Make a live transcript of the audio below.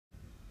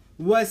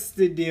What's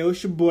the deal?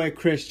 It's your boy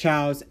Chris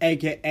Childs,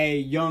 aka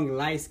Young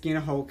Light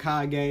Skin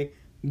Hokage,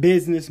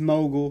 business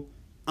mogul,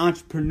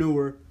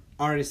 entrepreneur,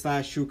 artist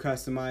 / shoe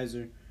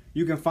customizer.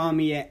 You can find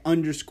me at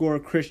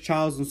 _Chris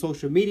Childs on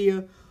social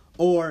media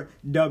or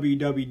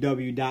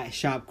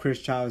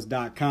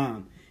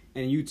www.shopchrischilds.com.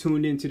 And you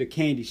tuned into the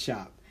candy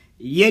shop.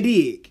 Ya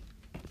dig?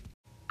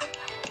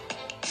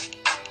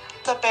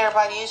 What's up,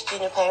 everybody? It's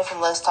Gina Payne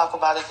from Let's Talk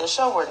About It, the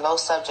show where no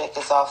subject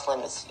is off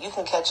limits. You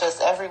can catch us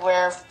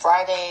everywhere,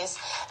 Fridays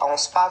on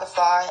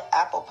Spotify,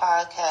 Apple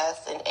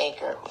Podcasts, and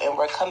Anchor. And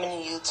we're coming to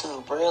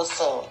YouTube real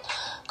soon.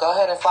 Go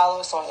ahead and follow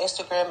us on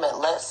Instagram at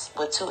Let's,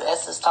 with 2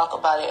 S's, Talk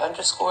About It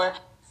 _.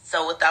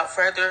 So without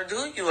further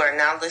ado, you are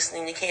now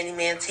listening to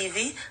Candyman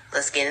TV.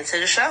 Let's get into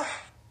the show.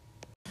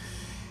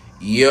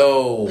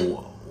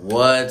 Yo,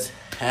 what's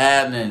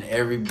happening,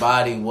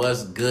 everybody?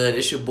 What's good?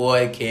 It's your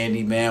boy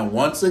Candyman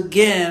once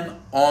again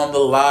on the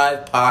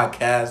live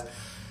podcast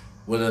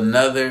with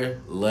another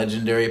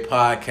legendary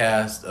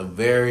podcast, a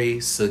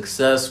very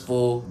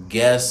successful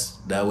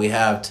guest that we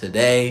have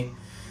today.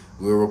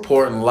 We're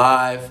reporting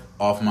live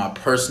off my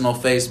personal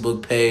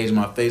Facebook page,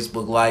 my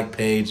Facebook like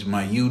page,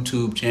 my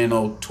YouTube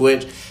channel,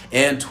 Twitch,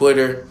 and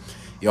Twitter.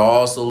 You're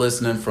also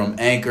listening from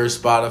Anchor,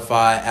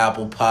 Spotify,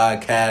 Apple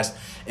Podcasts,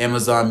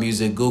 Amazon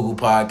Music, Google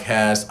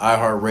Podcasts,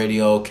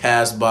 iHeartRadio,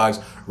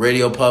 CastBox,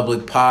 Radio Public,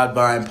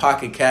 Podvine,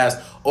 Pocket Cast,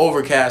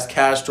 Overcast,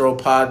 Castro,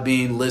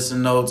 Podbean,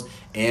 Listen Notes,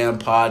 and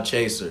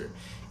Podchaser.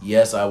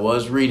 Yes, I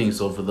was reading,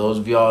 so for those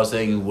of y'all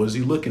saying, what is he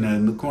looking at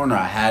in the corner?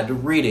 I had to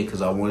read it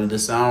because I wanted to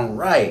sound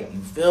right. You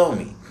feel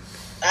me?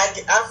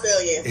 I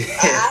feel you.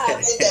 I have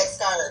index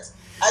cards.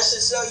 I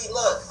should show you.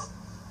 Look,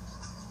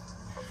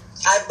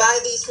 I buy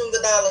these from the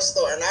dollar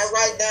store, and I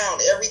write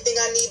down everything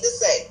I need to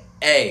say.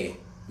 Hey,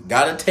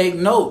 gotta take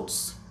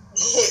notes.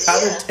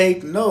 Gotta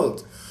take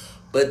notes.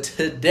 But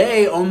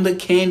today on the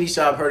Candy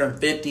Shop, heard in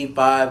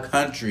 55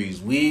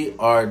 countries, we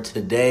are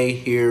today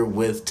here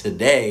with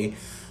today.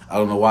 I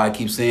don't know why I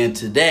keep saying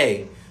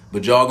today,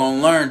 but y'all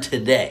gonna learn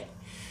today.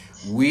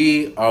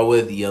 We are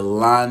with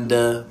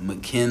Zinnia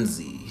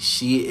McKenzie.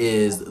 She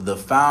is the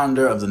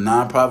founder of the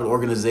nonprofit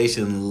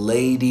organization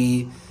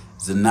Lady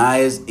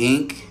Zinnia's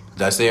Inc.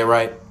 Did I say it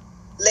right?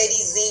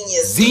 Lady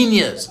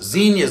Zinnia's.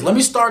 Zinnia's. Let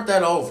me start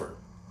that over.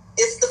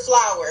 It's the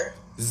flower.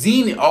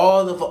 Zinnia.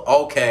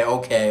 Okay.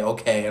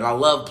 And I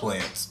love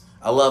plants.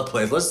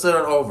 Let's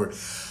start it over.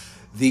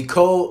 The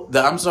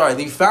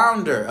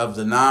founder of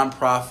the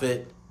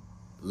nonprofit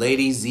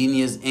Lady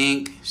Zinnia's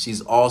Inc.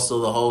 She's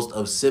also the host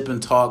of Sip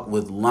and Talk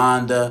with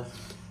Londa,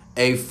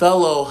 a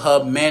fellow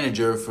hub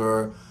manager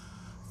for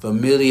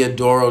Familia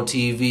Doro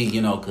TV,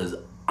 because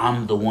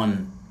I'm the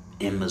one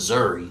in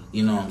Missouri,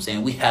 you know what I'm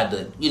saying? We had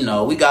to,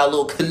 we got a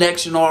little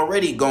connection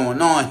already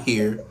going on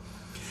here.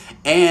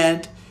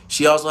 And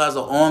she also has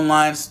an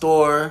online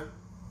store,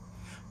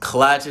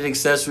 Collected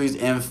Accessories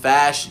and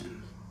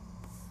Fashion.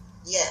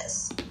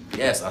 Yes,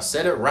 I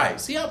said it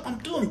right. See, I'm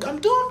getting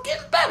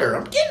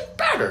better.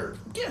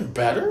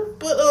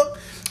 But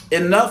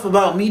enough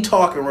about me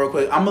talking real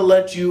quick. I'm gonna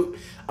let you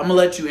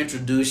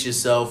introduce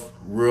yourself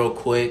real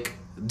quick.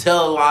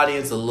 Tell the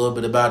audience a little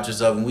bit about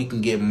yourself, and we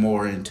can get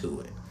more into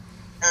it.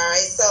 All right.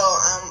 So,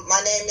 my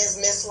name is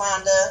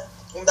Ms.Londa.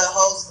 I'm the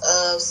host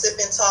of Sip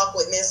and Talk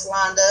with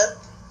Ms.Londa.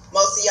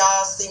 Most of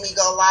y'all see me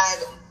go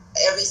live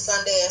every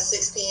Sunday at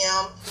 6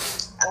 p.m.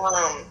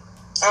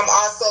 I'm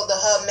also the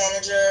hub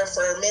manager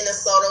for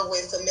Minnesota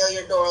with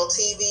Familia Doro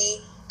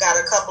TV. Got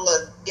a couple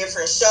of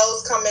different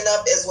shows coming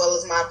up, as well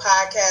as my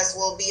podcast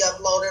will be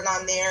uploaded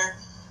on there.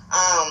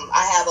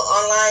 I have an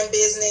online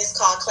business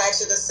called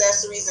Collected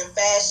Accessories and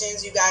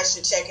Fashions. You guys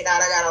should check it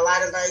out. I got a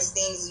lot of nice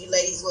things you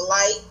ladies will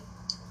like.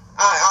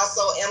 I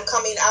also am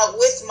coming out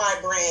with my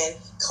brand,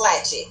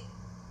 Clatchet.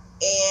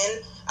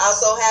 And I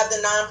also have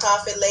the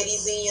nonprofit Lady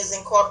Zinnia's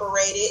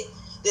Incorporated.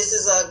 This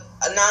is a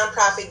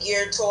nonprofit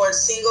geared towards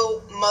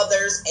single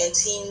mothers and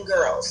teen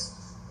girls.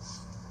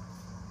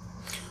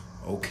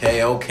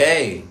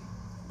 Okay.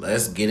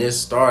 Let's get it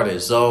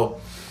started. So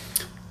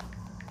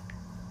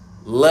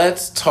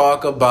let's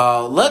talk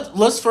about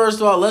let's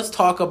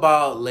talk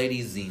about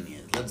Lady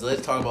Zinnia. Let's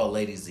talk about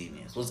Lady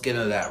Zinnia. Let's get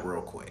into that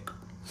real quick.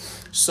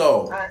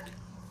 So,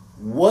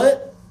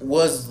 what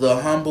was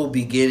the humble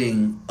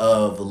beginning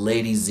of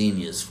Lady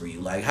Zinnia's for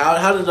you? Like,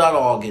 how did that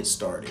all get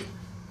started?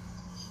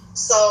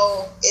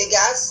 So, it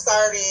got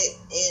started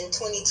in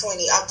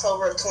 2020,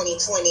 October of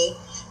 2020.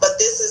 But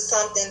this is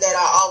something that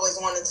I always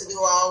wanted to do.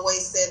 I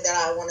always said that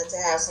I wanted to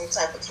have some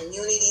type of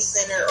community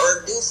center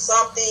or do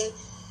something,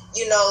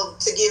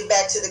 to give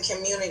back to the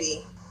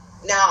community.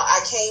 Now,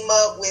 I came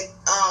up with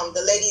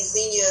the Lady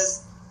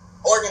Zinnia's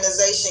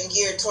organization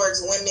geared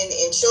towards women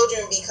and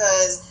children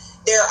because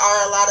there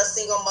are a lot of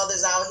single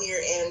mothers out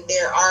here and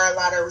there are a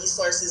lot of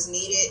resources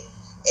needed.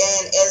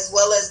 And as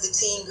well as the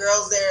teen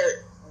girls,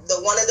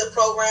 one of the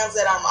programs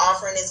that I'm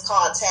offering is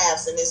called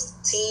TAPS, and it's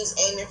Teens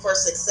Aiming for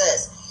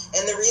Success.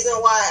 And the reason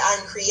why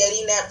I'm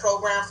creating that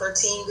program for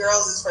teen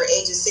girls is for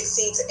ages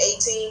 16 to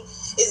 18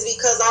 is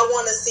because I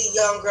want to see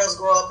young girls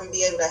grow up and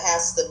be able to have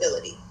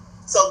stability.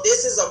 So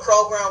this is a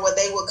program where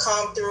they would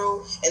come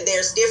through, and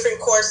there's different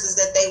courses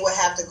that they would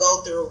have to go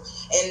through.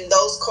 And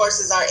those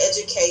courses are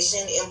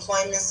education,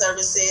 employment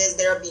services,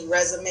 there'll be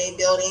resume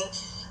building.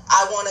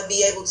 I want to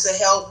be able to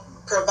help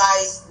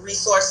provide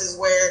resources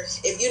where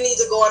if you need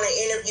to go on an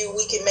interview,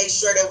 we can make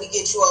sure that we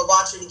get you a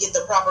voucher to get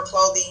the proper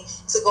clothing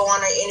to go on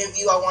an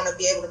interview. I want to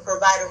be able to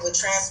provide them with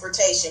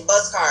transportation,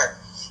 bus card,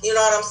 you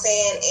know what I'm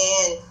saying?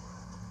 And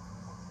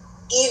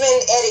even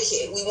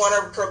etiquette, we want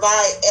to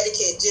provide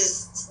etiquette,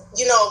 just,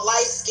 you know,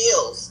 life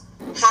skills,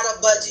 how to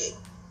budget,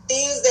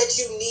 things that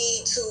you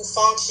need to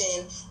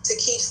function to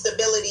keep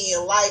stability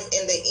in life.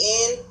 In the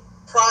end,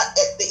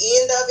 at the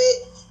end of it,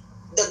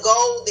 the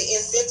goal, the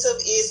incentive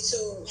is to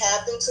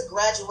have them to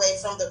graduate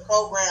from the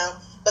program,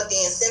 but the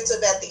incentive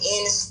at the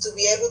end is to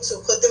be able to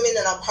put them in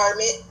an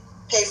apartment,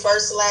 pay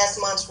first, last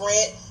month's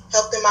rent,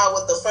 help them out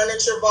with the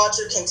furniture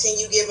voucher,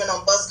 continue giving them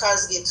bus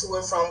cards to get to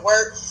and from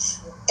work.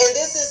 And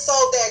this is so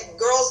that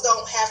girls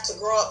don't have to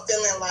grow up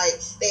feeling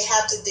like they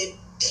have to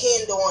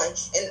depend on.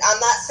 And I'm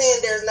not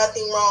saying there's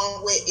nothing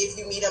wrong with if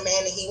you meet a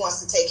man and he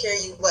wants to take care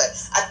of you, but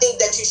I think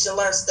that you should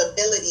learn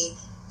stability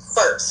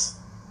first.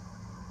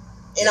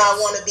 And I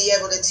want to be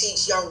able to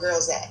teach young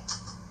girls that.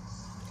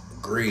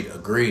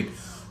 Agreed.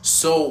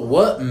 So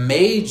what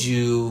made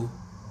you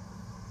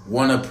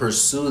want to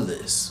pursue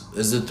this?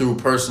 Is it through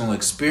personal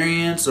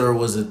experience, or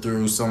was it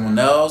through someone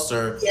else?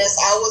 Or Yes,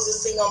 I was a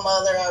single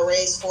mother. I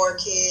raised 4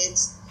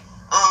 kids.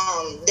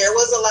 There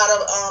was a lot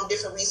of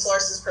different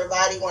resources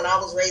provided when I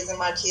was raising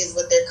my kids,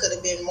 but there could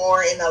have been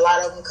more, and a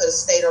lot of them could have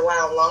stayed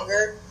around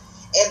longer.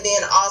 And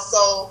then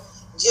also,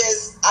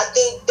 just, I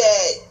think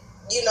that,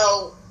 you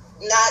know,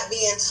 not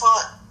being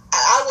taught,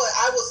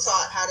 I was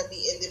taught how to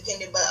be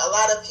independent, but a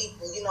lot of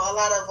people, you know, a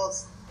lot of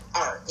us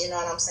aren't, you know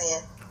what I'm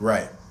saying?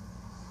 Right,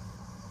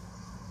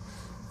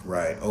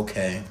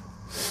 okay.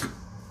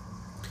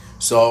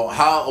 So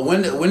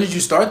when did you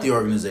start the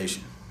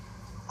organization?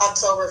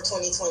 October of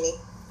 2020.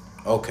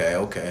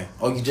 Okay.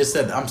 Oh, you just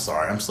said that. I'm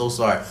sorry. I'm so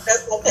sorry.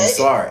 That's okay. I'm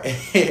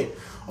sorry.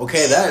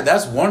 Okay,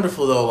 that's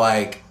wonderful though.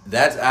 Like,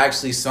 that's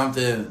actually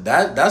something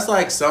that's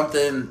like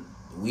something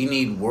we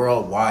need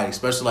worldwide,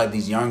 especially like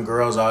these young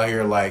girls out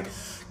here, like,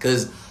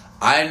 because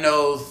I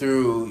know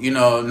through, you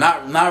know,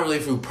 not really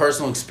through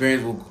personal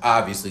experience,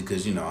 obviously,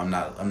 because, you know, I'm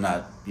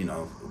not, you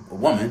know, a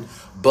woman,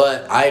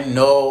 but I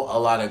know a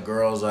lot of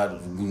girls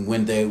that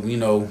when they, you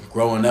know,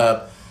 growing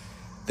up,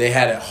 they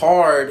had it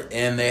hard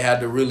and they had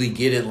to really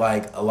get it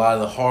like a lot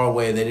of the hard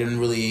way. They didn't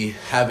really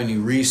have any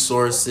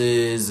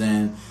resources,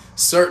 and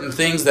certain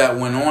things that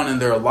went on in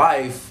their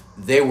life,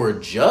 they were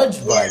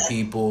judged by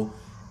people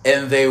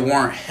and they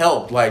weren't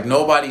helped. Like,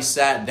 nobody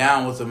sat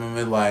down with them and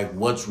been like,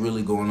 what's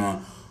really going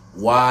on?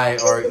 Why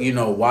are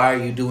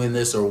you doing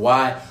this? Or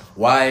why,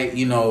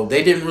 you know,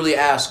 they didn't really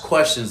ask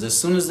questions. As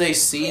soon as they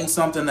seen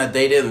something that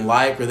they didn't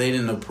like or they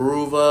didn't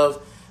approve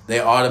of,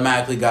 they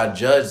automatically got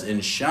judged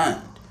and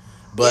shunned.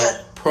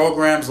 But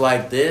programs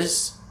like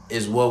this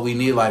is what we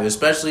need, like,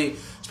 especially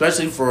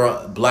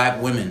for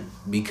Black women,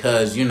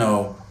 because, you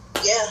know,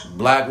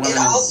 Black women. And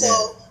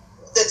also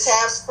the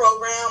TAPS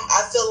program,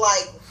 I feel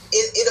like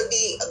it'll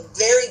be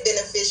very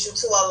beneficial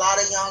to a lot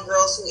of young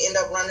girls who end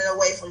up running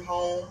away from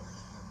home,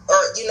 or,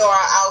 you know,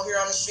 are out here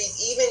on the streets,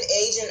 even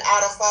aging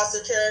out of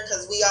foster care,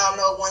 because we all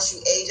know once you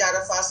age out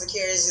of foster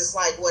care, it's just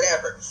like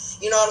whatever.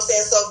 You know what I'm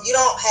saying? So if you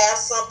don't have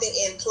something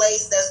in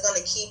place that's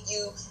going to keep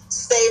you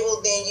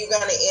stable, then you're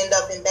going to end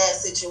up in bad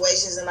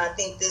situations. And I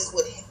think this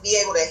would be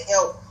able to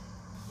help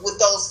with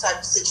those type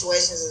of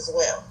situations as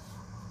well.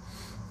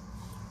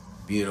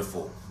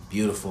 Beautiful.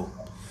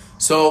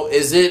 So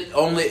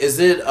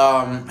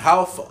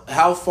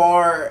how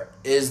far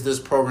is this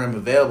program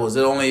available? Is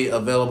it only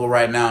available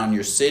right now in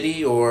your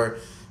city, or,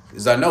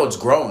 because I know it's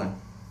growing?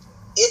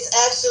 It's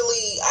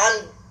actually,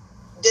 I'm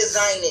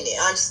designing it.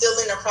 I'm still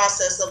in the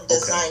process of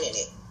designing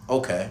it.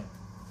 Okay.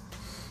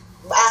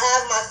 I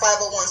have my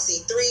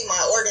 501c3.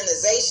 My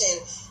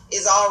organization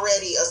is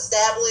already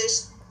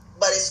established,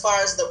 but as far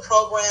as the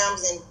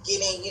programs and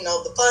getting, you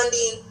know, the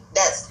funding,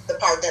 that's the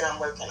part that I'm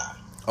working on.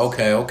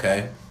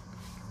 Okay.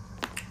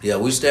 Yeah,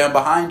 we stand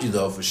behind you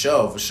though, for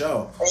sure.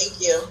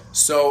 Thank you.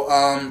 So,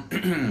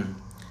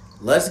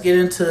 let's get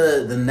into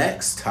the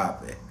next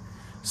topic.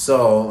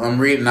 So I'm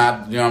reading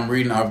my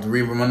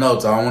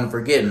notes. I don't want to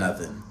forget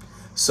nothing.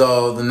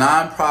 So the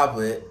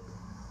nonprofit,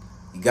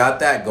 you got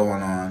that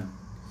going on,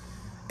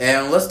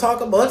 and let's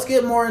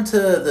get more into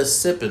the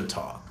sip and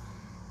talk.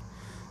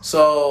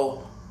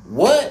 So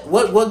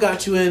what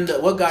got you into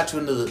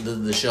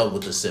the show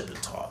with the sip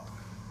and talk?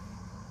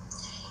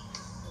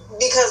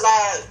 Because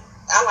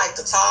I like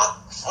to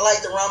talk. I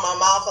like to run my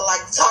mouth. I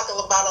like to talk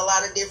about a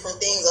lot of different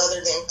things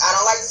other than, I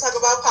don't like to talk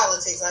about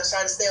politics. I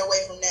try to stay away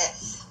from that.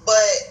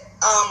 But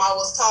I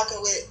was talking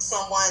with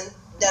someone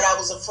that I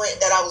was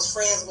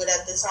friends with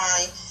at the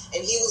time,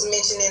 and he was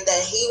mentioning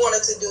that he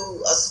wanted to do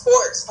a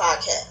sports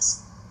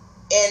podcast.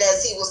 And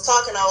as he was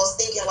talking, I was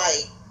thinking,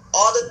 like,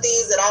 all the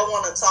things that I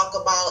want to talk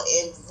about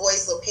and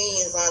voice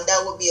opinions on,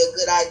 that would be a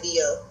good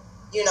idea,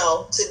 you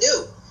know, to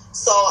do.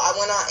 So I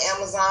went on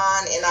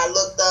Amazon and I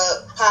looked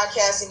up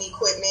podcasting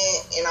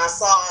equipment and I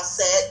saw a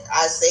set.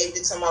 I saved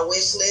it to my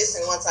wish list,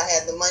 and once I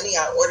had the money,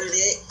 I ordered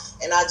it,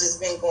 and I just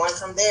been going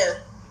from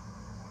there.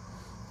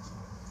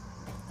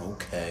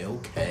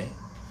 Okay.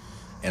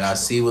 And I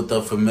see with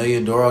the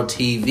Familiar Doro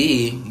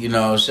TV,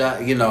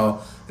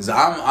 because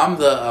I'm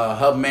the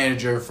hub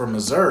manager for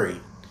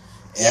Missouri.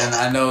 And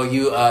I know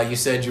you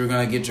said you were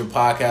going to get your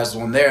podcast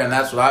on there, and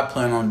that's what I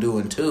plan on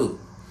doing too.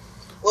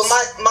 Well,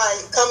 my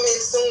coming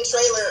soon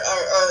trailer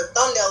or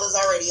thumbnail is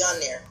already on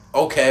there.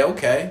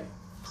 Okay.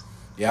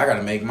 Yeah, I got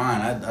to make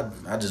mine.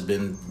 I just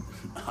been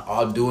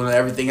all doing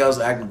everything else,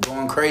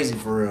 going crazy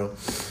for real.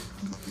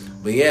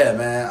 But yeah,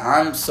 man,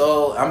 I'm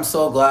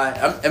so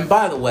glad. And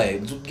by the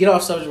way, to get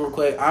off subject real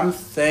quick, I'm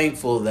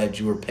thankful that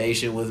you were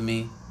patient with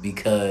me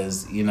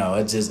because, I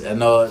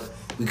know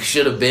we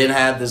should have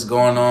had this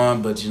going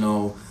on, but,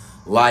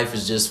 life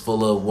is just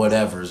full of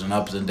whatevers and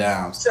ups and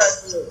downs.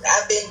 Trust me,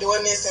 I've been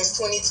doing this since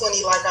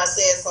 2020, like I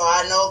said, so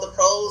I know the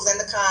pros and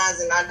the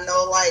cons, and I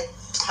know,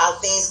 how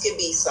things could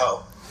be,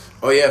 so.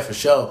 Oh, yeah, for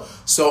sure.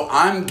 So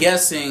I'm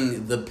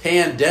guessing the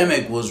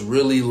pandemic was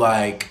really,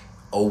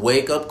 a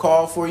wake-up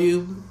call for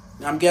you,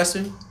 I'm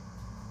guessing?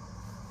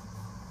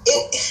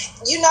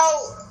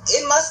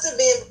 It must have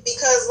been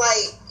because,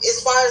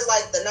 as far as,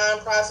 the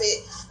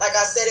nonprofit, like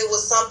I said, it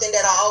was something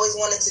that I always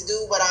wanted to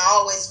do, but I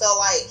always felt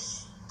like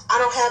I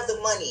don't have the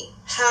money.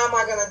 How am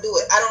I going to do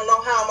it? I don't know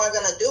how am I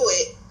going to do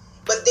it.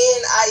 But then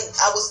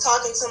I was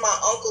talking to my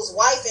uncle's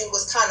wife and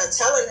was kind of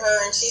telling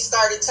her, and she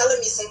started telling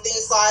me some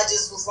things, so I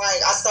just was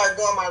I started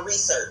doing my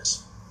research.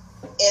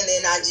 And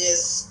then I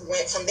just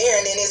went from there.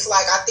 And then it's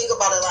I think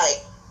about it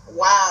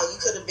wow, you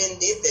could have did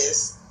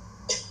this,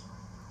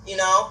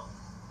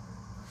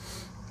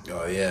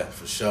 Oh yeah,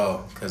 for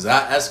sure. Cause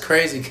that's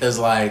crazy. Cause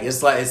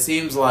it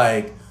seems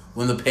like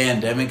when the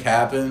pandemic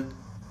happened,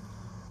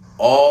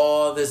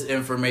 all this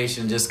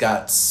information just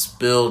got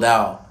spilled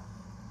out,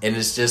 and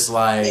it's just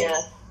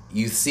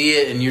you see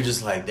it and you're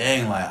just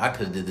dang, I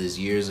could have did this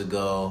years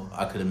ago.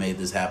 I could have made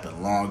this happen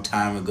a long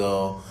time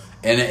ago.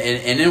 And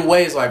in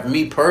ways, for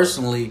me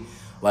personally,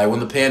 when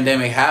the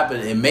pandemic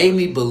happened, it made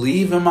me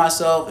believe in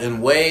myself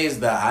in ways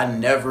that I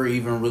never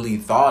even really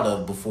thought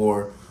of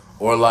before.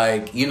 Or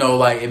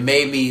it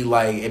made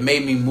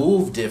me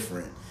move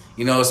different,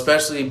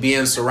 especially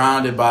being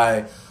surrounded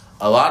by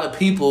a lot of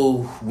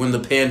people. When the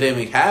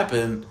pandemic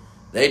happened,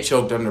 they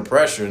choked under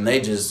pressure and they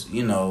just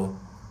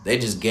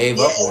gave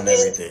up on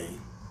everything.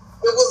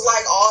 It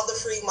was all the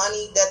free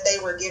money that they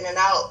were giving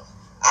out.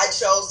 I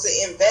chose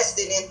to invest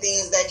it in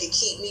things that could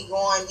keep me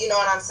going, you know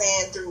what I'm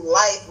saying, through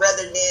life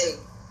rather than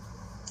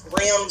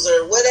rims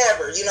or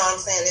whatever, you know what I'm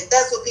saying? If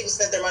that's what people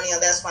spend their money on,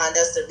 that's fine,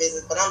 that's their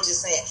business. But I'm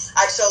just saying,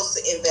 I chose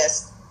to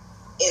invest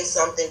in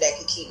something that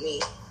could keep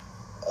me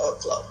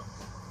afloat.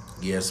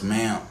 Yes,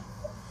 ma'am.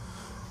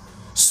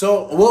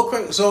 So, real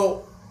quick,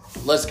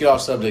 let's get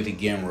off subject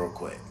again real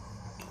quick.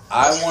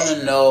 I want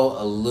to know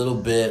a little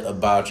bit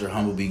about your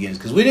humble beginnings,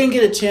 because we didn't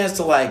get a chance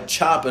to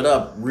chop it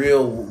up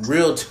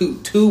real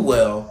too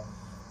well.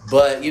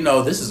 But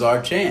this is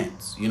our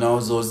chance.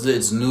 So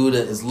it's new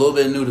it's a little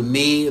bit new to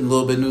me and a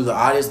little bit new to the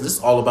audience. This is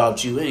all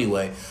about you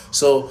anyway.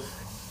 So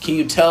can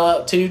you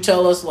tell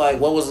us what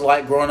was it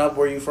like growing up?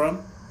 Where are you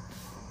from?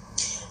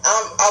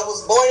 I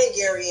was born in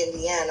Gary,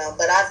 Indiana,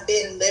 but I've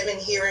been living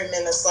here in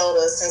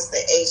Minnesota since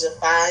the age of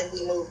 5.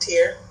 We moved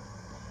here,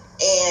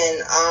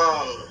 and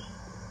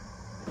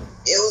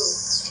it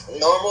was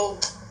normal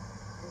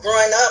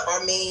growing up.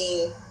 I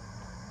mean,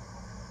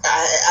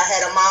 I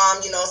had a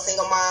mom,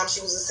 single mom.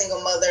 She was a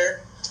single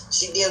mother.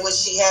 She did what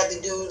she had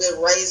to do to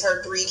raise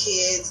her 3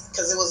 kids,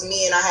 because it was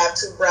me and I have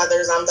 2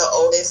 brothers. I'm the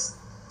oldest.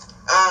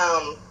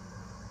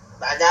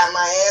 I got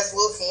my ass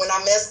whooped when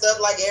I messed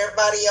up like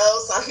everybody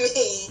else. I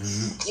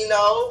mean,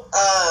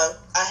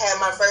 I had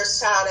my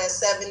first child at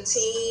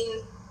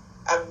 17.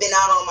 I've been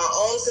out on my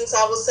own since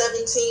I was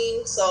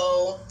 17.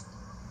 So,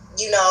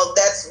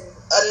 that's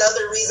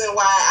another reason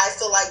why I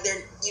feel like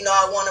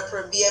I want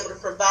to be able to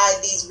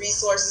provide these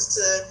resources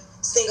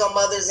to single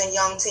mothers and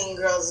young teen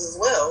girls as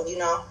well,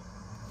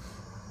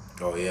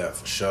 Oh, yeah,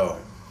 for sure.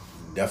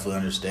 Definitely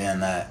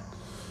understand that.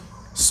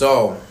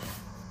 So,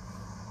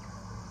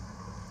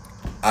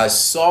 I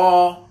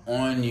saw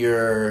on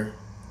your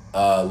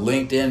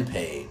LinkedIn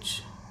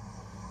page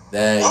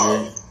that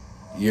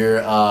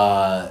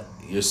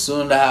you're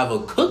soon to have a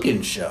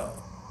cooking show.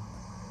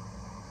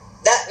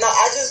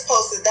 I just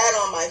posted that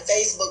on my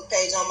Facebook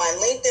page. On my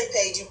LinkedIn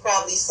page, you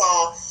probably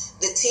saw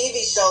the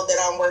TV show that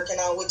I'm working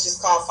on, which is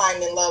called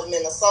Finding Love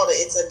Minnesota.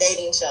 It's a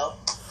dating show.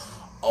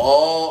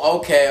 Oh,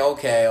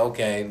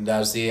 okay.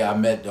 Now, see,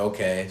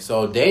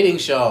 so dating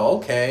show,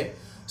 okay.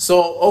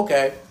 So,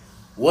 okay.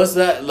 What's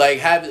that like?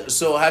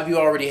 Have you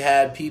already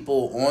had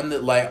people on the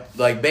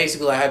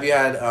basically have you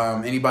had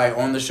anybody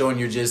on the show and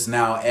you're just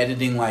now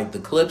editing the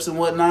clips and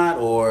whatnot,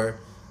 or?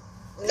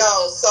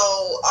 No,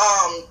 so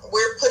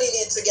we're putting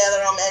it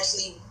together. I'm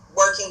actually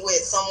working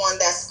with someone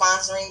that's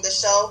sponsoring the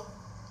show.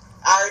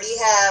 I already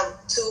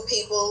have 2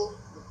 people.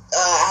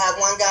 I have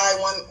one guy,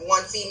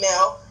 one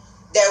female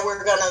that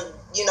we're gonna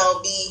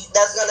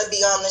that's gonna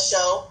be on the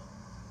show,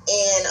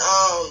 and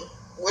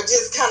we're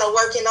just kind of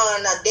working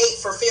on a date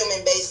for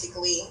filming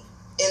basically,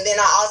 and then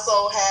I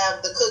also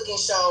have the cooking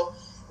show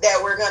that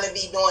we're gonna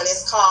be doing.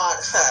 It's called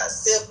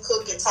Sip,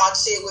 Cook, and Talk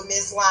Shit with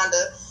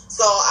Ms.Londa.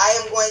 So I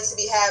am going to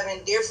be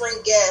having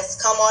different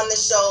guests come on the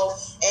show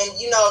and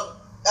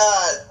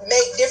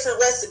make different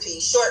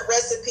recipes, short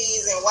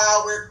recipes, and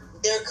while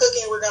they're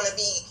cooking, we're gonna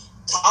be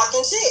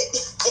talking shit.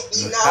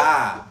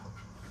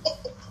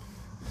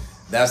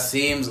 That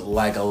seems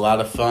like a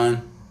lot of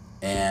fun.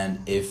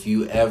 And if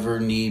you ever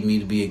need me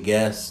to be a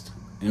guest,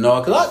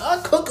 because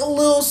I cook a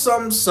little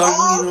something.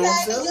 Oh, okay.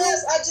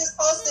 Yes, I just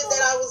posted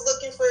that I was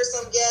looking for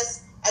some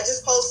guests. I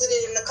just posted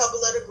it in a couple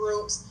of the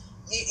groups.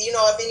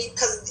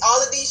 Because all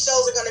of these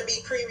shows are going to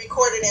be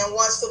pre-recorded, and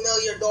once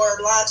Familiar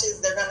Door launches,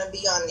 they're going to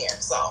be on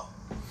there. So.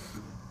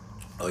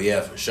 Oh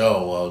yeah, for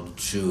sure. Well,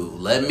 shoot,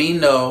 let me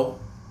know.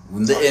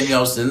 Send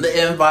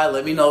the invite.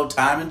 Let me know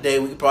time and day.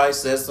 We can probably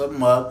set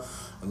something up.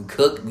 We can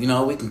cook. We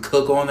can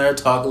cook on there,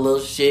 talk a little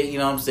shit. You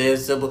know what I'm saying?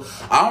 Simple.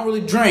 I don't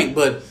really drink,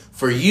 but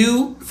for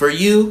you, I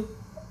only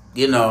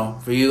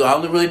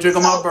really drink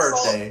on my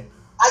birthday.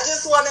 I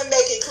just want to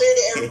make it clear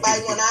to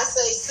everybody, when I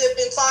say sip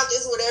and talk,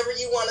 it's whatever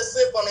you want to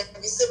sip on.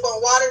 If you sip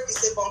on water, if you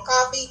sip on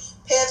coffee,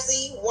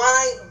 Pepsi,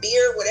 wine,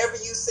 beer, whatever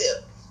you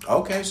sip.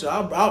 Okay, so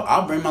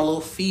I'll bring my little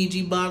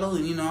Fiji bottle,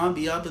 and I'll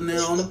be up in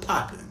there on the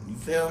popping. You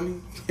feel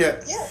me?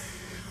 Yeah. Yeah.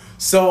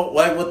 So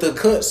with the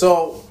cook,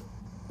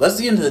 let's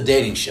get into the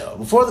dating show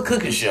before the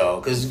cooking show,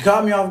 because you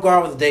caught me off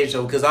guard with the dating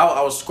show because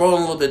I was scrolling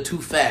a little bit too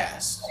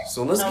fast.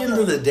 So let's get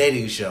into the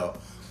dating show.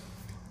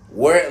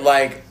 Where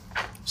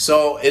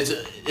so is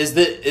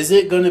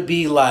it gonna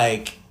be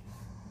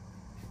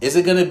is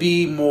it gonna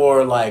be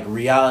more like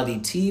reality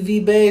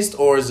TV based,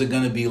 or is it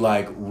gonna be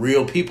like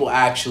real people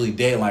actually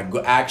dating,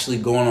 actually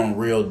going on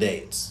real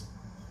dates?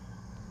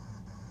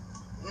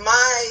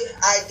 My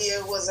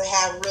idea was to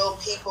have real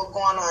people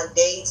going on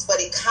dates, but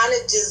it kind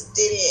of just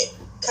didn't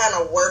kind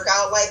of work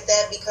out like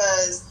that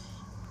because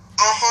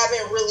I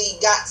haven't really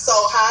so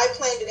how I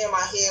planned it in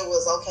my head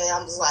was,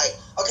 I'm just like,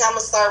 I'm going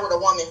to start with a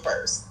woman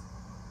first.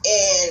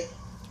 And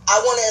I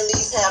want to at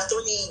least have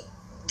 3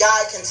 guy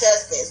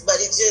contestants, but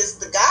it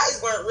just, the guys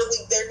weren't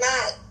really, they're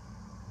not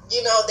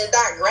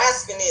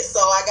grasping it. So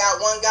I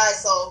got one guy,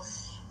 so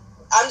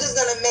I'm just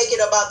going to make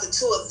it about the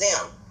 2 of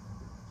them.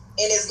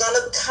 And it's going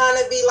to kind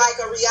of be like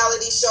a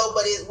reality show,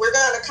 but we're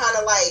going to kind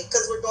of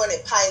because we're doing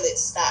it pilot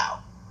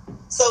style.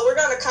 So we're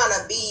going to kind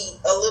of be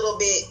a little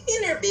bit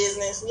in their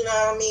business, you know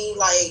what I mean?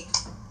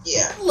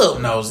 Yeah. A little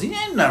nosy.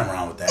 Ain't nothing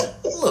wrong with that.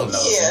 A little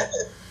nosy. Yeah.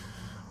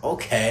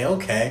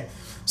 Okay.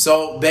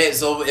 So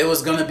it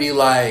was going to be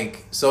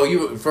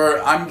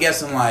I'm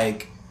guessing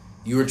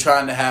you were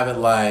trying to have it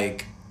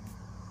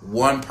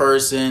one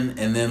person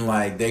and then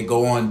they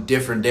go on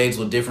different dates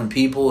with different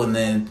people and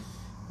then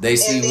they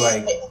see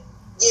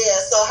Yeah,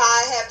 so how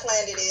I had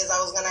planned it is I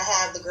was going to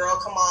have the girl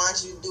come on,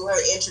 she do her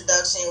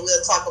introduction,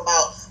 we'll talk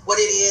about what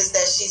it is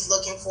that she's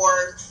looking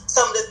for,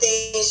 some of the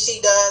things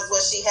she does, what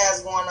she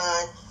has going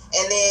on,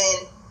 and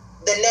then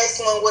the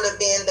next one would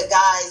have been the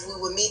guys. We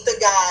would meet the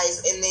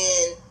guys, and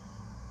then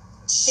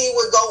she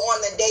would go on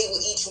the date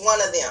with each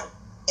one of them.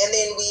 And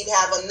then we'd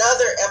have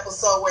another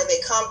episode where they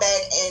come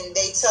back and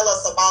they tell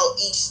us about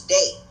each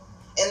date.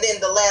 And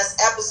then the last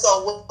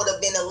episode would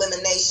have been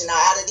elimination. Now,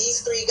 out of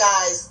these 3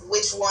 guys,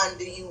 which 2 are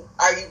you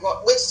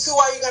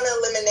going to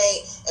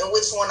eliminate, and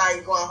which one are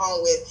you going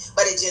home with?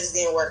 But it just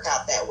didn't work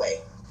out that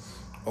way.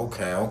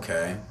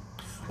 Okay.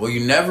 Well,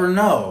 you never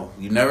know.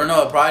 It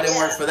probably didn't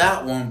work for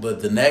that one,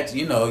 but the next,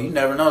 you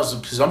never know.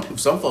 Some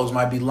folks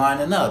might be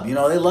lining up. They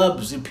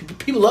love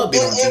people love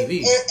being on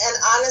TV. And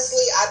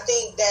honestly, I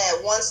think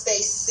that once they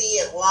see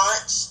it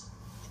launch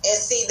and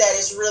see that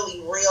it's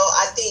really real,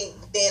 I think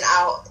then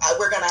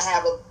we're gonna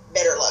have a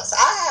better luck. So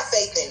I have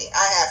faith in it.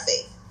 I have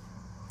faith.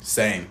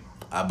 Same.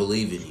 I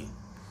believe in you.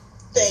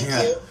 Thank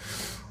you.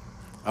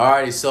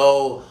 Alrighty,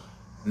 so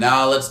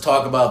now let's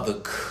talk about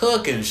the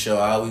cooking show.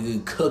 How we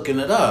cooking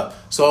it up.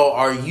 So,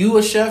 are you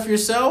a chef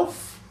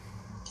yourself?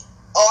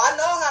 Oh, I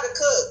know how to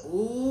cook.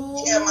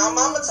 Ooh. Yeah, my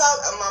mama,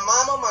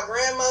 my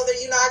grandmother.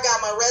 I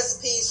got my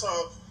recipes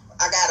from.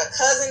 I got a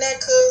cousin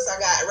that cooks. I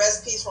got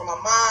recipes from my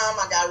mom.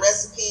 I got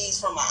recipes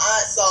from my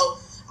aunt. So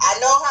I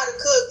know how to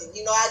cook.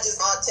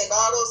 I'll take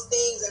all those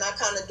things and I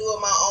kind of do it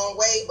my own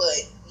way.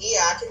 But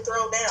yeah, I can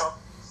throw down.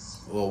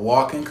 Well,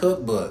 walking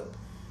cookbook.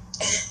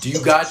 Do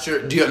you got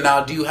your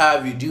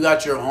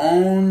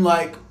own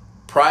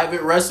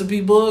private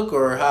recipe book,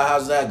 or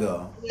how's that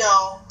go?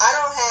 No, I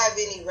don't have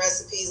any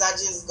recipes. I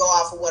just go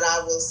off of what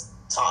I was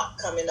taught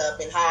coming up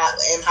and how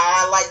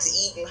I like to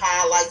eat and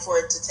how I like for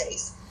it to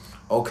taste.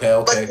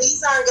 Okay. But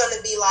these aren't going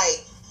to be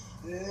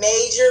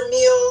major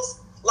meals.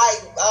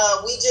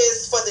 We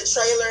just, for the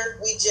trailer,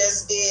 we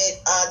just did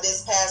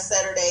this past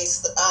Saturday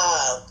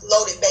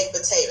loaded baked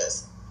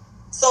potatoes.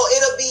 So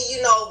it'll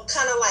be,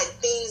 kind of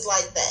things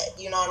like that.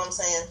 You know what I'm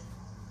saying?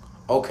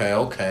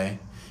 Okay.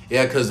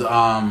 Yeah, because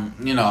I'm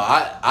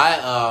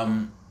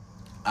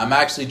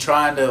actually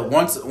trying to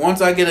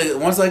once I get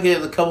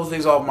a couple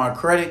things off my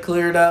credit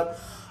cleared up,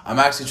 I'm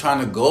actually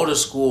trying to go to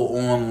school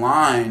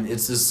online.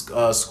 It's this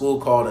school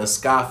called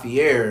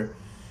Escoffier.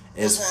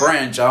 It's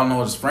French. I don't know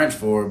what it's French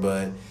for,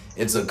 but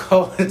it's a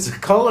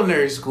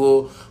culinary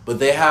school. But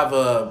they have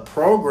a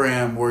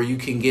program where you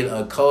can get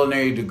a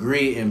culinary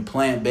degree in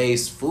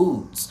plant-based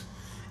foods.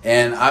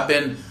 And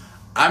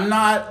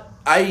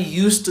I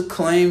used to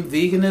claim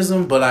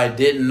veganism, but I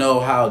didn't know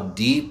how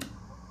deep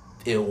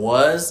it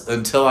was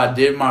until I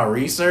did my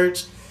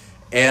research.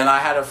 And I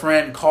had a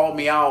friend call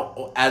me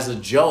out as a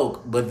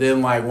joke, but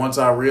then like once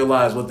I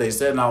realized what they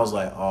said, and I was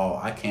like, oh,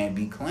 I can't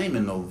be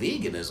claiming no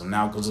veganism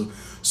now, because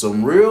if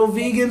some real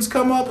vegans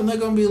come up and they're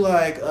gonna be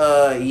like,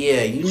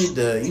 yeah, you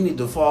need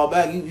to fall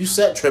back. You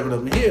set tripping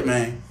up here,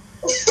 man.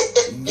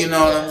 You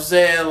know what I'm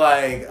saying?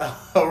 Like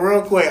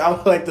real quick,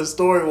 I'm like, the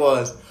story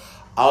was,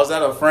 I was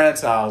at a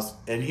friend's house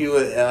and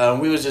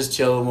we was just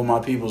chilling with my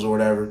peoples or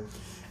whatever.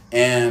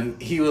 And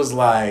he was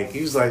like,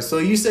 so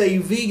you say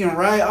you vegan,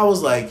 right? I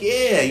was like,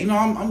 yeah, you know,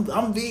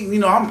 I'm vegan, you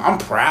know, I'm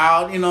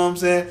proud, you know what I'm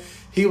saying?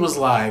 He was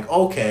like,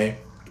 okay,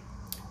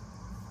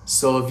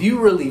 so if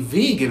you really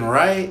vegan,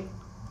 right,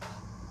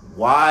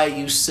 why are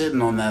you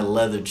sitting on that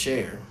leather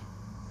chair?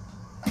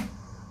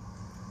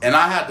 And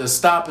I had to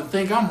stop and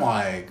think. I'm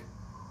like,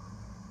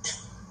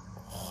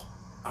 oh,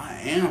 I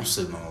am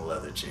sitting on a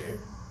leather chair.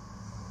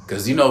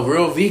 Because, you know,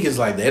 real vegans,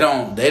 like, they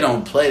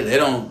don't play,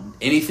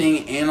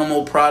 anything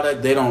animal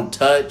product, they don't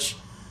touch.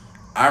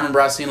 I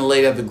remember I seen a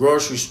lady at the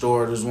grocery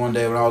store. There was one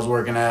day when I was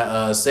working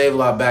at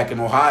Save-A-Lot back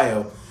in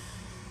Ohio.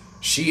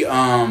 She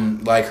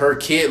her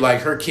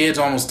kids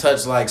almost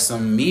touched like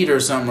some meat or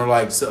something, or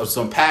like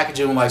some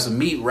packaging with like some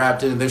meat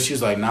wrapped in it. Then she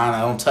was like,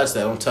 nah, don't touch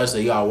that.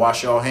 You gotta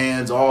wash your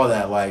hands, all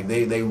that. Like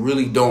they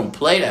really don't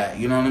play that.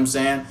 You know what I'm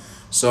saying?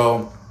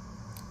 So,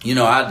 you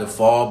know, I had to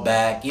fall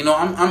back. You know,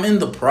 I'm in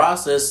the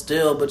process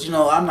still, but you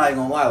know, I'm not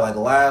gonna lie. Like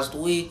last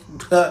week,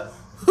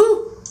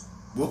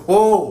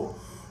 woo,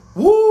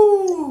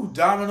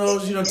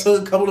 Domino's, you know,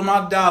 took a couple of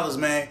my dollars,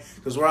 man.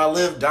 Because where I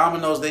live,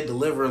 Domino's, they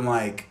deliver in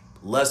like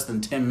less than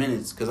 10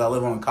 minutes because I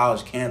live on a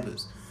college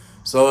campus.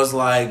 So it's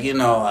like, you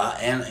know,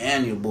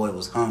 and your boy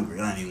was hungry.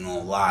 I ain't even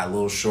gonna lie, a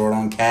little short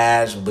on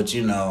cash, but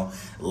you know,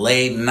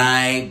 late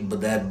night.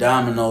 But that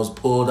Domino's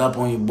pulled up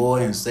on your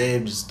boy and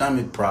saved your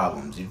stomach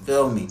problems. You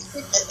feel me?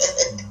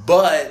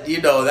 But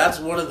you know, that's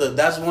one of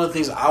the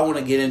things I want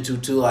to get into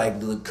too, like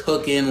the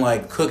cooking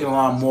a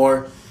lot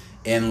more,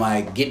 and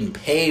like getting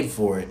paid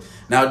for it.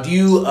 Now, do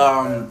you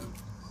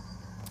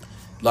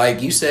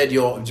like you said,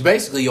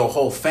 your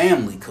whole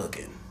family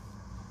cooking?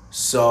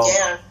 So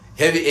yeah.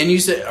 And you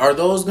said, are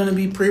those going to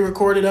be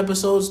pre-recorded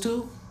episodes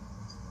too?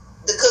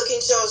 The cooking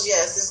shows,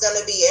 yes. It's going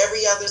to be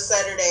every other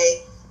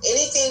Saturday.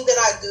 Anything that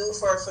I do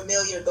for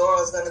Familiar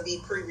Door is going to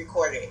be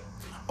pre-recorded.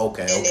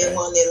 Okay. And then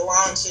when it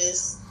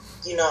launches,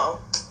 you know,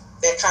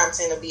 that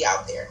content will be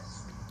out there.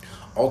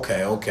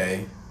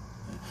 Okay.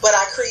 But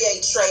I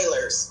create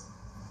trailers,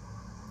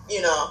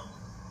 you know.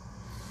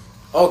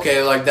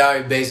 Okay, like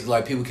that, basically,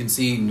 like people can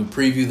see and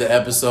preview the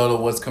episode of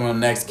what's coming up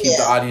next. Keep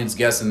the audience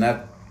guessing.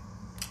 That.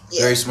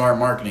 Yeah. Very smart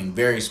marketing.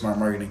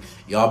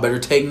 Y'all better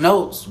take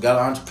notes. We got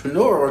an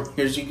entrepreneur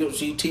here.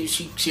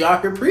 She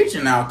out here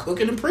preaching now,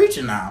 cooking and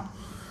preaching now.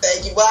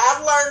 Thank you. Well,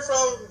 I've learned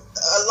from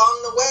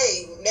along the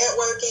way,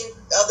 networking,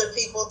 other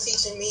people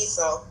teaching me.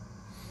 So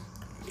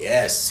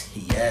yes.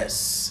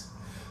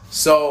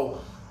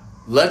 So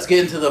let's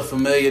get into the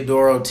Familia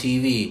Doro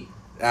TV.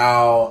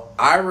 Now,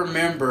 I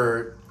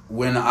remember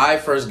when I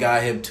first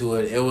got hip to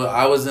it.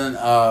 I was in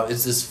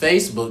it's this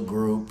Facebook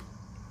group.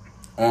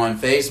 On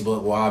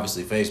Facebook, well,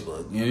 obviously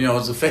Facebook, you know,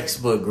 it's a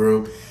Facebook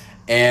group,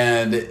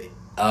 and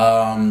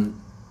Donald,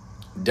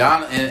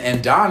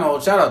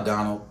 shout out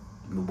Donald,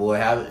 the boy,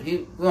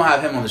 we're gonna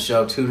have him on the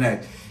show too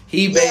next.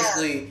 He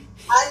basically,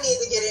 I need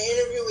to get an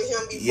interview with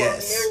him before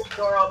Familiar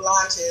Doro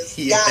launches.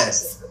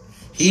 Yes,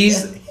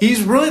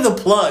 he's really the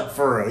plug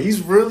for real.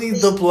 He's really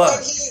the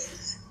plug.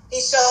 He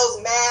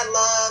shows mad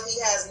love. He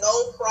has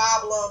no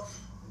problem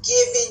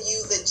giving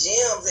you the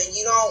gems, and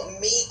you don't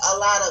meet a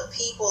lot of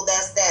people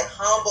that's that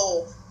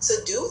humble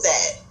to do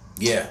that.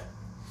 Yeah.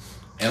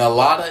 And a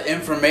lot of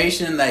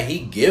information that he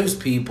gives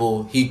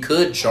people, he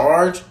could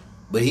charge,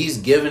 but he's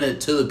giving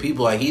it to the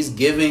people. Like, he's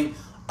giving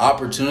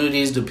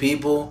opportunities to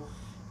people,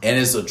 and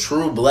it's a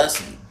true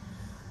blessing.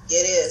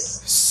 It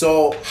is.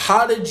 So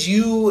how did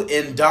you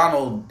and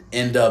Donald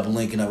end up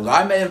linking up?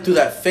 I met him through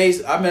the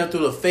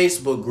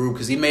Facebook group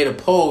because he made a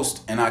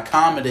post and I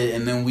commented,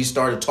 and then we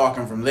started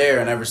talking from there.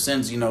 And ever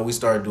since, you know, we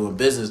started doing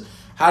business.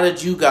 How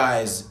did you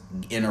guys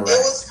interact?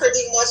 It was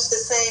pretty much the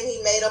same.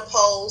 He made a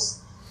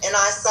post and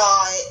I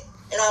saw it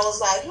and I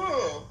was like,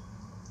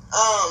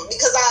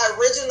 because I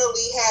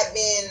originally had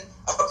been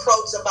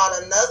approached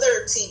about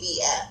another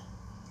TV app,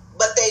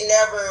 but they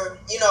never,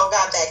 you know,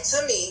 got back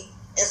to me.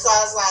 And so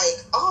I was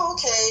like, oh,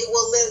 okay,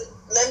 well,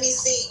 let me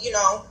see, you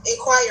know,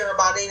 inquire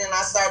about it. And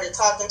I started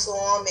talking to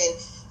him, and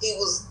he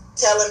was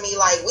telling me,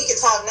 like, we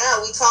could talk now.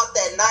 We talked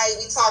that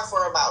night. We talked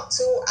for about 2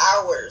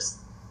 hours.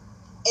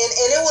 And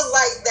it was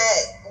like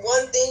that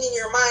one thing in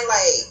your mind,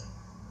 like,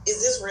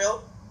 is this real?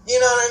 You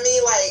know what I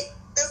mean? Like,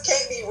 this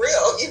can't be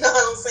real. You know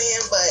what I'm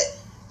saying? But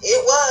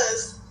It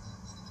was.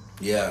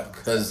 Yeah,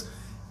 because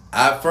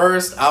at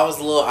first I was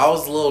a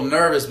little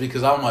nervous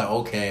because I'm like,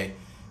 okay,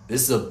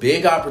 this is a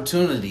big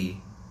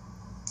opportunity,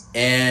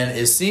 and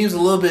it seems a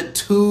little bit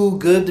too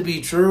good to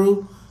be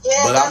true.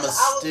 Yeah, but I was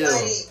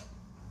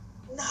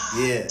like, nah,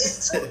 yeah,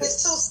 it's too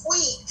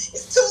sweet.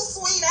 It's too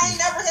sweet. I ain't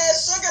never had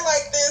sugar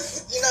like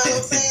this. You know what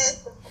I'm saying?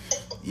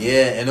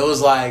 Yeah, and it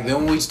was like, then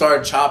when we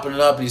started chopping it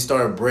up and he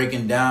started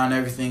breaking down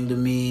everything to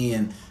me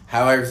and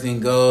how everything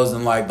goes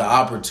and like the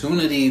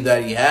opportunity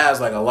that he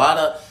has, like a lot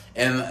of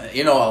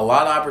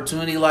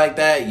opportunity like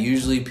that,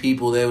 usually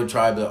people, they would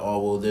try to, oh,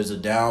 well, there's a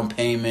down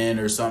payment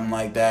or something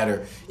like that,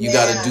 or you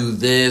got to do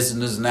this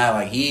and this and that.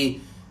 Like,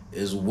 he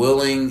is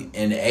willing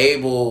and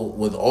able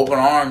with open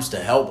arms to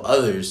help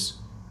others.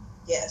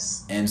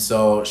 Yes. And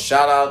so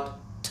shout out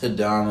to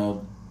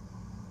Donald.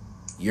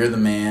 You're the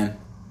man.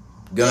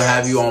 Gonna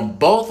have you on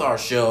both our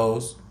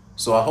shows,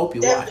 so I hope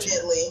you watch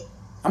it.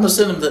 I'm gonna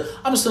send him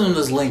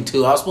this link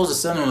too. I was supposed to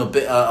send him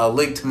a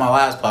link to my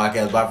last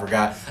podcast, but I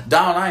forgot.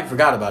 Don, I ain't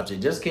forgot about you.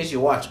 Just in case you're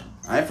watching,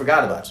 I ain't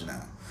forgot about you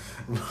now.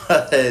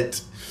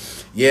 But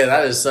yeah,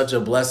 that is such a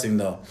blessing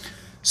though.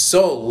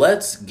 So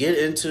let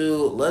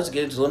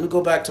me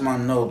go back to my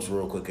notes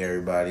real quick,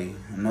 everybody.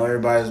 I know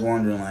everybody's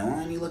wondering, like, why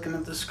aren't you looking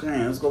at the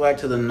screen? Let's go back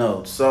to the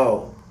notes.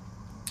 So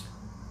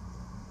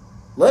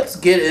let's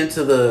get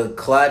into the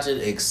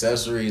Clatchet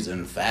accessories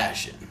and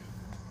fashion.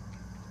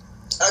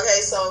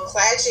 Okay, so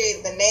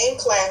Clatchet, the name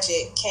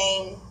Clatchet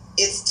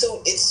it's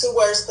two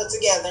words put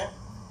together.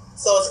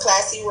 So it's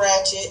classy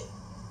ratchet.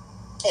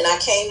 And I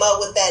came up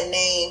with that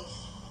name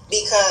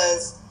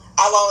because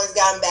I've always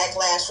gotten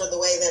backlash for the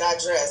way that I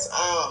dress.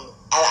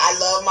 I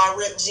love my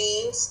ripped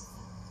jeans.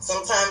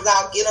 Sometimes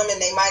I'll get them and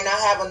they might not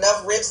have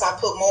enough rips. I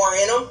put more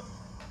in them.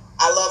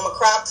 I love my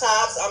crop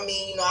tops. I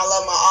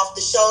love my off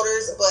the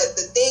shoulders. But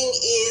the thing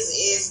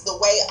is the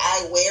way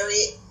I wear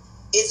it.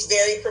 It's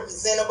very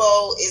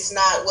presentable. It's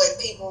not what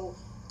people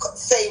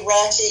say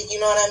ratchet. You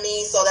know what I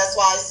mean? So that's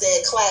why I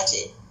said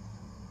Clatchet.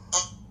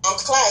 I'm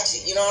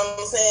Clatchet. You know what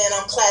I'm saying?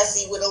 I'm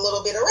classy with a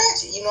little bit of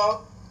ratchet. You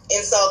know.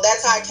 And so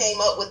that's how I came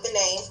up with the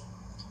name.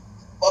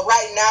 But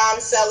right now I'm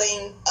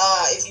selling,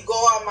 if you go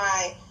on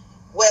my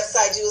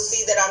website, you'll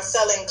see that I'm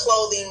selling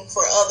clothing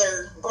for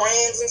other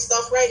brands and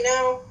stuff right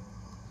now.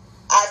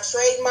 I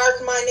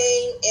trademarked my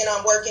name and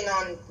I'm working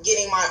on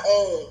getting my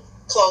own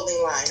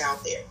clothing line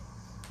out there.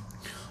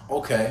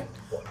 Okay.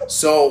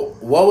 So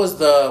what was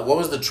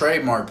the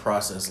trademark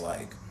process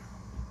like?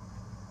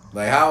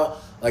 Like how,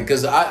 like,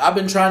 cause I've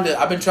been trying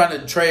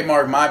to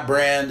trademark my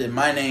brand and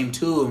my name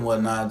too and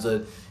whatnot.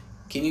 So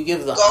can you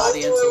give the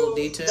audience a little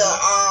detail?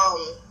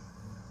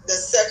 The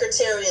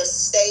Secretary of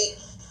State.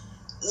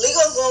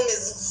 LegalZoom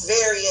is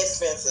very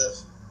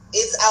expensive.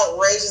 It's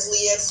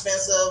outrageously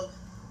expensive.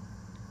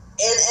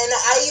 And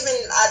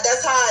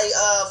that's how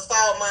I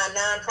filed my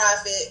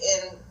nonprofit.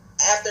 And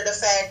after the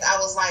fact, I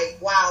was like,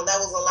 wow, that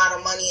was a lot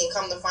of money. And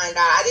come to find out,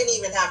 I didn't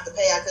even have to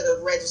pay. I could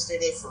have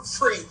registered it for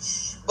free.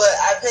 But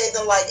I paid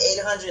them like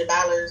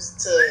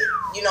 $800 to,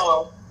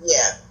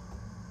 yeah.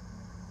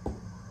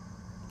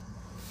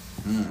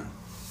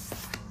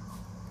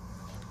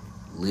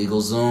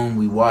 LegalZoom,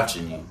 we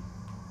watching you.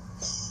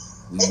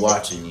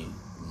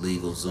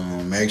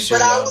 LegalZoom. Make sure.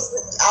 But I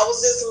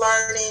was just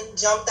learning,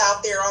 jumped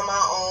out there on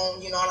my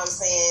own. You know what I'm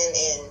saying?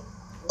 And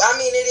I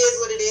mean, it is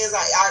what it is.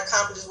 I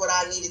accomplished what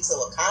I needed to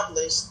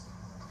accomplish.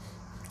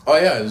 Oh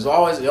yeah,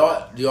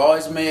 you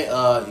always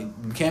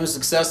became a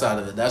success out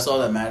of it. That's all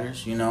that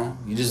matters. You know,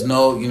 you just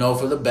know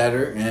for the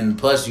better, and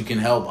plus you can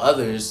help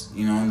others.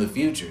 In the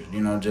future.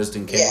 Just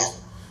in case. Yeah.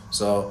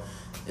 So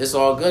it's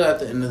all good at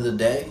the end of the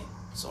day.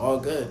 It's all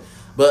good.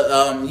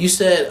 But you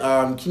said,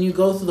 can you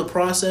go through the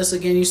process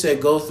again? You said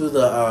go through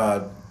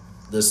the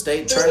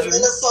state treasury? The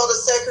Minnesota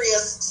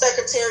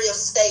Secretary of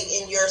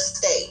State in your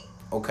state.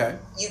 Okay.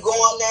 You go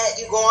on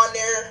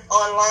there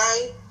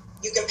online.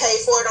 You can pay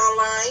for it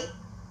online.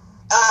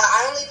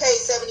 I only paid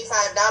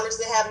 $75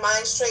 to have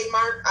mine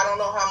trademarked. I don't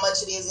know how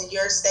much it is in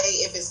your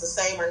state, if it's the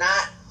same or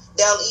not.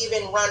 They'll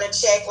even run a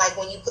check, like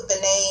when you put the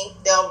name,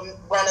 they'll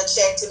run a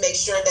check to make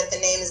sure that the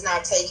name is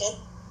not taken.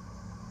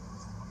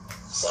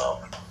 So...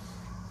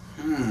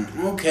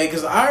 Okay,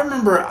 because I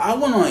remember I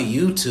went on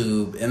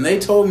YouTube and they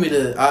told me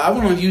I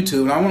went on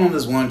YouTube and I went on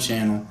this one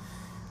channel.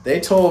 They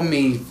told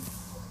me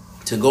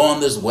to go on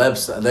this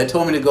website. They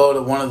told me to go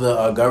to one of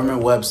the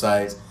government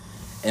websites,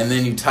 and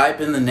then you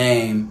type in the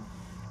name,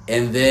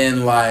 and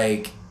then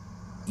like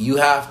you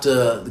have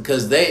to,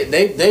 because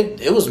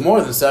it was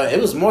more than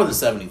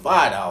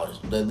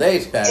 $75 that they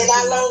had. And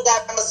I learned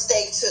that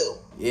mistake too.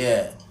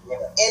 Yeah.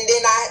 And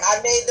then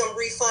I made them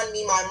refund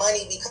me my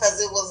money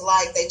because it was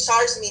like they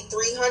charged me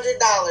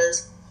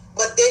 $300,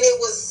 but then it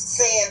was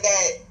saying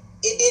that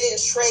it didn't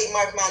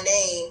trademark my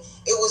name.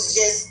 It was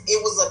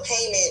a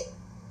payment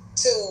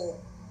to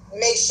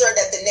make sure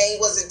that the name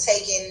wasn't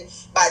taken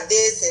by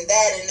this and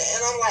that.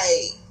 And I'm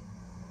like,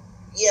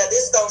 yeah,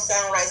 this don't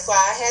sound right. So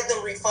I had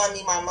them refund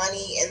me my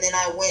money, and then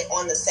I went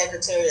on the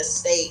Secretary of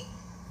State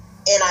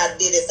and I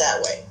did it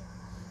that way.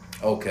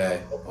 Okay.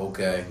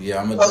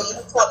 Yeah, I'm gonna.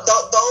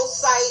 Those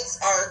sites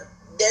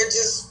they're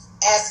just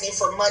asking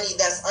for money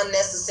that's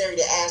unnecessary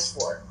to ask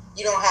for.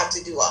 You don't have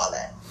to do all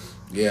that.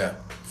 Yeah,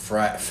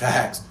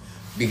 facts.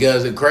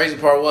 Because the crazy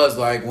part was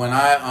like when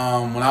I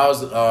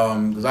was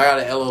because I got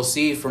an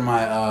LLC for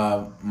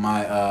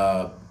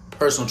my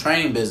personal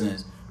training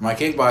business, my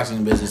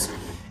kickboxing business,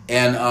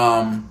 and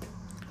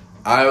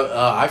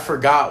I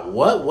forgot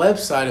what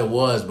website it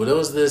was, but it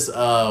was this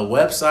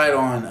website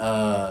on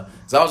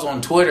so I was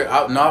on Twitter.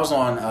 I was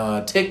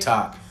on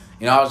TikTok.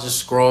 I was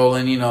just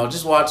scrolling,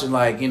 just watching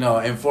like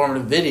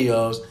informative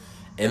videos,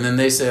 and then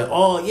they said,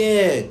 "Oh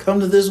yeah, come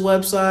to this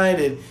website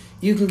and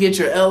you can get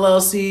your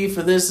LLC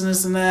for this and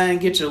this and that, and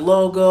get your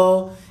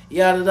logo,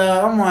 yada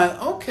yada." I'm like,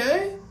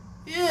 okay,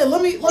 yeah,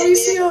 let me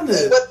see on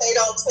this. What they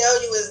don't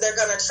tell you is they're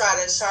gonna try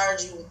to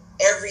charge you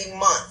every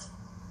month.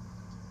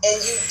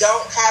 And you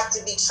don't have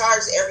to be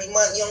charged every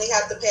month. You only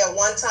have to pay a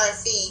one-time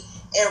fee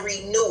and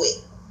renew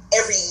it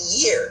every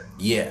year.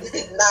 Yeah.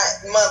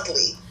 Not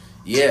monthly.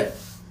 Yeah.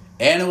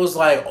 And it was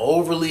like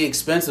overly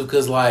expensive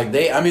because like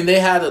they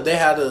had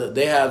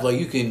like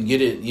you can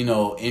get it,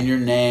 in your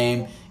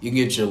name, you can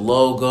get your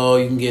logo,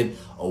 you can get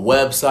a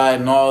website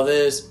and all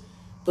this.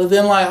 But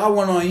then like I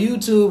went on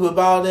YouTube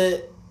about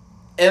it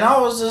and I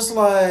was just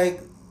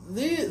like,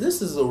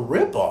 this is a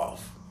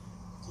ripoff.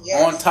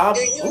 Yes. On top,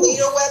 do you need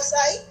a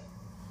website?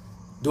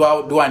 Do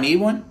I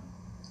need one?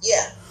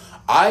 Yeah.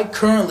 I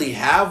currently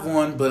have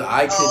one, but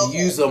I could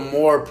use a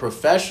more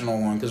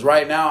professional one because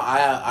right now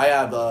I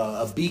have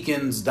a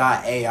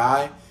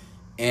beacons.ai,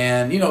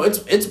 and it's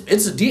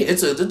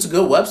a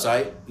good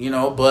website,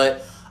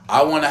 but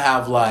I want to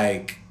have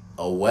like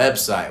a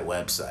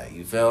website.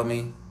 You feel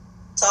me?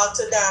 Talk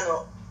to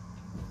Donald.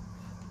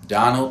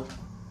 Donald.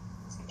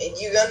 And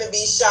you're gonna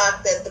be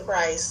shocked at the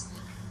price.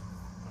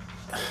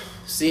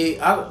 See,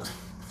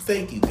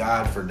 thank you,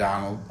 God, for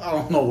Donald. I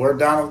don't know where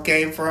Donald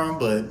came from,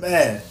 but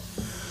man.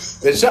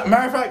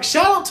 Matter of fact,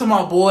 shout out to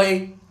my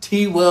boy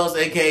T. Wells,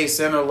 a.k.a.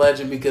 Center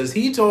Legend, because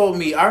he told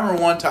me, I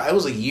remember one time, it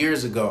was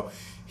years ago,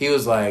 he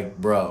was like,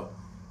 bro,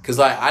 because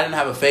like I didn't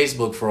have a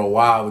Facebook for a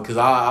while because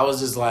I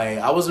was just like,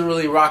 I wasn't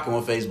really rocking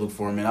with Facebook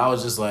for a minute. I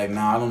was just like,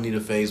 nah, I don't need a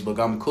Facebook.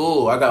 I'm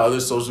cool. I got other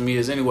social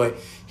medias anyway.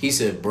 He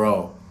said,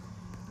 bro,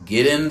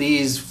 make a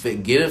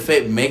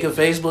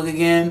Facebook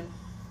again.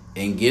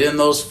 And get in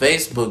those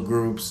Facebook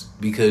groups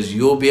because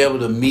you'll be able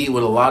to meet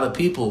with a lot of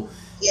people.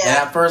 Yeah. And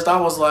at first I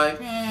was like,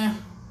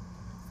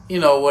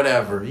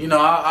 whatever.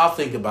 I'll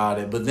think about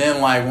it. But then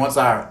like once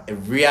I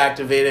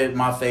reactivated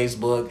my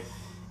Facebook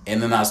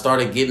and then I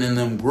started getting in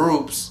them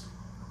groups,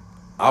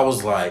 I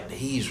was like,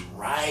 he's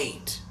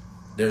right.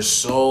 There's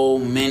so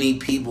many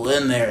people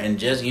in there and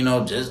just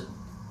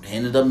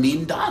ended up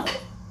meeting Donald.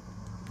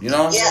 You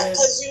know what I'm saying? Yeah,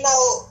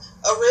 because,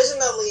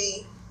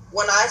 originally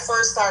when I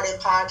first started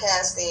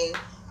podcasting,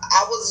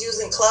 I was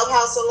using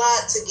Clubhouse a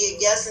lot to get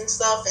guests and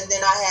stuff, and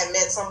then I had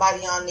met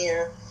somebody on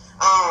there,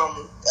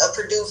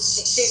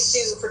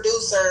 she's a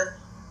producer.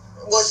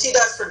 Well, she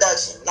does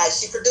production. Like,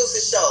 she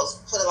produces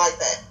shows, put it like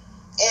that.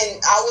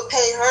 And I would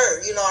pay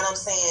her, you know what I'm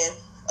saying,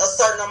 a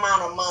certain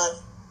amount a month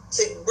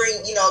to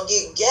bring,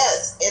 get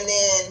guests. And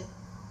then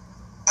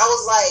I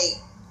was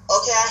like,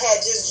 okay, I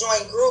had just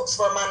joined groups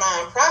for my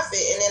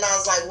nonprofit, and then I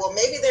was like, well,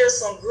 maybe there's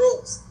some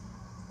groups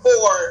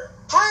for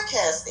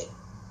podcasting.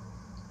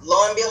 Lo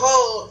and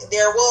behold,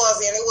 there was,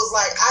 and it was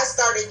like I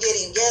started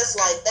getting guests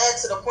like that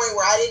to the point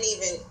where I didn't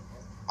even.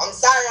 I'm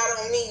sorry, I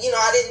don't mean,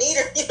 I didn't need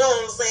her. You know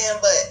what I'm saying?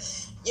 But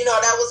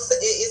that was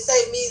it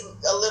saved me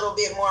a little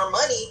bit more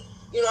money.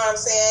 You know what I'm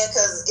saying?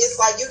 Because it's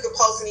like you could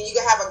post and you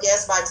could have a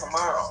guest by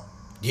tomorrow.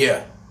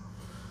 Yeah,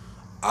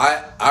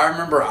 I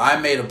remember I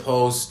made a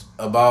post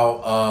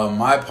about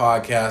my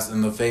podcast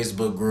in the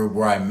Facebook group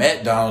where I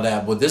met Donald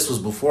at, but this was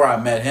before I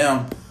met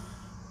him.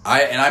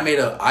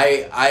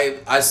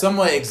 I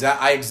somewhat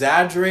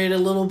exaggerated a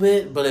little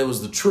bit, but it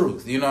was the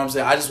truth. You know what I'm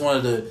saying? I just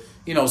wanted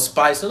to,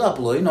 spice it up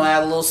a little.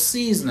 Add a little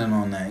seasoning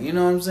on that. You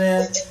know what I'm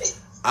saying?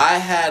 I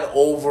had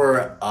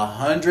over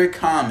 100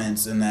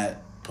 comments in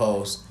that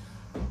post,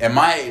 and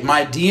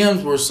my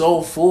DMs were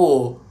so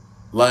full.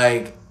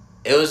 Like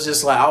it was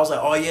just like I was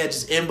like, oh yeah,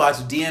 just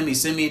inbox, DM me,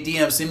 send me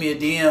a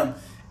DM.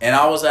 And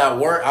I was at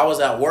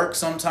work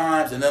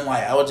sometimes, and then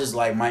like I would just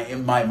like my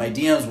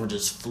DMs were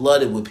just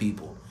flooded with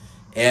people.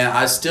 And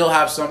I still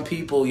have some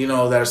people,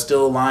 that are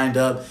still lined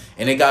up.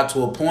 And it got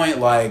to a point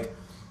like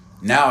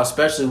now,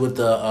 especially with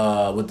the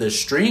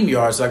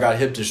StreamYard. So I got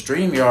hip to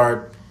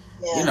StreamYard.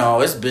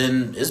 Yeah. It's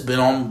been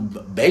on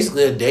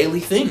basically a daily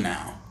thing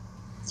now.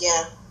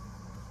 Yeah.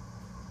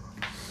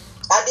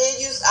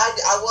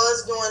 I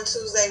was doing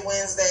Tuesday,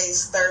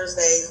 Wednesdays,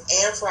 Thursdays,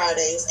 and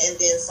Fridays, and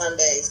then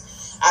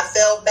Sundays. I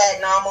fell back.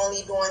 Now I'm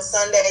only doing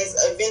Sundays.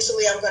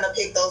 Eventually, I'm going to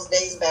pick those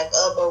days back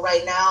up. But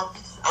right now,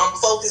 I'm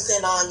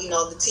focusing on,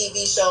 the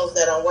TV shows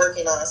that I'm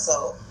working on.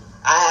 So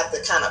I have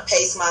to kind of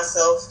pace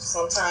myself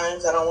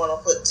sometimes. I don't want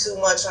to put too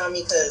much on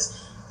me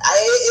because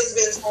it's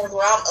been times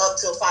where I'm up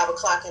till 5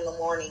 o'clock in the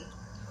morning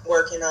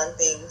working on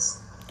things.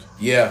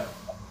 Yeah.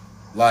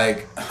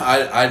 Like,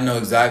 I know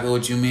exactly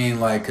what you mean.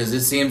 Like, because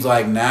it seems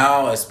like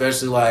now,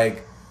 especially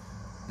like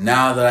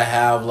now that I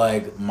have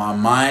like my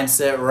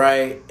mindset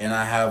right and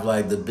I have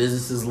like the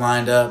businesses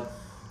lined up,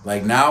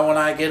 like now when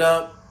I get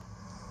up,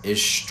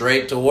 it's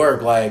straight to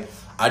work. Like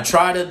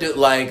sometimes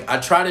I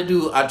try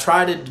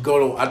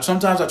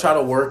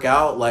to work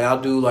out. Like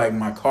I'll do like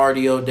my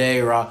cardio day,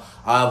 or I'll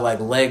have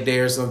like leg day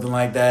or something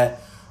like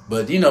that.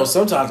 But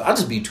sometimes I'll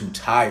just be too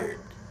tired.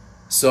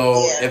 So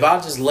if I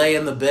just lay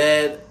in the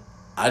bed,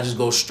 I just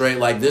go straight.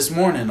 Like this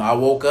morning, I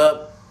woke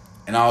up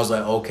and I was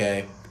like,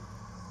 okay,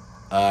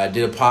 I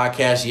did a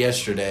podcast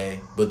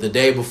yesterday, but the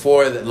day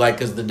before,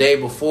 because the day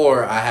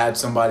before I had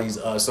somebody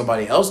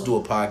else do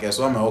a podcast.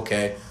 So I'm like,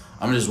 okay,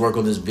 I'm gonna just work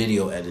on this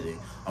video editing.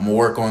 I'm gonna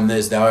work on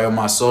this. That way on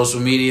my social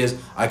medias,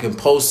 I can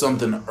post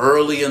something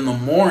early in the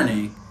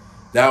morning.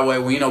 That way,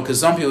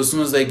 because some people, as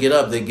soon as they get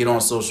up, they get on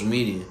social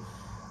media.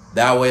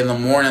 That way in the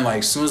morning, like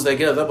as soon as they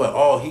get up, they're like,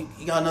 oh,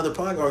 he got another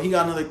podcast, or he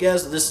got another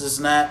guest, this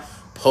and that.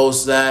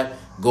 Post that,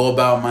 go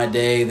about my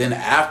day. Then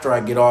after I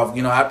get off,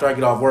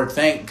 work,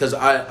 because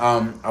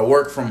I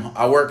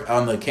work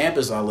on the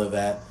campus I live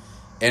at,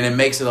 and it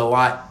makes it a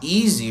lot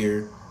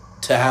easier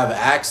to have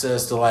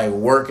access to like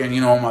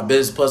working, on my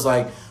business. Plus,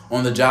 like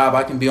on the job,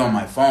 I can be on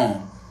my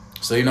phone,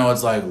 so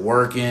it's like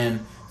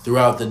working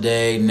throughout the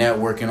day,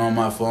 networking on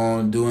my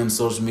phone, doing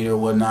social media or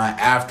whatnot.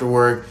 After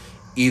work,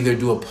 either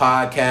do a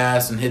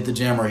podcast and hit the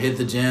gym, or hit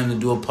the gym and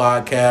do a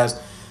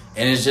podcast.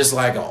 And it's just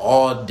like an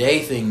all day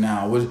thing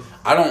now, which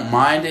I don't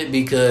mind it,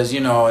 because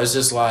it's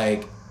just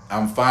like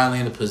I'm finally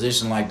in a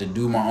position like to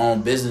do my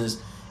own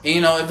business.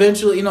 And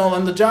eventually,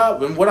 and the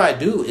job and what I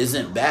do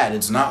isn't bad.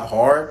 It's not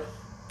hard,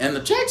 and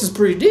the checks is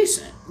pretty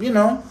decent,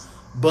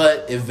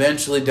 But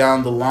eventually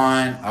down the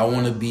line, I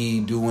want to be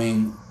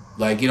doing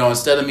like,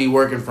 instead of me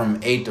working from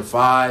 8 to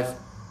 5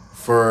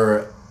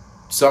 for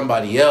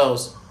somebody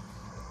else,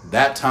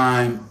 that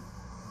time,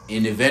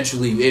 and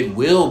eventually it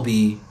will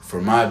be for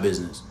my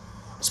business.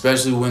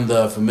 Especially when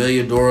the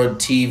Familiadora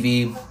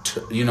TV,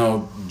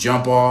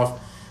 jump off.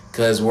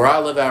 Because where I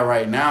live at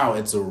right now,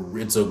 it's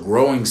a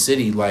growing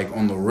city, like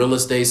on the real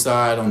estate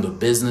side, on the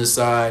business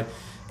side,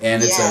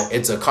 and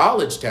it's a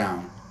college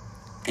town.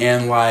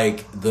 And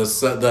like in the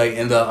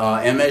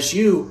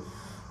MSU,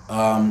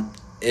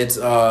 it's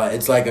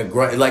like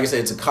I said,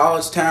 it's a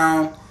college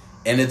town,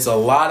 and it's a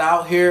lot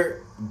out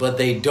here. But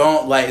they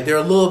don't they're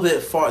a little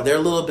bit far. They're a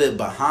little bit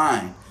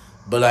behind.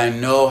 But I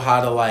know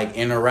how to like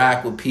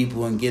interact with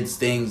people and get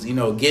things,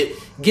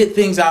 get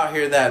things out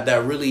here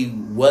that really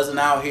wasn't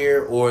out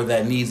here, or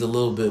that needs a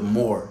little bit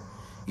more,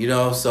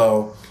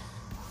 So,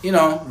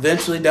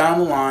 eventually down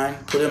the line,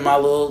 put in my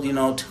little,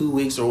 2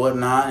 weeks or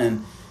whatnot,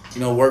 and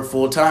work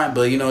full time.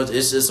 But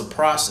it's just a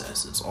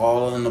process. It's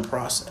all in the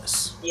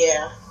process.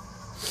 Yeah.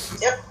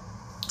 Yep.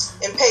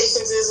 And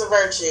patience is a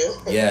virtue.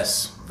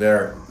 Yes.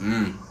 Very.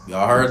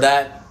 Y'all heard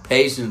that?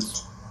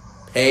 Patience.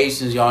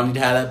 Y'all need to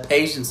have that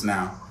patience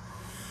now.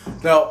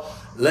 Now,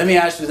 let me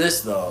ask you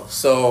this, though.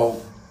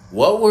 So,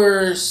 what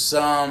were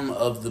some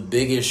of the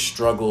biggest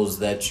struggles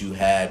that you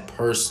had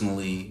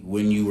personally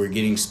when you were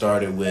getting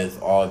started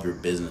with all of your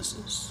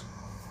businesses?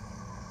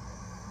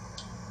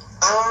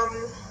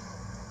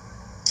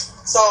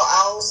 So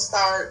I'll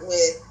start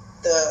with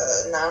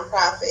the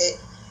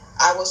nonprofit.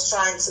 I was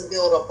trying to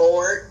build a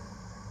board.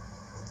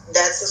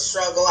 That's a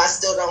struggle. I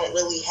still don't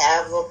really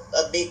have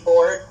a big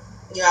board.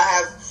 I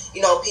have,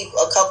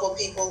 a couple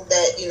people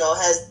that,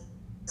 has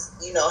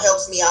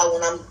helps me out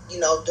when I'm,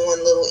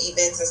 doing little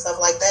events and stuff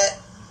like that.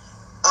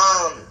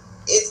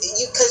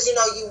 Because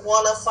you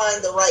want to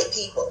find the right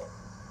people.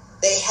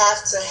 They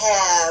have to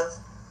have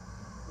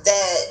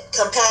that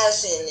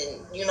compassion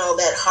and,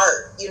 that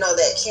heart,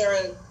 that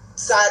caring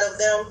side of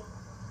them.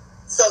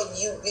 So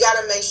you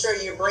got to make sure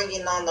you're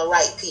bringing on the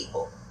right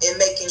people and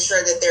making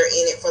sure that they're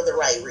in it for the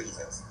right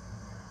reasons.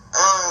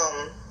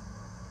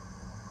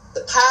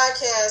 The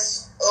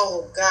podcast,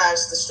 oh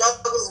gosh, the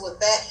struggles with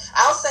that.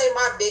 I'll say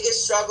my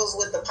biggest struggles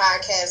with the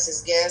podcast is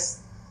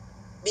guests,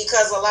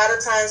 because a lot of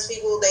times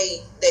people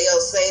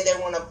they'll say they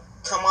want to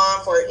come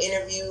on for an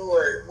interview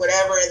or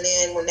whatever, and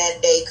then when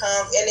that day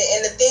comes,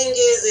 and the thing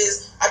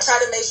is I try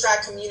to make sure I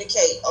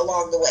communicate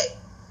along the way.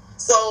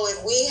 So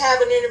if we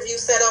have an interview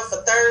set up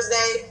for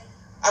Thursday,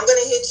 I'm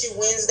gonna hit you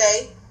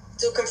Wednesday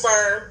to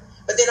confirm,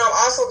 but then I'm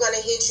also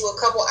gonna hit you a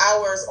couple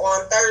hours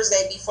on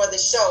Thursday before the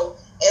show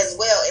as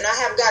well. And I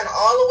have gotten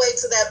all the way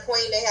to that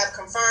point. They have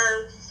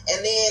confirmed,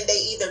 and then they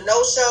either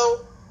no show,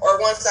 or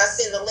once I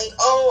send the link,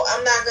 oh,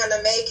 I'm not going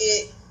to make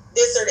it,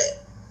 this or that.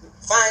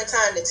 Find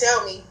time to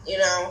tell me,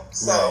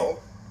 So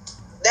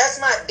that's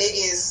my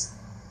biggest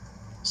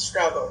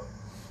struggle.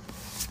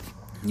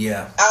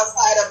 Yeah.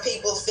 Outside of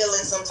people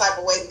feeling some type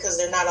of way because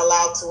they're not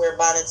allowed to wear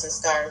bonnets and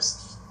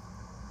scarves.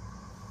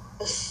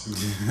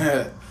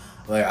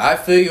 Like, I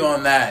feel you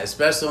on that,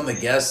 especially on the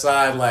guest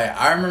side. Like,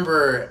 I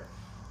remember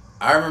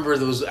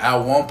there was, at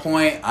one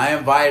point, I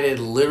invited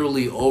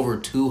literally over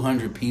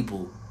 200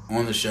 people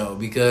on the show,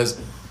 because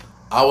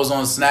I was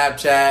on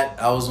Snapchat,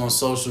 I was on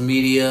social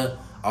media.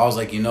 I was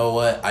like, you know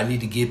what? I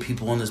need to get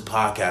people on this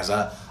podcast.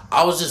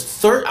 I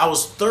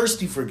was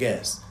thirsty for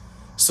guests.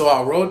 So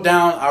I wrote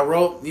down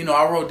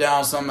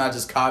something I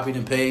just copied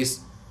and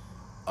pasted.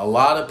 a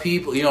lot of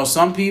people,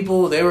 some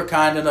people, they were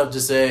kind enough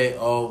to say,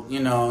 oh,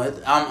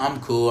 I'm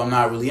cool. I'm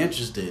not really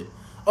interested.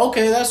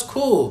 Okay, that's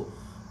cool.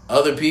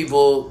 Other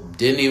people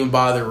didn't even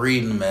bother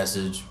reading the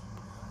message.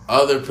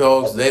 Other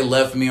folks, they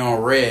left me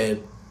on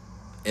red.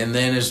 And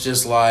then it's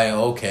just like,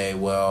 okay,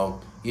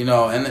 well,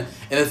 and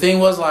the thing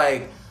was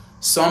like,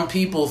 some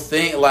people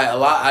think like a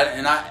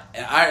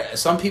lot,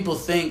 some people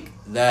think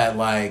that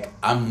like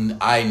I'm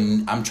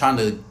trying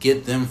to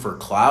get them for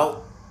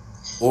clout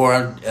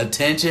or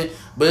attention.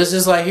 But it's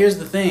just like, here's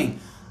the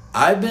thing.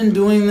 I've been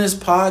doing this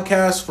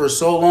podcast for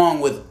so long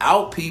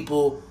without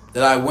people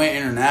that I went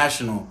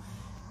international.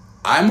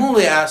 I'm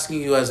only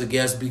asking you as a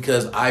guest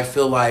because I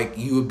feel like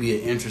you would be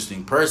an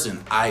interesting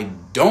person. I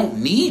don't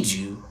need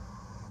you,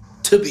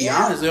 to be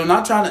honest. I'm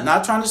not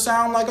trying to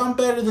sound like I'm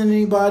better than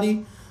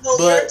anybody. No,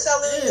 but you're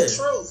telling the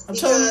truth. I'm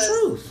telling the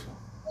truth.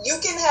 You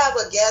can have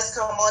a guest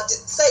come on.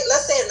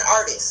 Let's say an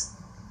artist.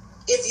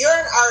 If you're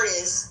an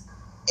artist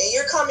and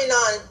you're coming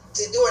on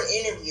to do an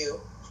interview,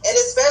 and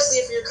especially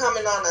if you're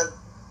coming on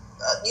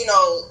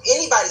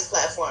anybody's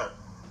platform,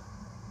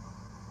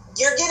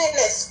 you're getting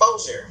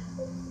exposure.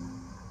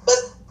 But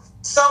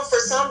for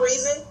some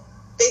reason,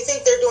 they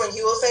think they're doing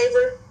you a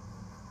favor.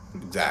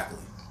 Exactly.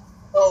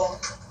 Oh,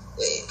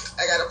 wait,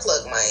 I gotta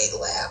plug my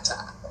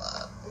laptop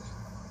up.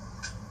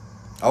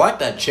 I like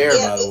that chair,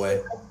 by the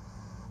way.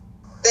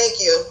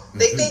 Thank you.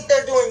 They think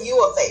they're doing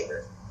you a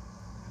favor.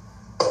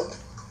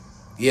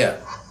 Yeah.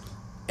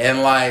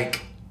 And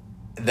like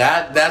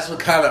that's what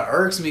kind of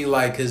irks me,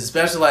 like, because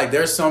especially like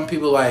there's some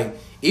people, like,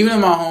 even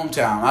in my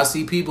hometown, I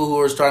see people who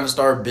are trying to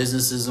start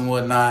businesses and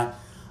whatnot.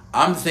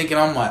 I'm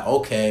like,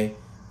 okay,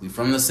 we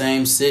from the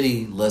same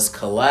city, let's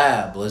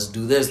collab, let's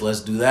do this,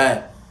 let's do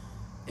that.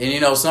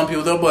 And some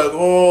people, they'll be like,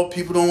 oh,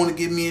 people don't want to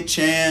give me a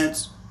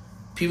chance,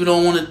 people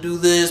don't want to do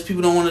this,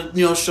 people don't want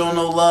to show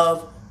no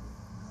love.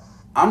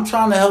 I'm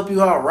trying to help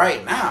you out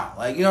right now.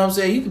 Like, you know what I'm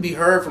saying? You can be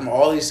heard from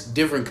all these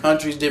different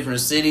countries, different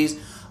cities.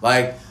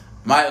 Like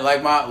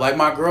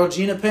my girl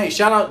Gina Payne.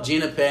 Shout out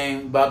Gina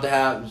Payne.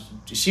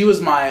 She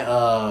was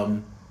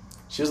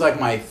like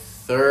my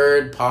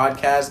third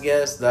podcast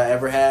guest that I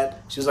ever had.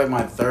 She was like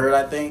my third,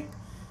 I think.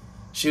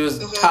 She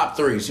was top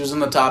 3. She was in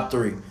the top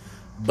 3.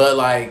 But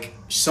like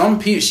some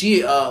people,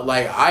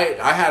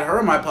 I had her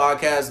on my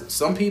podcast.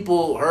 Some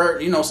people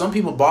some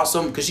people bought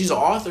some, because she's an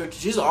author.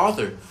 She's an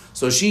author.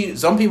 So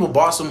some people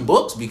bought some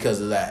books because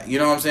of that. You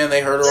know what I'm saying?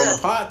 They heard her on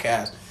the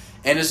podcast.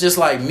 And it's just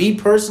like, me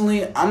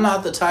personally, I'm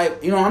not the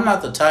type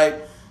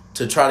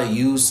to try to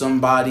use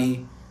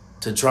somebody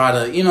to try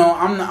to,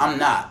 I'm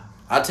not.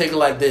 I take it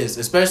like this,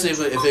 especially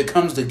if it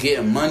comes to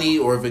getting money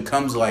or if it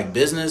comes to like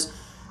business.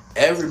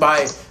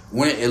 Everybody,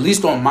 at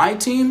least on my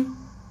team,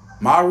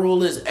 my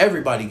rule is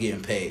everybody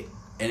getting paid.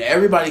 And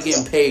everybody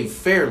getting paid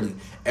fairly.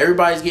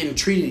 Everybody's getting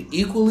treated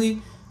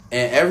equally.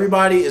 And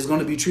everybody is going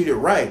to be treated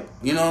right.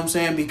 You know what I'm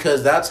saying?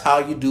 Because that's how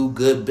you do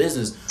good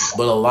business.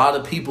 But a lot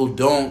of people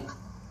don't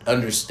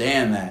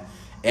understand that.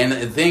 And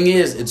the thing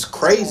is, it's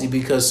crazy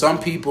because some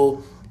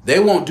people, they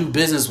won't do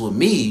business with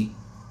me,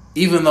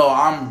 even though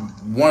I'm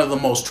one of the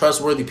most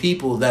trustworthy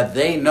people that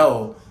they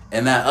know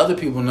and that other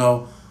people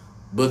know.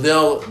 But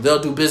they'll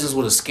do business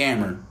with a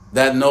scammer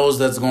that knows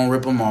that's going to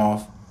rip them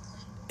off.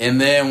 And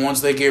then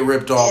once they get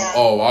ripped off,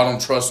 oh, I don't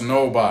trust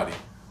nobody.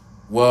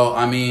 Well,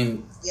 I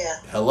mean,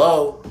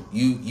 hello,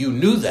 you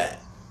knew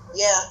that.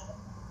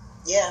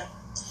 Yeah.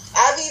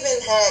 I've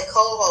even had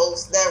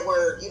co-hosts that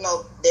were,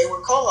 they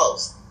were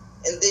co-hosts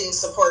and didn't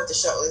support the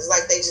show. It's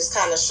like they just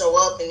kind of show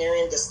up and they're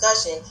in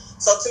discussion.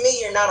 So to me,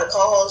 you're not a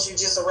co-host,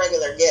 you're just a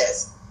regular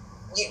guest.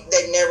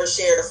 They've never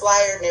shared a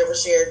flyer, never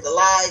shared the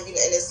live,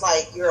 and it's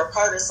like, you're a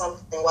part of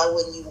something. Why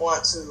wouldn't you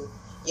want to,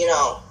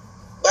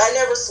 But I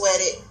never sweat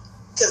it,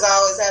 because I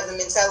always have the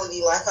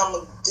mentality like, I'm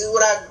going to do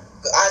what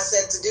I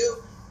said to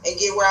do and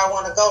get where I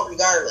want to go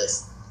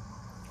regardless.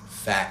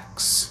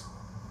 Facts.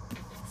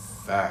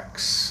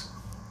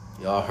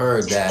 Y'all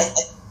heard that.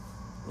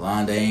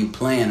 Londa ain't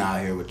playing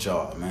out here with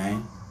y'all,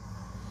 man.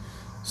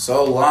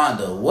 So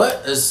Londa,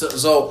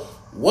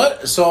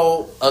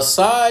 so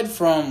aside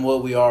from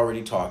what we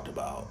already talked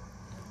about,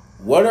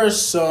 what are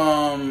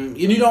some,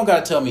 you don't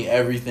gotta tell me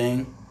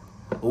everything,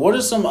 but what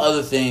are some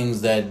other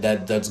things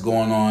that's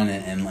going on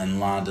in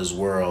Londa's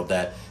world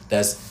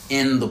that's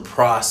in the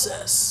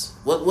process?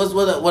 What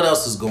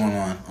else is going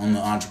on the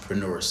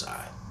entrepreneur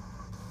side?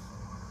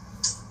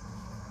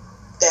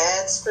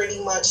 That's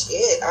pretty much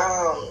it.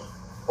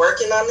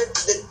 Working on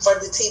for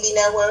the TV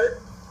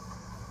network,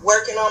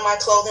 working on my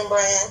clothing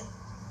brand.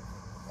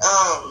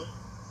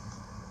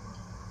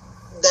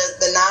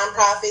 The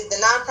nonprofit. The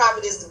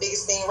nonprofit is the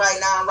biggest thing right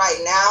now. Right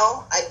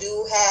now, I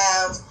do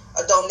have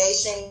a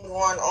donation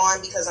going on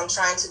because I'm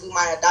trying to do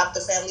my Adopt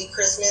a Family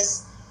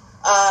Christmas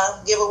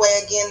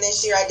giveaway again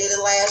this year. I did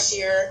it last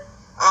year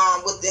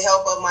with the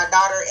help of my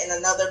daughter and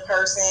another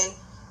person.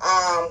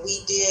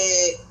 We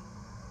did.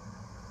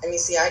 Let me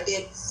see, I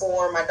did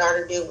 4, my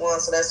daughter did 1,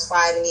 so that's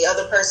 5. And the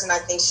other person, I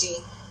think she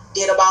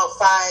did about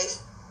 5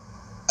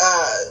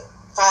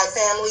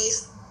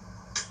 families.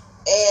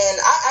 And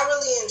I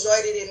really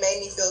enjoyed it. It made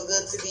me feel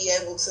good to be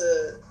able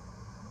to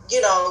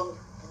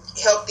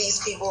help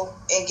these people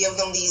and give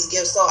them these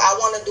gifts. So I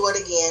want to do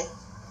it again.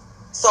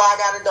 So I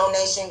got a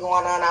donation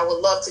going on. I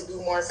would love to do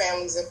more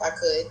families if I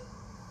could.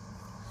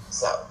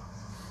 So.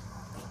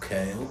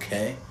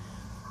 Okay.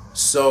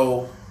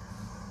 So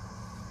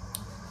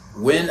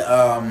when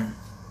I'm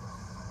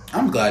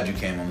glad you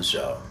came on the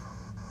show.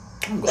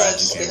 I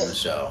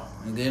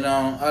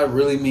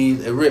really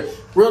mean it.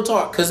 Real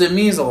talk, because it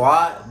means a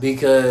lot.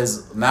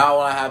 Because now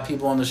when I have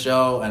people on the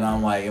show and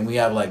I'm like, and we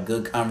have like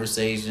good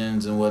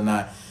conversations and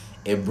whatnot,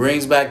 it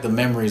brings back the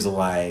memories of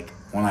like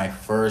when I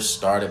first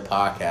started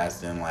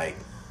podcasting. Like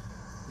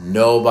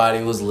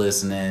nobody was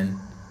listening,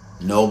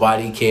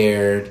 nobody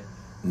cared,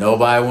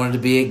 nobody wanted to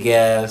be a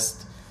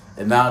guest,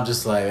 and now I'm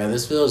just like, man,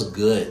 this feels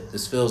good.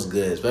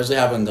 Especially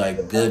having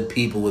like good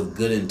people with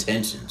good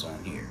intentions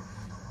on here.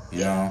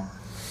 You know.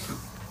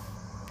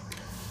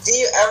 Do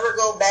you ever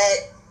go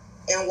back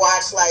and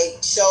watch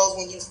like shows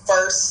when you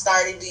first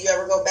started? Do you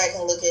ever go back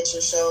and look at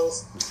your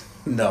shows?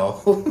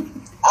 No.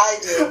 I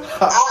do.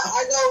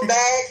 I go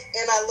back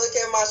and I look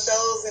at my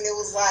shows, and it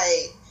was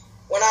like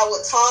when I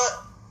would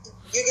talk,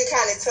 you could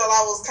kind of tell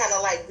I was kind of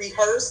like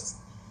rehearsed,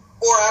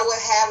 or I would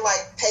have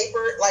like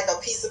paper, like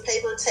a piece of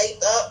paper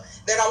taped up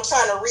that I'm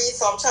trying to read,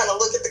 so I'm trying to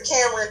look at the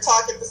camera and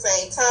talk at the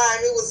same time.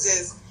 It was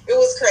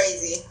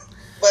crazy.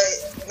 But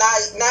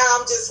now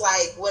I'm just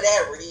like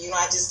whatever,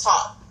 I just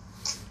talk.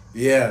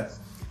 Yeah,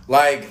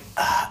 like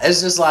it's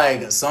just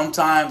like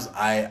sometimes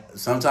I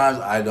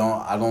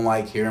don't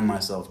like hearing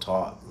myself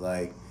talk.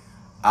 Like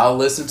I'll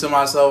listen to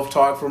myself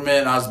talk for a minute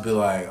and I'll just be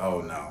like,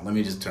 oh no, let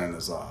me just turn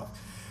this off.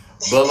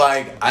 But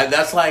like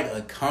that's like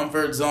a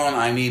comfort zone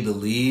I need to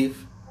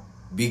leave,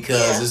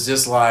 because it's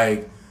just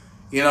like,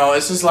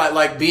 it's just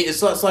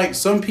it's like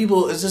some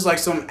people, it's just like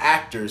some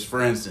actors,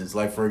 for instance,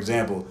 like for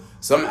example,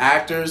 some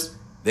actors,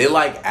 they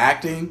like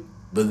acting,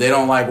 but they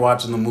don't like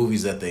watching the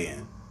movies that they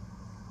in.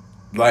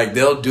 Like,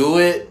 they'll do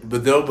it,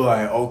 but they'll be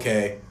like,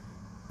 okay.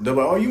 They'll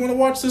be like, oh, you want to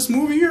watch this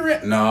movie you're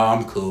in? No,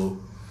 I'm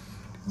cool.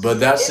 But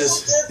that's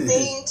it's a good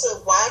thing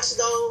to watch,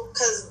 though,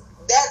 because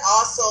that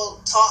also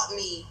taught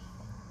me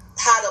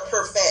how to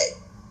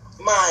perfect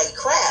my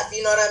craft.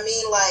 You know what I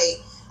mean?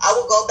 Like, I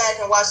would go back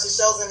and watch the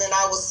shows, and then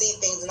I would see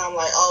things, and I'm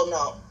like, oh,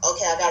 no.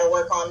 Okay, I got to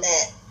work on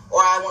that.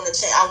 Or I want to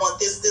change. I want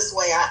this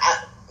way.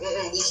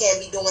 We can't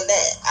be doing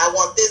that. I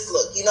want this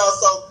look.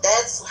 So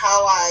that's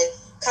how I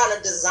kind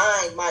of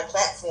designed my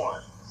platform.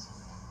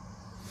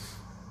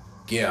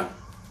 Yeah,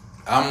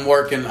 I'm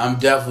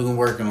definitely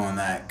working on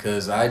that,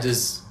 because I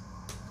just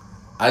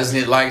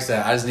need, like I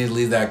said, I just need to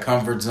leave that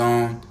comfort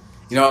zone.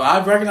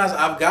 I've recognized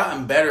I've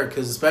gotten better,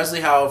 because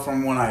especially how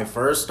from when I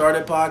first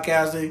started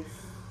podcasting,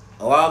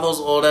 a lot of those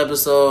old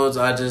episodes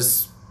I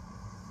just,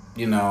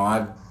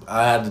 I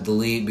had to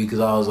delete,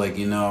 because I was like,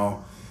 you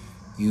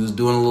was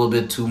doing a little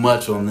bit too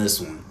much on this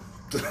one.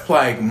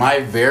 Like my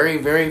very,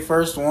 very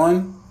first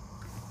one,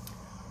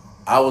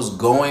 I was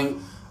going,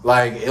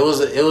 like,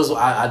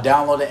 I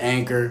downloaded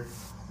Anchor,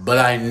 but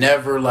I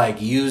never,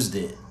 like, used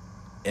it.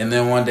 And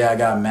then one day I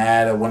got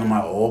mad at one of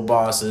my old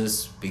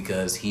bosses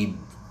because he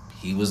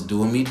was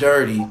doing me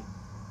dirty.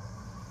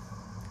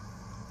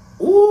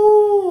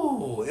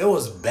 Ooh, it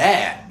was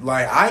bad.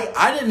 Like,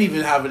 I didn't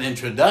even have an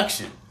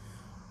introduction.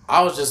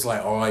 I was just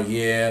like, oh,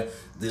 yeah,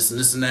 this and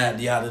this and that,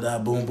 yada, da,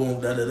 boom,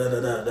 boom, da, da,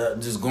 da, da, da,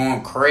 just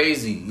going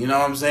crazy. You know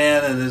what I'm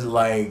saying? And it's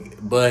like,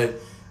 but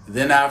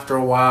then after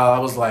a while, I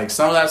was like,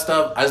 some of that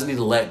stuff, I just need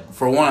to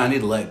I need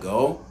to let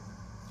go.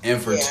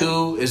 And for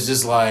two, it's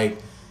just like,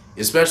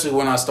 especially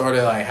when I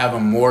started like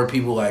having more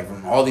people like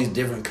from all these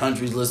different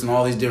countries listen to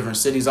all these different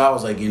cities, I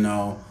was like, I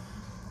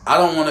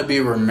don't want to be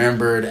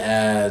remembered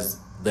as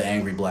the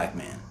angry black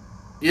man.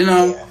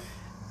 Yeah.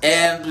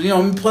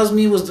 And plus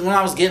me was when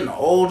I was getting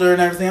older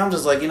and everything, I'm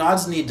just like, I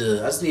just need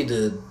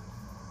to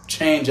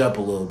change up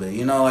a little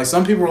bit. Like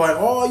some people were like,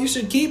 oh, you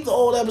should keep the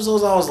old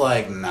episodes. I was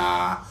like,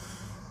 nah,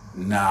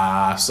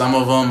 some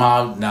of them,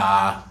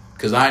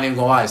 because I ain't even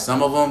gonna lie,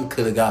 some of them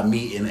could have got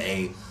me in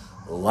a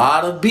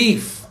lot of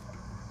beef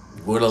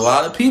with a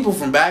lot of people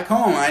from back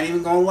home. I ain't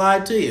even gonna lie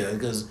to you,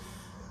 because,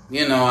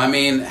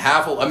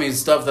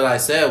 stuff that I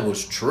said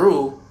was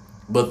true,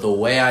 but the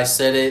way I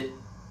said it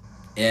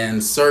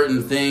and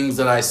certain things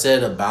that I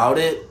said about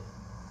it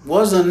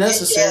wasn't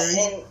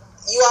necessary. And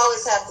you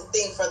always have to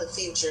think for the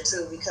future,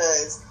 too,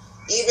 because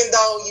even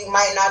though you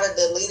might not have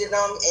deleted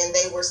them and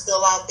they were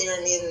still out there,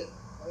 and then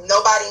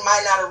nobody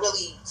might not have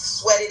really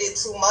sweated it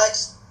too much,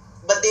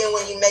 but then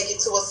when you make it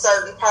to a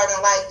certain part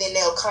in life, then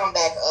they'll come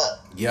back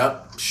up.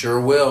 Yep, sure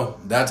will.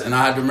 And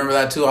I had to remember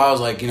that too. I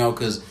was like,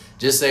 because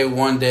just say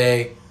one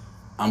day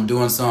I'm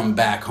doing something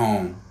back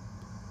home,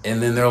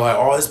 and then they're like,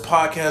 oh, this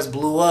podcast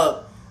blew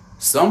up.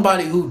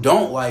 Somebody who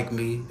don't like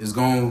me is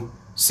going to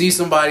see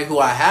somebody who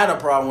I had a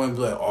problem with and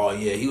be like, oh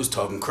yeah, he was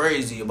talking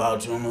crazy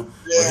about you, or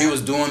he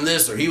was doing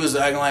this, or he was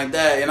acting like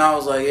that. And I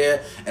was like,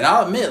 yeah. And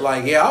I'll admit,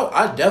 like, yeah,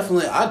 I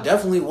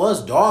definitely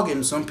was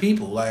dogging some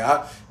people,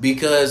 like,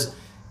 because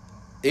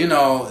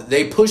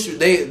they push,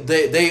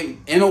 they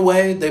in a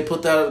way they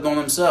put that on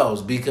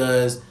themselves,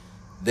 because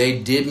They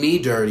did me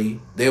dirty.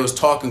 They was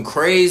talking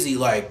crazy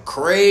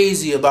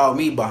about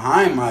me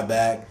behind my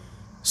back,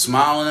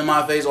 smiling in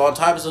my face, all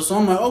types of stuff.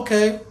 So I'm like,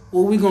 okay,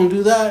 well, we gonna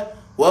do that.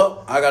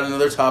 Well, I got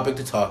another topic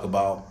to talk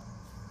about.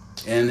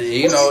 And,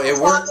 it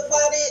worked. Talk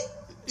about it.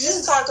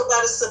 Just talk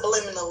about it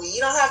subliminally. You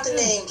don't have to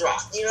name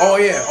drop. You know. Oh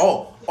yeah.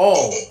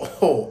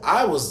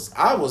 I was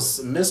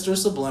Mr.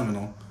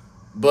 Subliminal.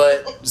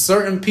 But if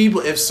certain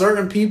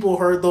people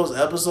heard those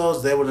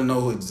episodes, they would have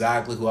known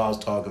exactly who I was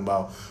talking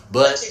about.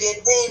 But you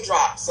didn't name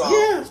drop, so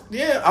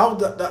yeah.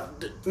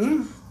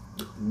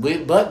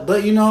 But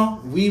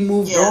we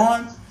moved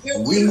on.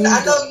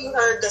 I know you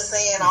heard the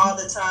saying all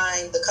the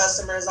time: the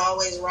customer is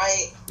always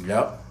right.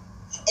 Yep.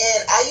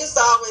 And I used to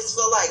always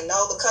feel like,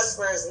 no, the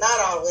customer is not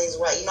always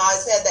right. I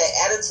always had that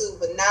attitude.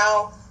 But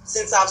now,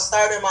 since I've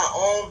started my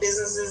own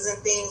businesses and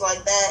things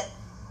like that,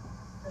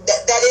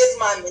 that is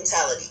my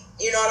mentality.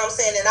 You know what I'm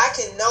saying? And I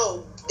can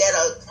know that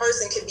a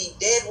person can be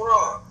dead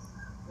wrong.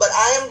 But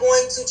I am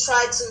going to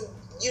try to,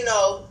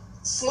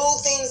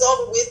 smooth things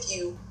over with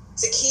you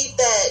to keep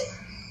that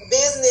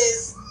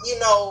business,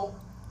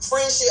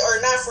 friendship,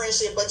 or not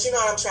friendship, but you know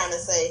what I'm trying to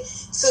say,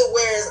 to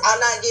whereas I'm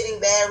not getting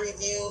bad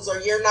reviews or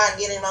you're not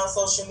getting on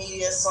social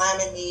media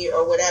slamming me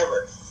or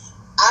whatever.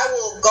 I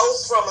will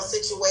ghost from a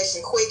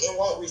situation quick and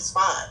won't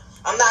respond.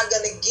 I'm not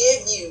going to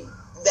give you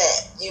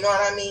that. You know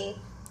what I mean?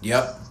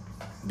 Yep.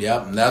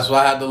 And that's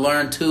what I had to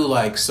learn too.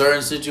 Like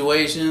certain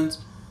situations,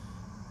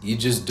 you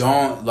just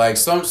don't like.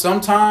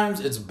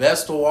 Sometimes it's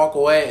best to walk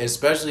away,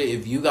 especially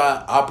if you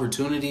got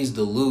opportunities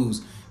to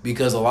lose,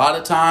 because a lot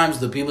of times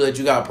the people that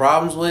you got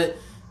problems with,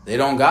 they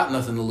don't got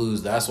nothing to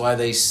lose. That's why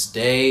they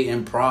stay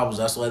in problems.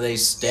 That's why they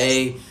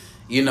stay,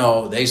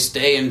 they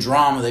stay in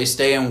drama. They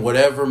stay in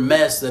whatever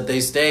mess that they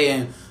stay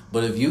in.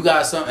 But if you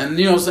got something, and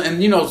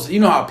you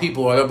know how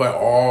people are, everybody,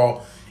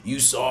 oh, you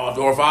soft,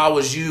 or if I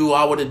was you,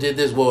 I would have did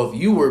this. Well, if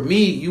you were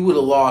me, you would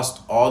have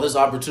lost all this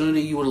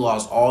opportunity. You would have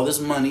lost all this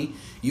money.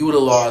 You would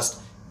have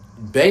lost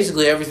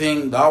basically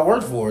everything that I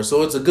worked for.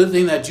 So it's a good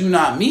thing that you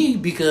not me,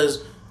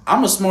 because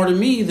I'm a smarter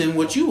me than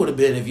what you would have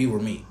been if you were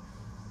me.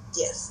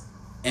 Yes.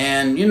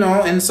 And,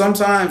 and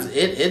sometimes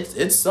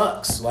it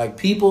sucks. Like,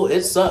 people,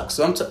 it sucks.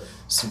 Sometimes,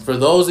 for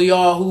those of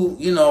y'all who,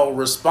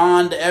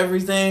 respond to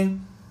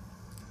everything,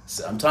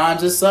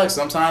 sometimes it sucks.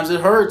 Sometimes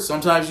it hurts.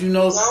 Sometimes, you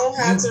don't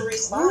have to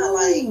respond.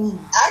 Like,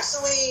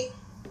 actually,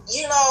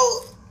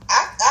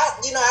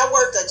 I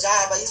worked a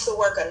job. I used to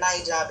work a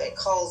night job at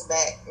Kohl's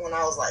back when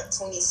I was like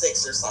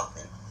 26 or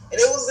something. And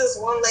it was this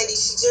one lady,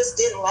 she just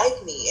didn't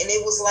like me. And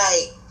it was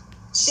like,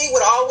 she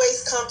would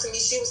always come to me.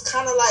 She was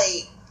kind of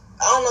like,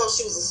 I don't know if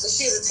she was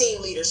a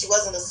team leader. She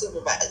wasn't a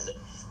supervisor.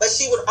 But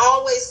she would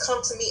always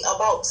come to me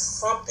about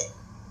something.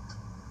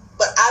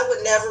 But I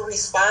would never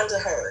respond to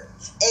her.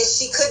 And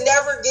she could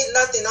never get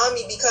nothing on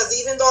me, because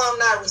even though I'm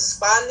not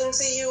responding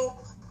to you,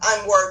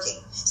 I'm working.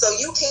 So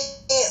you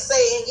can't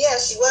say, and yeah,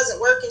 she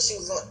wasn't working.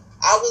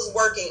 I was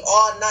working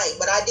all night,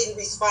 but I didn't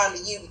respond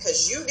to you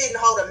because you didn't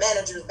hold a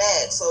manager's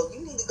badge. So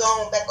you need to go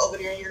on back over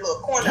there in your little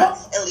corner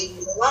and leave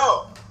me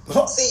alone.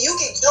 See, you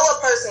can kill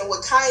a person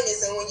with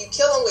kindness, and when you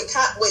kill them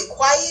with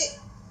quiet,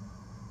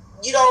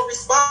 you don't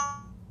respond.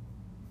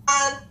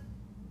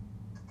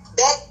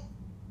 That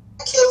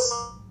kills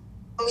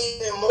them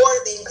even more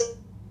than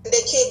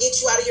they can't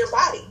get you out of your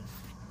body.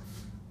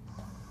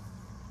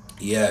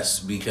 Yes,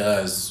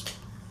 because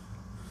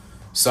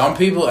some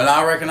people, and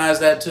I recognize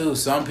that too,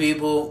 some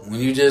people, when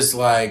you just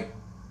like,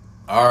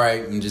 all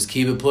right, and just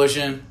keep it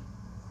pushing,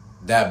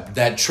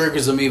 that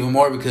triggers them even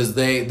more, because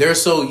they're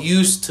so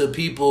used to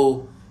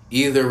people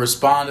either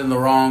responding the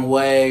wrong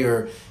way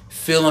or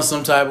feeling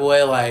some type of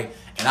way. Like,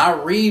 and I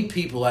read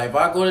people, like if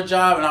I go to a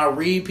job and I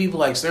read people,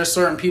 like there's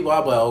certain people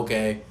I'll be like,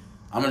 okay,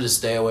 I'm going to just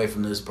stay away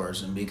from this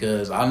person,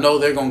 because I know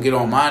they're going to get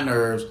on my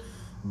nerves.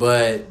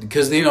 But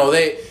because, they,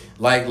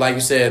 like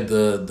you said,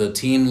 the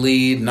team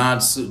lead,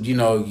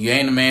 you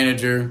ain't a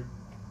manager.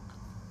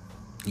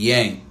 You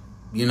ain't.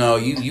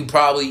 You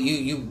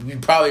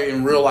probably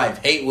in real life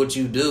hate what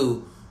you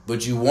do,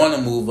 but you want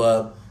to move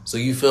up. So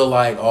you feel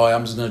like, oh,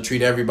 I'm just going to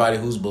treat everybody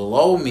who's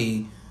below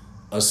me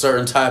a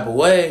certain type of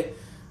way.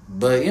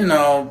 But, you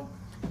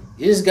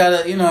just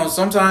got to,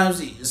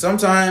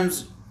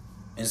 sometimes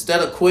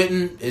instead of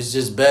quitting, it's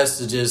just best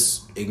to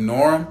just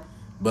ignore them.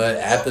 But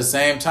at the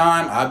same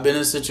time, I've been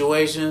in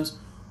situations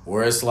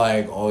where it's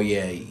like, oh,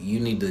 yeah, you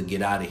need to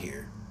get out of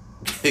here.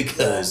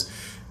 Because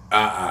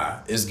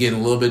it's getting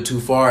a little bit too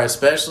far,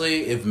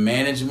 especially if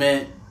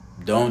management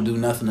don't do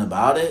nothing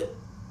about it.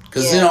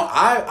 Because,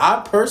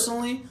 I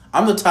personally,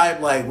 I'm the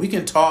type, like, we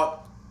can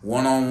talk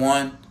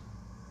one-on-one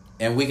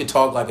and we can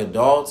talk like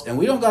adults, and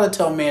we don't got to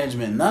tell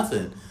management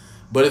nothing.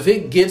 But if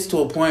it gets to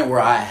a point where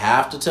I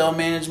have to tell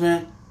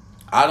management,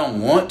 I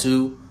don't want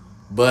to,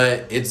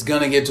 but it's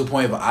going to get to a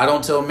point if I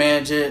don't tell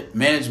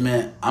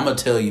management, I'm going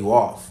to tell you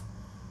off.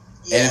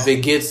 Yeah. And if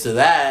it gets to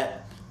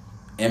that,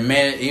 and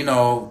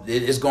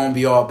it's going to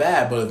be all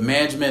bad. But if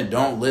management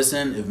don't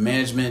listen, if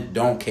management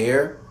don't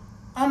care,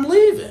 I'm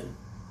leaving.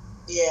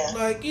 Yeah.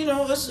 Like,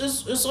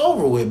 it's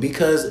over with,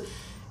 because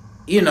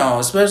you know,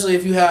 especially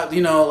if you have,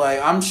 you know,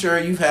 like I'm sure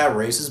you've had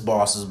racist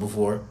bosses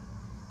before.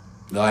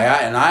 Like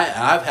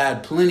I've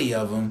had plenty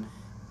of them,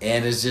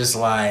 and it's just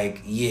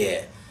like,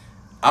 yeah,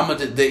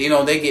 you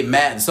know, they get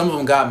mad. Some of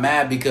them got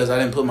mad because I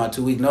didn't put my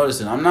 2 week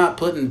notice in. I'm not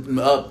putting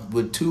up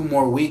with 2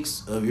 more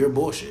weeks of your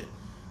bullshit,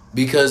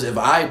 because if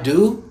I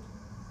do,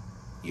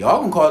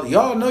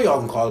 y'all know y'all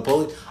can call the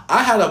police.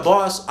 I had a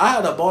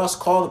boss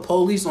call the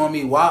police on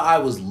me while I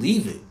was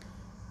leaving,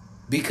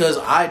 because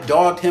I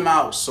dogged him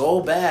out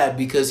so bad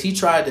because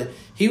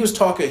he was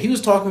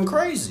talking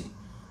crazy.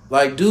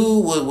 Like,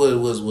 dude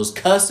was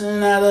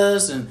cussing at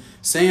us and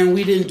saying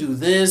we didn't do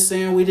this,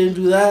 saying we didn't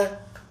do that.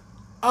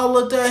 I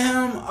looked at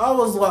him. I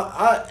was like,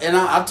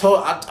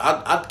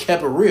 I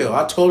kept it real.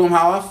 I told him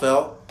how I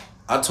felt.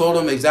 I told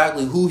him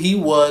exactly who he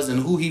was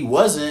and who he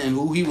wasn't and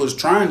who he was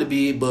trying to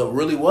be but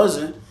really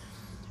wasn't.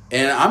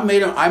 And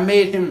I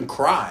made him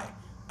cry.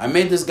 I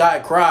made this guy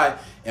cry.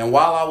 And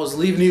while I was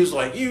leaving, he was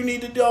like, "You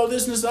need to do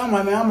this and this." I'm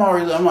like, "Man,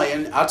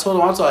 and I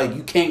told him,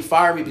 you can't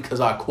fire me because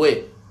I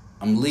quit.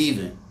 I'm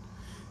leaving."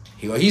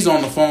 He's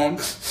on the phone.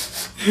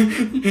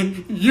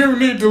 "You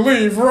need to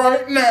leave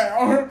right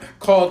now."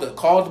 Called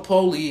the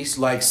police.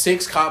 Like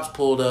 6 cops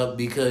pulled up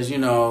because, you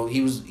know, he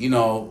was, you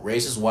know,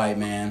 racist white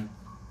man.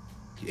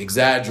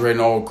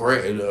 Exaggerating, all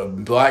great.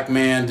 Black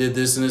man did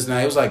this and this and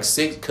that. It was like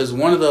 6, because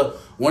one of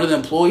the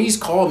employees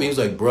called me. He was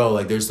like, "Bro,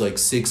 like there's like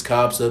 6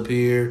 cops up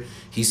here."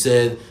 He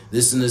said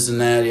this and this and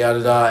that, yada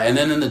yada. And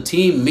then in the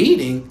team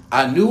meeting,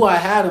 I knew I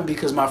had him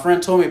because my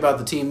friend told me about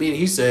the team meeting.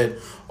 He said,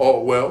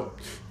 "Oh well,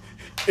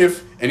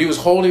 and he was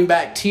holding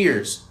back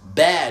tears.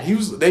 Bad.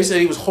 They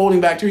said he was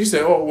holding back tears. He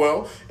said, "Oh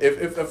well,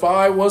 if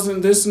I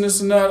wasn't this and this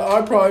and that,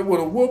 I probably would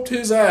have whooped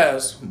his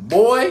ass."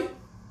 Boy,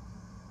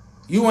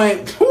 you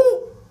ain't.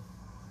 Whoo,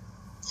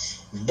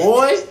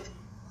 boy,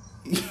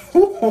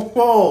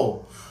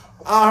 whoa.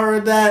 I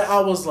heard that.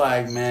 I was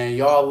like, man,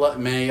 y'all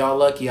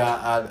lucky.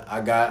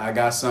 I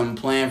got something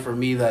planned for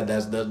me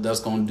that's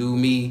gonna do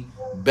me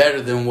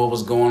better than what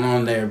was going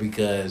on there,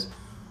 because,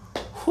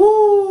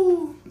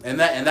 whoo, and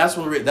that's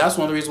one of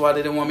the reasons why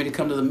they didn't want me to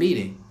come to the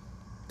meeting,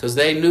 because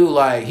they knew,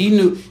 like, he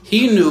knew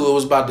it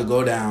was about to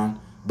go down,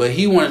 but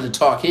he wanted to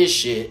talk his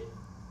shit.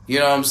 You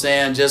know what I'm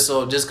saying? Just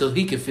because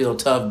he could feel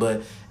tough,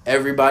 but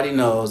everybody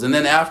knows. And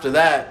then after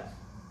that,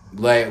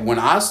 like when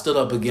I stood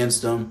up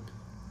against him,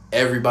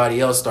 everybody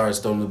else started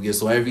standing up against.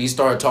 So whenever he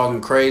started talking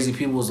crazy,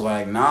 people was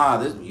like,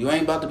 "Nah, you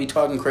ain't about to be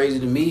talking crazy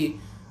to me."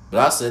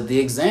 But I set the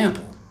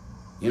example.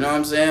 You know what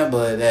I'm saying?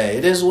 But hey,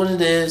 it is what it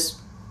is.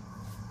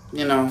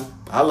 You know,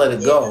 I let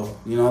it go.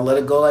 You know, let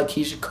it go like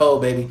Keisha Cole,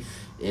 baby.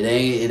 It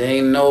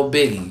ain't no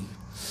biggie.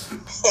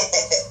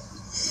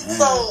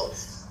 So,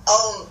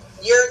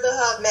 you're the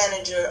hub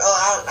manager.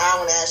 Oh, I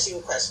want to ask you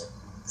a question.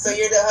 So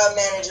you're the hub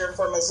manager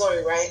for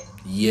Missouri, right?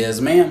 Yes,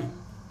 ma'am.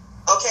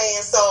 Okay,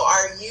 and so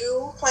are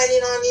you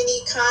planning on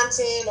any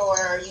content, or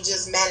are you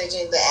just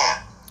managing the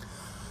app?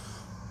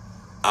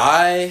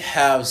 I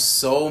have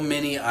so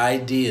many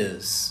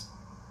ideas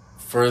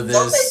for this.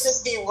 Don't they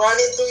just be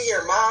running through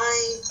your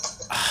mind?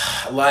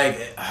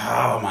 Like,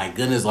 oh my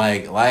goodness,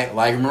 like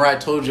remember I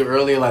told you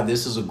earlier, like,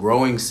 this is a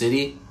growing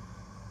city.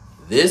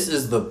 This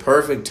is the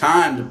perfect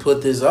time to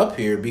put this up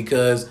here,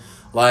 because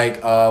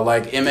like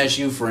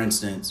MSU, for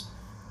instance,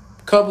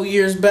 a couple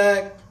years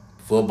back,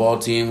 football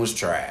team was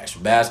trash.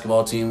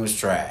 Basketball team was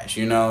trash.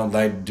 You know,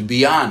 like, to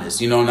be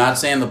honest, you know, not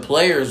saying the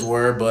players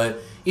were, but,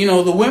 you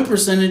know, the win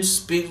percentage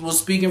was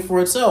speaking for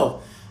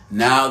itself.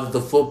 Now that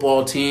the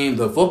football team's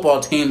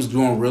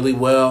doing really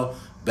well.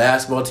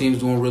 Basketball team's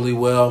doing really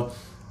well.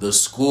 The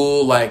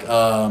school,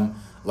 theater.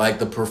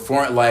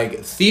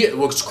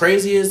 What's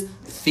crazy is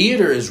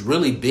theater is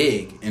really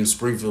big in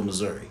Springfield,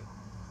 Missouri.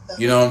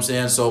 You know what I'm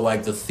saying? So,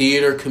 like, the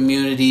theater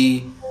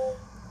community,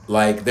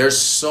 like, there's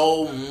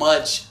so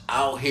much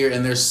out here,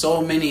 and there's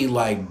so many,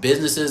 like,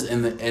 businesses,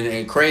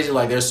 and crazy,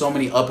 like, there's so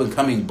many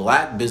up-and-coming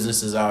black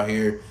businesses out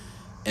here,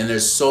 and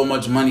there's so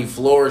much money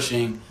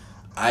flourishing.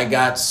 I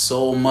got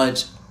so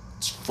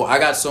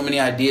many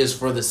ideas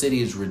for the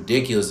city. It's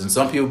ridiculous. And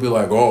some people be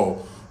like,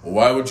 "Oh, well,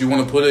 why would you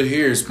want to put it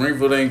here?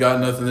 Springfield ain't got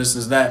nothing, this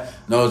and that."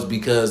 No, it's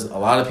because a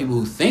lot of people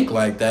who think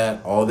like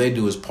that, all they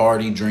do is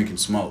party, drink, and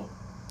smoke.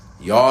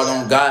 Y'all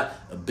don't got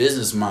a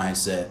business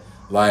mindset.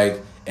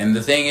 Like, and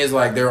the thing is,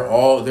 like,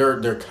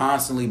 they're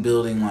constantly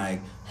building, like,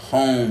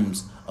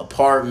 homes,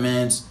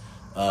 apartments,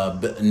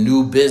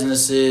 new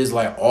businesses,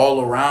 like,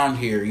 all around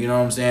here. You know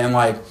what I'm saying?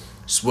 Like,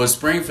 what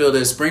Springfield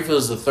is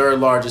the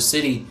 3rd largest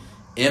city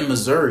in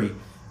Missouri.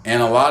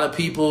 And a lot of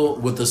people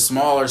with the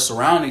smaller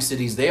surrounding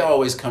cities, they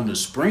always come to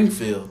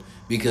Springfield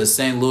because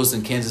St. Louis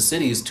and Kansas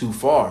City is too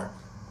far.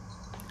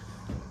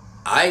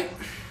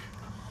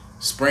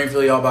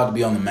 Springfield, y'all about to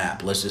be on the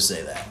map. Let's just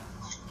say that.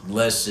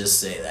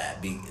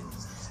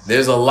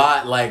 There's a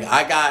lot. Like,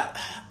 I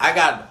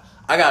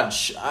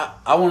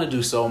want to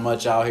do so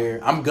much out here.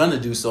 I'm gonna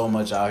do so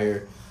much out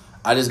here.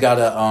 I just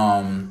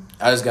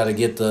gotta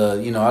get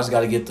a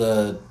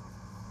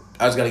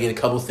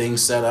couple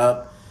things set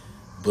up.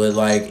 But,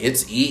 like,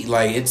 it's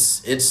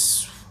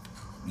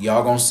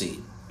y'all gonna see.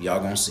 Y'all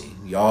gonna see.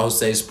 Y'all who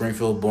say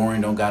Springfield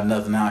boring, don't got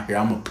nothing out here,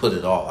 I'm gonna put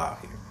it all out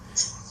here.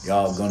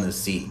 Y'all gonna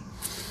see.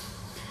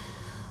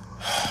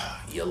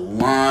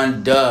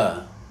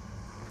 Yolanda,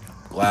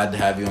 glad to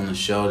have you on the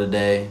show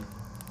today.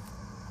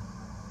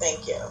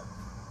 Thank you.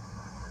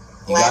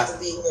 Glad to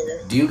be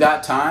here. Do you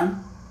got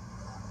time?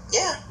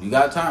 Yeah. You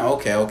got time?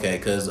 Okay.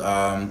 Because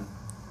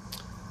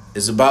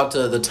it's about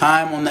to, the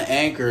time on the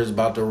anchor is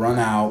about to run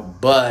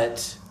out,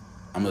 but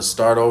I'm going to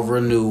start over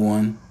a new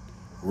one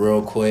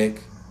real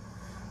quick.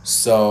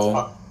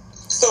 So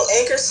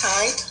Anchor's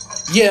timed?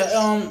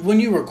 Yeah, when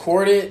you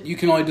record it, you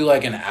can only do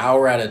like an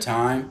hour at a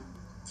time.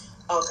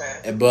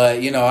 Okay. But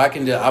I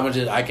can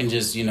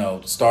just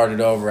start it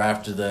over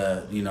after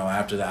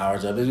the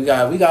hour's up. We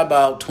got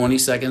about 20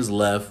 seconds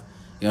left.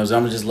 So I'm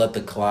gonna just let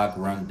the clock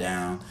run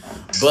down.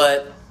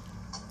 But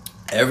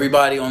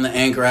everybody on the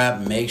Anchor app,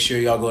 make sure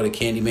y'all go to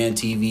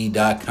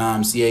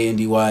CandymanTV.com,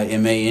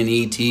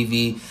 CandyMane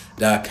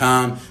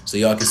TV.com, so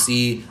y'all can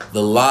see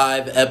the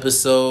live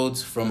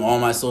episodes from all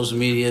my social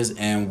medias,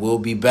 and we'll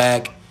be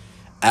back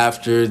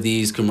after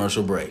these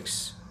commercial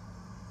breaks.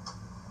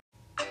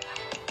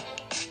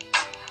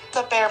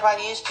 What's up,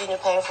 everybody? It's Gina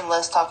Payne from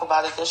Let's Talk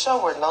About It, the show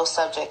where no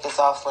subject is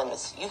off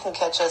limits. You can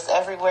catch us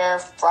everywhere,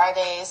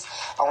 Fridays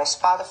on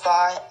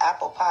Spotify,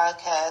 Apple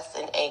Podcasts,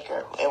 and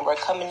Anchor. And we're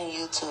coming to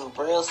YouTube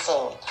real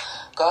soon.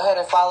 Go ahead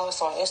and follow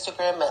us on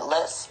Instagram at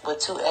Let's, with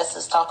 2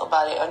 S's, Talk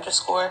About It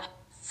 _.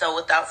 So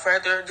without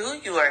further ado,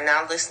 you are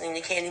now listening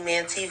to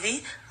Candyman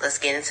TV. Let's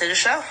get into the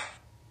show.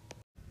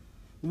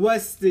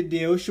 What's the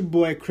deal? It's your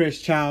boy Chris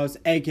Childs,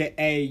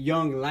 a.k.a.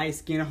 Young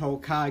Light-Skinned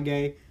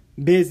Hokage,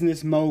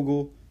 business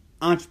mogul,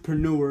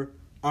 entrepreneur,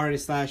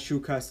 artist /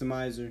 shoe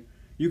customizer.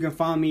 You can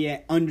find me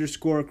at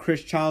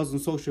 _Chris Childs on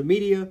social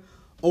media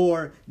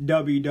or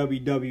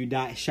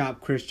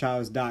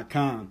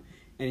www.shopchrischilds.com.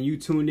 And you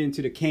tuned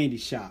into the Candy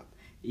Shop.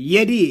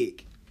 Ya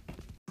dig?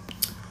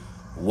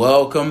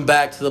 Welcome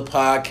back to the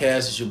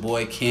podcast. It's your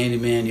boy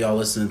Candyman. Y'all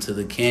listening to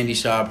the Candy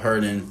Shop,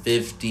 heard in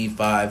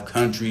 55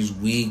 countries.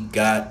 We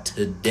got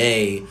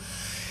today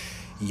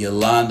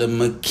Yolanda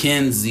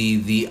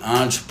McKenzie, the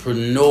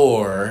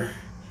entrepreneur,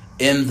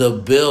 in the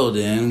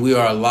building. We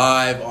are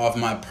live off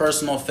my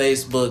personal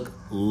Facebook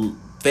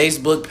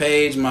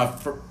page, my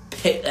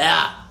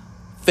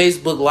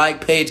Facebook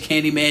like page,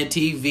 Candyman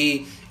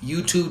TV,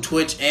 YouTube,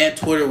 Twitch, and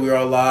Twitter. We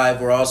are live.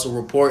 We're also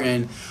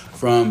reporting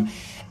from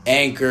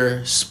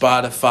Anchor,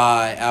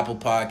 Spotify, Apple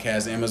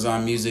Podcasts,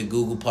 Amazon Music,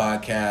 Google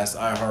Podcasts,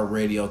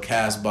 iHeartRadio,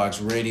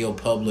 CastBox, Radio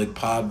Public,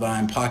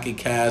 Podvine, Pocket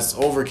Casts,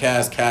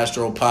 Overcast,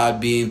 Castro,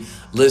 Podbean,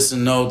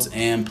 Listen Notes,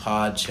 and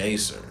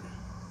Podchaser.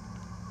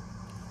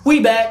 We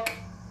back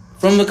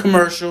from the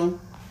commercial.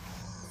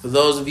 For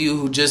those of you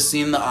who just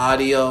seen the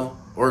audio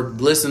or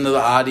listen to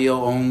the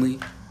audio only,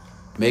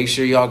 make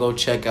sure y'all go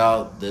check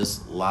out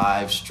this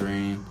live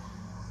stream.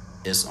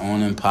 It's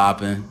on and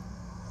popping.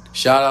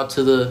 Shout out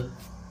to the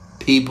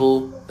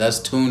people that's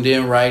tuned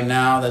in right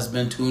now, that's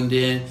been tuned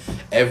in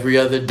every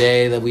other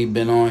day that we've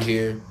been on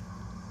here.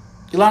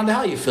 Yolanda,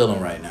 how you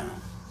feeling right now?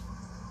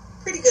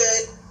 Pretty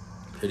good.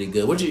 Pretty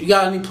good. What you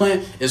got any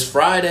plan? It's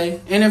Friday.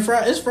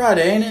 It's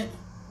Friday, ain't it?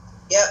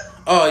 Yep.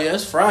 Oh yeah,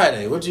 it's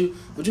Friday. What you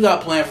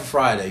got planned for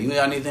Friday? You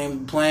got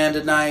anything planned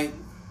tonight?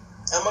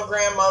 I'm a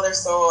grandmother,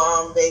 so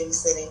I'm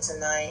babysitting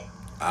tonight.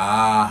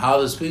 How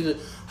old are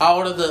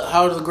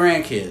the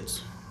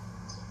grandkids?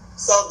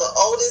 So the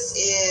oldest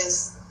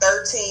is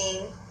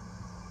 13.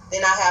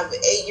 Then I have an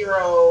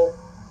 8-year-old.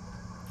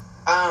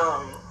 3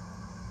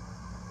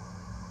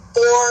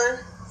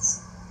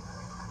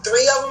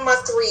 of them are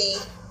 3,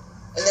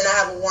 and then I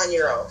have a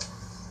 1-year-old.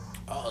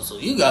 Oh, so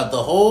you got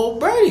the whole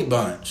Brady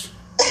bunch.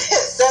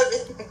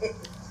 7.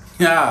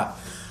 Yeah.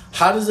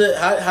 How do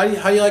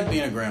you like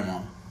being a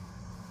grandma?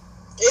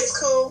 It's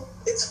cool.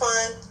 It's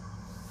fun.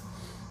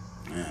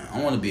 Yeah, I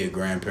want to be a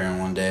grandparent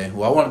one day.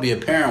 Well, I want to be a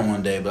parent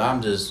one day, but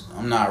I'm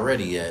not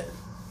ready yet.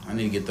 I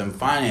need to get them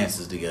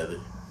finances together.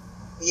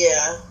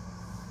 Yeah.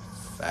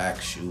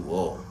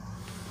 Factual.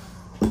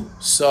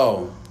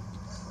 So,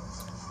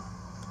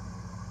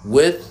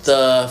 with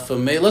the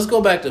let's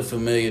go back to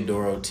Familia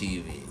Doro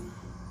TV.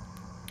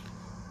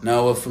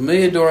 Now, with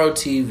Familia Doro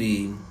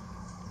TV,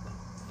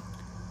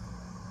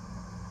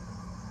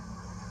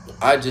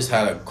 I just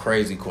had a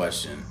crazy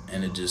question,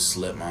 and it just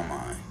slipped my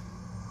mind.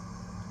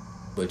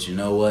 But you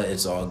know what?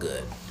 It's all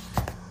good.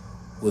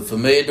 With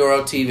Familia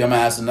Doro TV, I'm gonna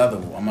ask another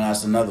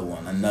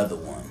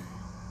one.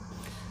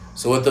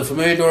 So with the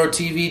Familia Doro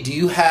TV, do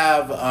you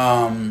have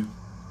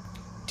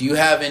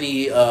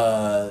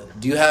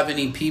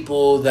any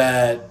people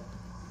that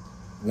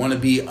want to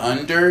be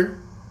under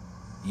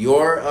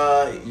your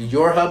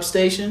hub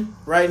station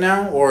right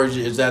now, or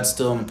is that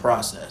still in the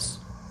process?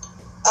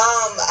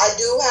 I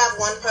do have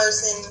one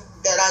person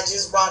that I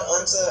just brought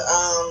onto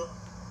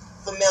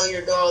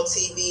Familiar Doro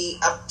TV.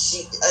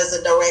 She as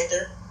a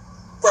director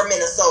for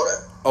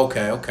Minnesota.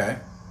 Okay. And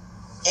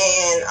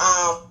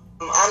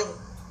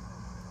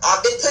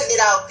I've been putting it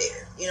out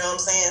there. You know what I'm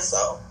saying?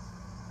 So.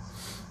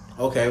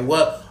 Okay.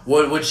 What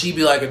would she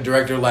be like a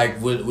director?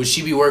 Like would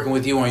she be working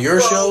with you on your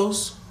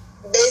shows?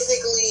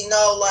 Basically,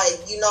 like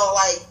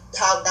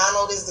how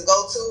Donald is the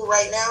go-to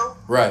right now.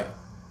 Right.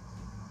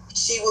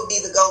 She would be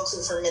the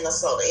go-to for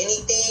Minnesota.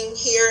 Anything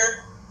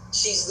here,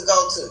 she's the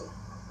go-to.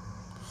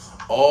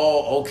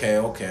 Oh, okay.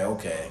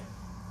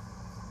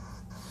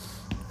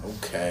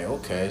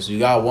 So you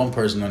got one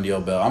person under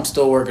your belt. I'm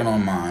still working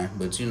on mine,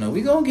 but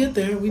we gonna get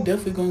there. We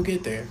definitely gonna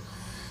get there.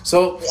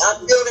 So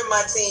I'm building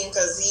my team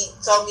because he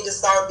told me to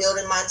start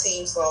building my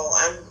team. So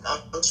I'm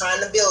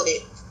trying to build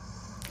it.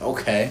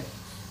 Okay.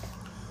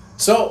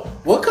 So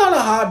what kind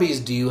of hobbies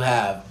do you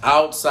have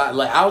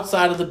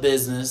outside of the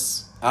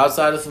business,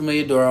 outside of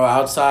Familia Doro,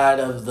 outside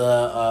of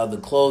the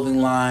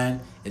clothing line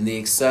and the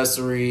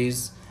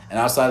accessories, and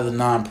outside of the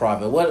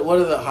nonprofit? What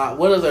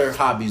other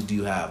hobbies do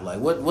you have? Like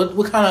what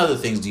kind of other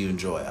things do you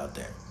enjoy out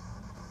there?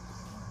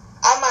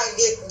 I might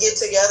get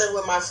together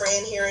with my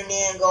friend here and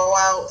then, go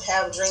out,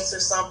 have drinks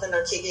or something,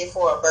 or kick it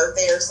for a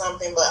birthday or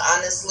something. But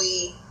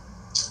honestly,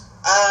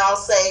 I'll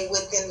say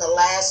within the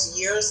last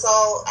year or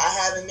so, I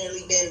haven't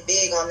really been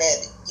big on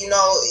that.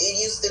 It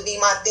used to be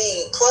my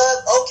thing.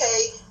 Club,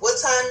 okay. What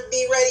time to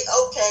be ready?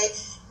 Okay.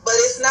 But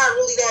it's not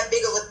really that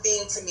big of a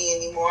thing to me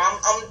anymore.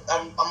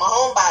 I'm a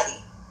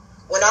homebody.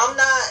 When I'm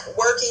not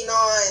working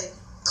on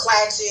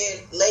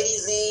Clatchet, Lady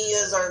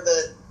Zinnias, or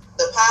the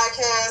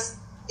podcast,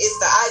 it's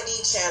the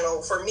ID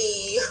channel for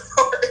me,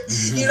 or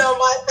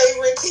my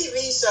favorite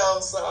TV show.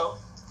 So,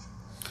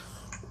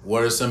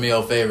 what are some of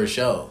your favorite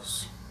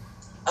shows?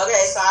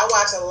 Okay, so I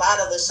watch a lot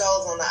of the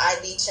shows on the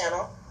ID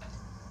channel.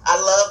 I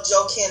love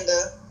Joe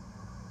Kenda.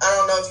 I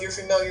don't know if you're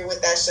familiar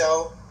with that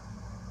show.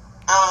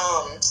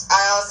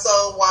 I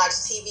also watch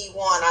TV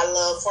One. I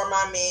love For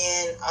My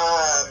Man.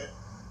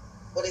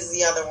 What is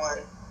the other one?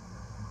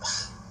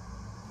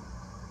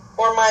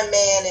 For My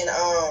Man and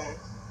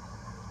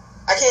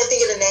I can't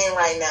think of the name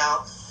right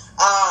now.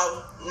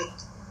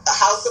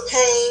 House of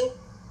Pain.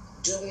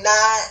 Do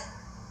not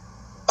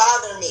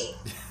bother me.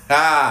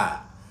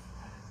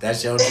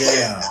 That's your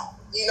jam.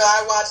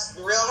 I watch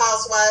Real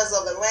Housewives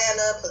of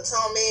Atlanta,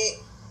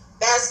 Potomac,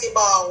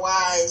 Basketball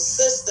Wives,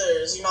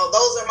 Sisters.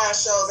 Those are my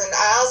shows. And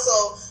I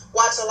also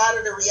watch a lot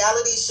of the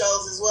reality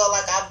shows as well.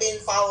 Like, I've been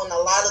following a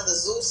lot of the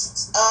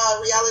Zeus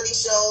reality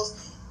shows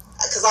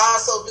because I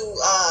also do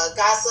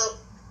gossip,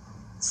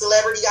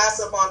 celebrity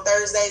gossip on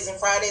Thursdays and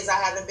Fridays. I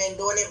haven't been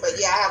doing it, but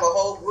yeah, I have a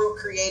whole group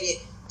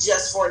created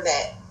just for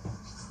that.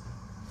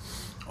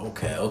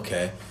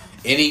 Okay.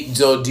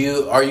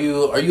 Are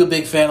you a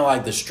big fan of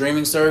like the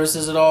streaming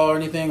services at all or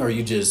anything, or are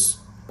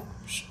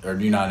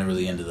you not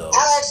really into those?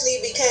 I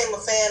actually became a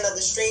fan of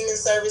the streaming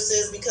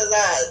services because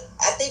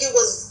I think it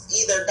was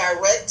either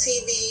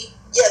DirecTV.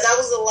 Yeah, that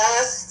was the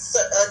last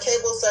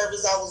cable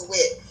service I was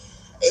with.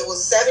 It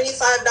was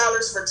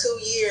 $75 for 2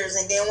 years,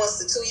 and then once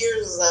the 2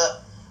 years was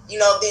up,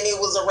 then it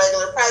was a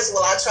regular price.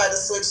 Well, I tried to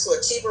switch to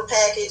a cheaper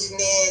package, and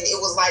then it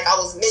was like I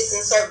was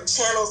missing certain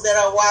channels that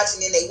I watched,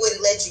 and then they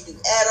wouldn't let you do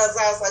add-ons.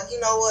 I was like, you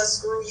know what,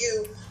 screw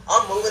you.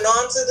 I'm moving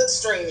on to the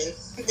streaming.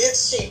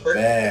 It's cheaper.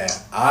 Man,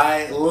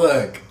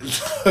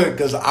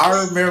 because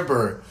I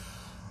remember,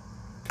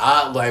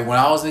 when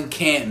I was in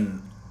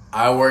Canton,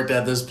 I worked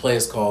at this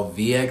place called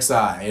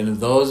VXI, and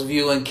those of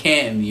you in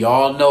Canton,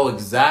 y'all know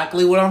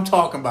exactly what I'm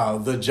talking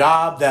about. The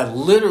job that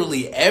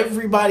literally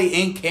everybody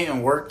in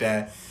Canton worked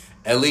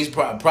at least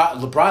probably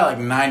like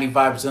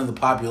 95% of the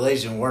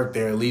population worked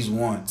there at least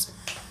once.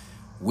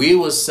 We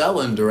was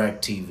selling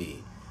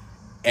DirecTV,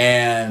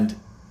 and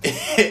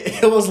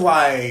it was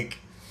like,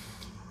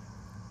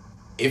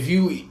 they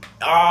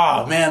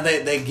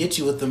get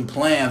you with them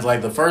plans.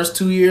 Like the first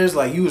 2 years,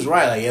 like you was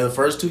right. Like, yeah, the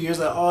first 2 years,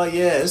 like, oh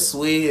yeah, it's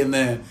sweet. And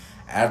then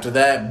after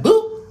that,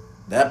 boop,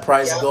 that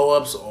price go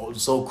up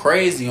so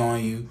crazy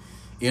on you,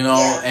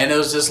 and it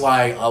was just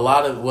like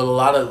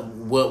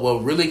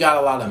what really got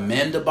a lot of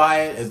men to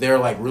buy it, if they're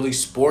like really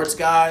sports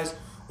guys,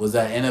 was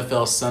that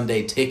NFL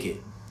Sunday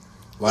ticket.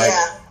 Like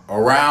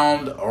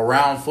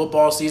around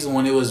football season,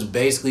 when it was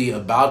basically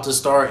about to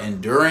start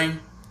and during,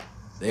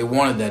 they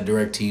wanted that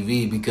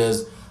DirecTV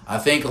because I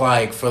think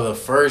like for the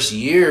first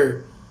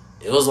year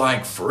it was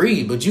like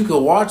free, but you could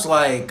watch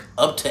like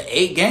up to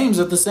 8 games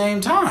at the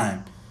same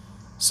time.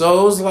 So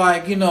it was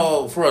like,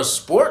 for a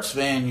sports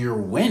fan, you're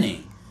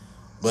winning.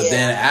 But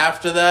then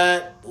after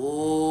that,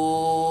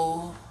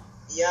 ooh.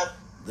 Yep.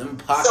 Them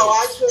pockets. So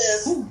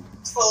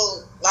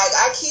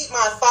I keep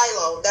my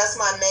Philo. That's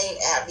my main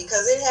app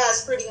because it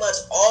has pretty much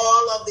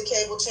all of the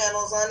cable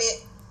channels on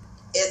it,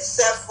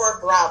 except for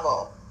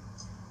Bravo.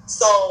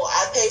 So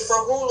I pay for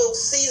Hulu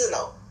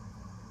seasonal.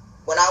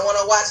 When I want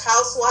to watch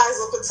Housewives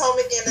of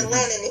Potomac and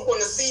Atlanta, and when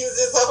the season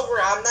is over,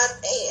 I'm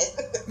not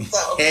paying.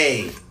 So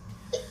hey,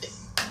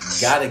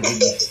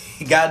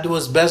 you gotta do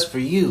what's best for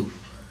you.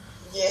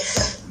 Yeah.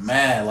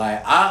 Man,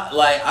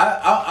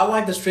 I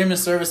like the streaming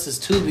services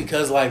too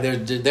because like they're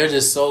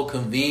just so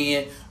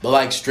convenient. But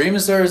like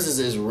streaming services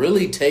is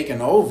really taking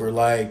over.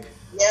 Like,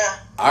 yeah,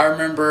 I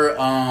remember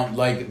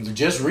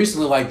just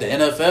recently, like the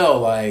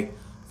NFL, like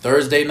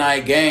Thursday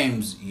night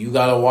games, you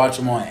gotta watch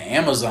them on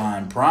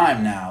Amazon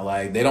Prime now.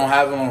 Like they don't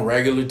have them on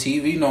regular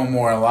TV no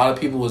more. A lot of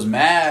people was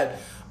mad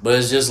But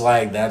it's just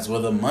like, that's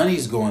where the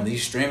money's going.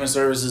 These streaming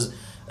services,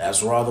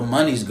 that's where all the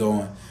money's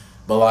going.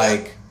 But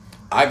like,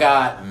 I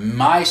got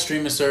my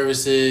streaming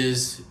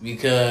services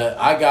because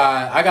I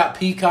got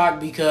Peacock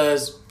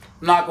because,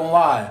 I'm not gonna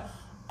lie,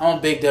 I'm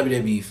a big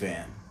WWE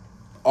fan.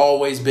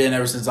 Always been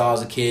ever since I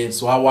was a kid.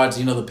 So I watch,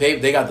 they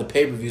got the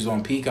pay-per-views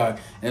on Peacock,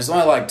 and it's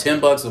only like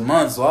 $10 a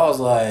month. So I was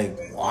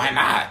like, why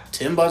not?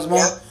 $10 a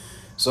month?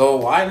 So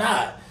why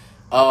not?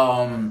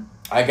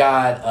 I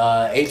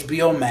got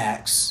HBO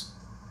Max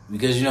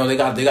because they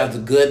got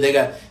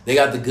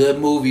the good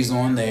movies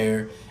on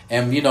there,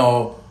 and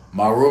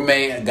my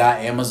roommate got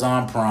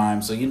Amazon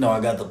Prime, so I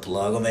got the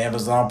plug on the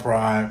Amazon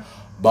Prime.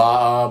 By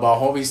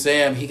homie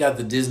Sam, he got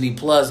the Disney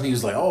Plus, and he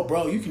was like, "Oh,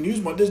 bro, you can use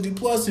my Disney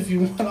Plus if you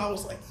want." I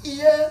was like,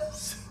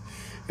 "Yes."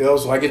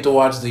 So I get to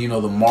watch the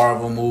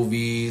Marvel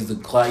movies, the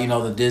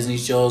Disney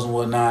shows and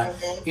whatnot.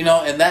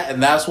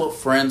 And that's what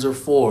friends are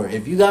for.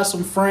 If you got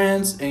some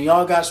friends and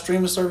y'all got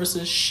streaming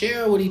services,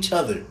 share with each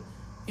other.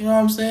 You know what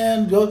I'm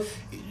saying? Go, like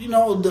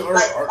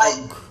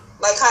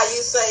how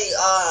you say,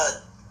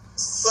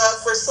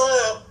 sub for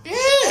sub.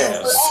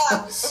 Yeah,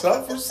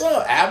 sub for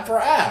sub, app for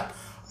app.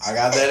 I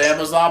got that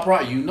Amazon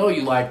Prime. You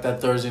like that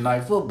Thursday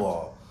Night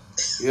Football.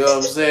 You know what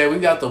I'm saying? We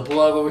got the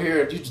plug over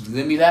here. You just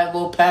give me that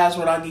little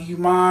password, I'll give you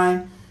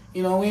mine.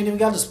 We ain't even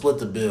got to split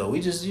the bill. We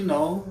just,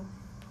 channel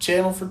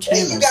for channel.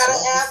 If you got an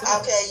app,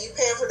 okay, you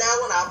paying for that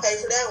one, I'll pay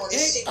for that one.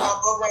 It's cheap,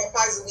 I'll go right in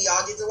pockets, and we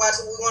all get to watch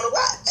what we want to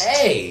watch.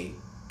 Hey,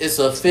 it's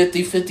a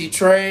 50-50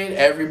 trade.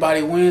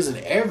 Everybody wins, and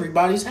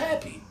everybody's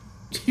happy.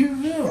 You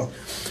know?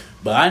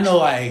 But I know,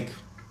 like,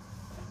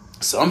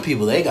 some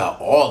people, they got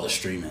all the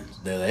streaming.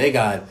 They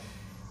got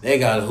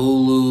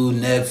Hulu,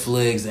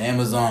 Netflix,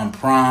 Amazon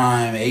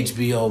Prime,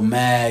 HBO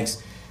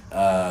Max.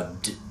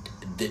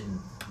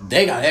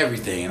 They got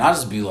everything, and I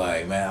just be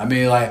like, man. I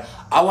mean, like,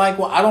 I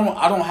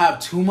don't have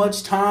too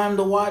much time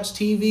to watch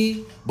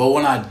TV, but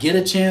when I get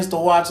a chance to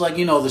watch, like,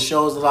 the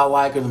shows that I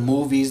like or the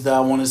movies that I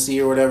want to see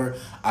or whatever,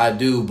 I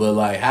do. But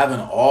like having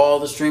all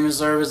the streaming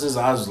services,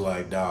 I was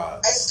like,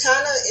 dog.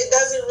 It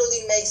doesn't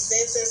really make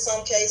sense in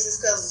some cases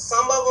because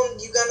some of them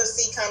you're gonna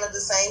see kind of the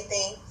same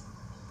thing.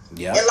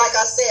 Yeah. And like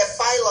I said,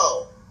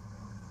 Philo,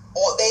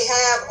 or they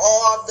have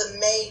all the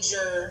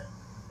major,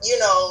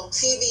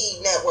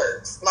 TV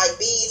networks like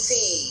BET,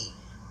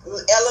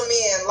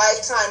 Element,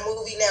 Lifetime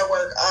Movie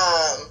Network,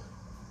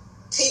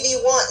 TV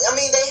One. I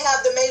mean, they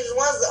have the major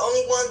ones. The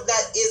only one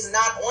that is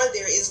not on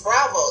there is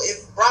Bravo.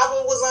 If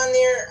Bravo was on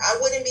there, I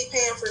wouldn't be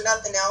paying for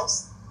nothing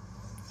else.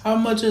 How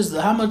much is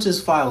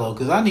Philo?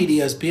 Because I need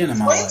ESPN in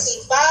my life.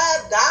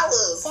 $25.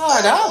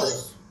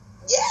 $5?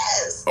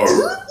 Yes.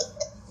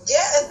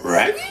 Yes.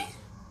 Right?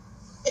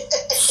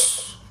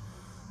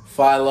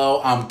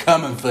 Philo, I'm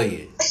coming for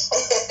you.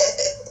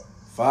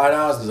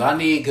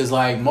 $5 because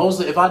like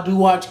mostly if I do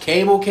watch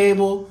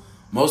cable,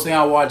 most thing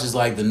I watch is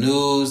like the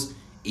news,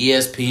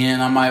 ESPN.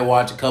 I might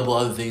watch a couple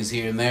other things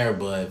here and there,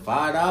 but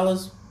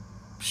 $5,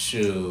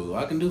 shoot,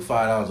 I can do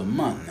 $5 a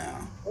month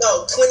now.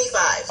 No,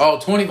 25. Oh,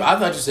 25. I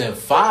thought you said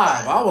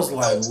 5. I was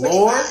like, no,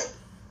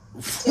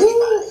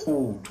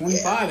 Lord,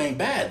 25 ain't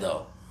bad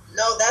though.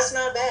 No, that's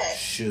not bad.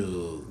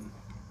 Shoot.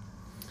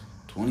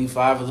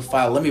 25 for the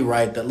Philo. Let me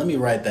write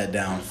that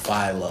down.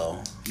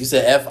 Philo. You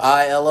said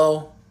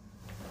FILO?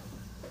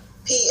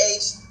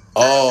 PH.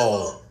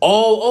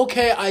 Oh,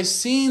 okay. I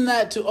seen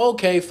that too.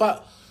 Okay,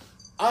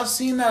 I've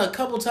seen that a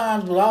couple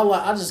times, but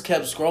I just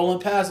kept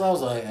scrolling past. I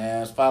was like,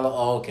 it's Philo.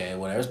 Oh, okay,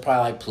 whatever. It's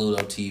probably like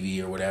Pluto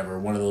TV or whatever.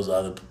 One of those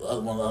other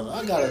one.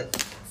 I got it.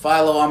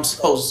 Philo. I'm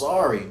so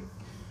sorry.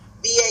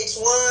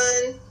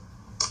 VH1.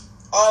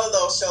 All of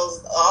those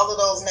shows, all of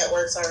those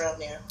networks are on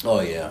there.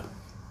 Oh yeah,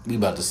 we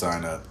about to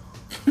sign up.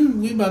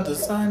 We about to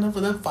sign up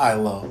for that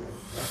Philo.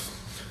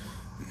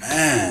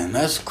 Man,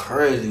 that's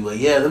crazy. But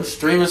yeah, them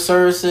streaming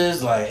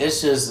services, like,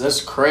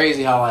 that's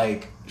crazy how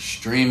like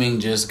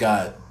streaming just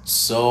got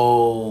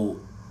so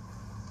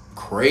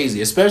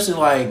crazy. Especially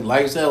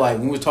like I said, like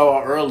when we were talking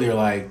about earlier,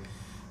 like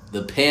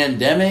the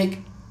pandemic,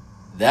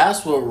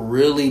 that's what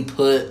really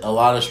put a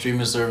lot of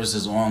streaming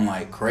services on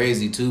like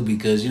crazy too,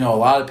 because a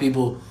lot of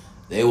people,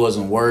 they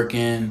wasn't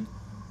working.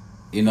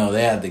 They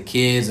had the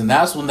kids, and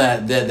that's when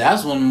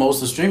that's when most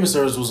of the streaming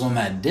service was on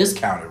that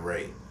discounted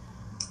rate.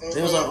 Mm-hmm.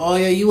 They was like, "Oh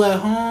yeah, you at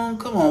home?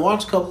 Come on,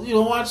 watch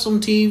watch some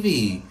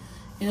TV.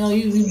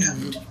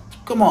 You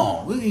come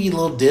on, we give you a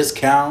little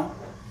discount."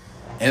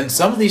 And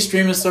some of these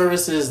streaming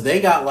services,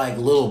 they got like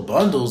little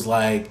bundles,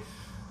 like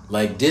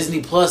Disney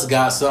Plus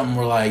got something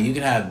where like you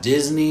can have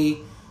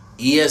Disney,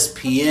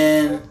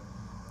 ESPN,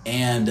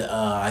 and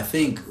I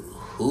think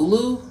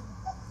Hulu.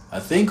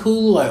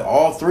 Like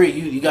all three,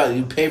 you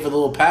pay for the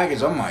little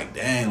package. I'm like,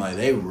 dang, like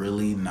they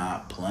really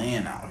not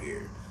playing out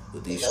here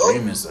with these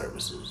streaming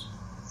services.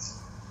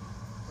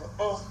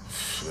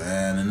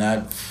 Man,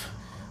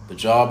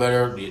 but y'all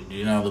better,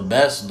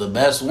 the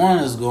best one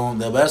that's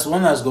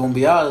gonna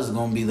be out is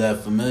gonna be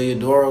that Familia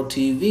Doro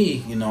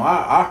TV.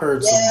 I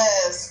heard some.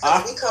 Yes,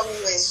 we coming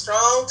with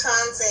strong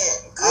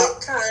content,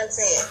 good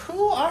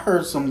content. I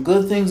heard some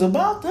good things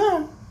about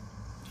them.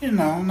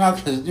 Not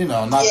because,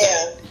 not.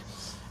 Yeah.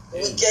 We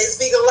can't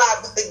speak a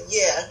lot, but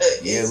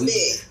it's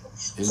big.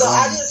 So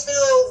I just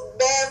feel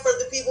bad for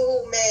the people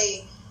who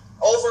may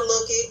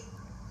overlook it,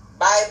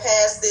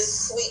 bypass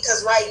this sweet,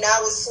 because right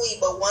now it's sweet,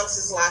 but once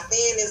it's locked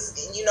in,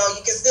 you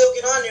can still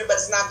get on there, but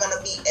it's not going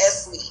to be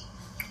as sweet.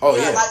 Oh,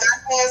 yeah. Like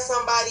I had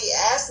somebody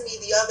ask me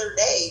the other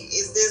day,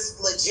 is this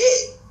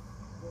legit?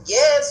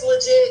 Yeah, it's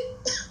legit.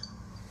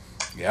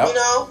 Yeah.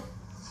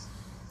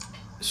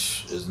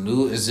 It's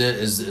new.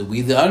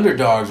 We the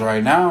underdogs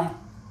right now.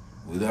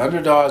 We the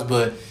underdogs,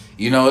 but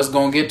it's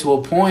gonna get to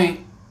a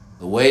point.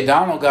 The way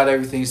Donald got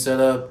everything set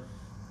up,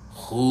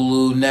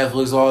 Hulu,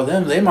 Netflix, all of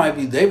them, they might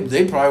be.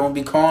 They probably won't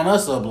be calling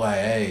us up like,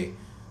 hey,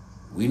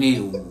 we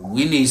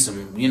need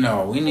some. We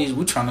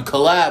trying to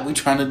collab. We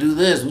trying to do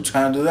this. We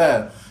trying to do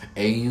that.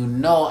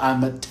 And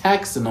I'm a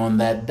taxing on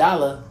that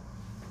dollar.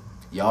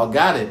 Y'all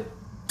got it.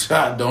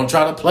 Don't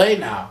try to play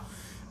now.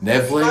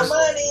 Netflix,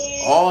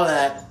 all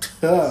that.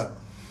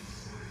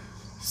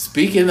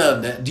 Speaking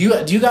of that, do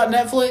you got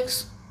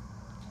Netflix?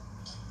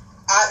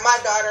 My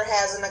daughter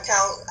has an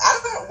account. I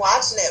don't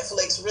watch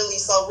Netflix really,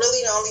 so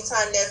really the only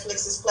time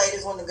Netflix is played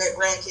is when the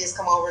grandkids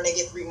come over and they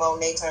get the remote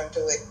and they turn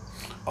to it.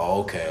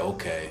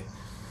 Okay.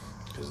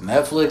 Because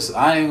Netflix,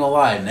 I ain't gonna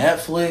lie,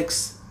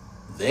 Netflix,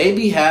 they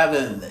be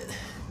having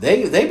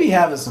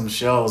some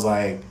shows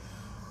like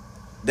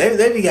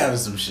they be having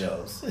some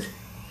shows.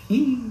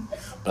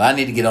 But I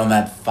need to get on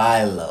that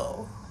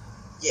Philo.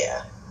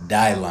 Yeah.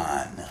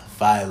 Dyline.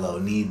 Philo.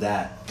 Need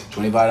that.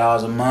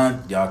 $25 a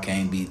month. Y'all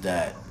can't beat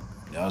that.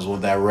 Y'all just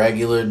want that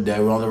regular. That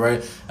we're on the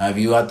regular. Now, if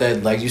you got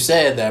that, like you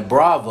said, that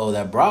Bravo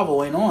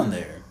ain't on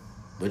there.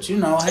 But hey.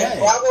 If Bravo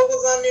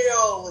was on there,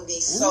 it would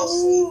be so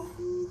sweet.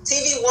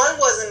 TV One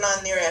wasn't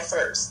on there at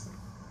first.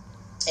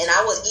 And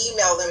I would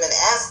email them and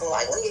ask them,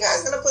 like, when are you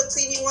guys going to put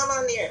TV One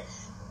on there?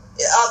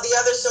 The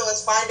other show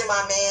is Finding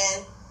My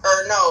Man,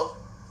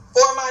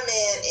 For My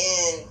Man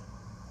and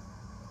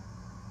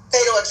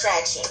Fatal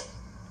Attraction.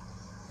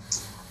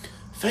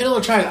 Fatal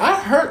Attraction. I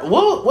heard.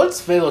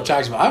 What's Fatal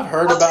Attraction? I've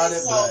heard about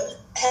it. But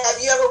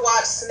have you ever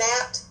watched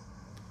Snapped?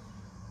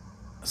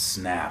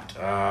 Snapped.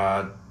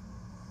 I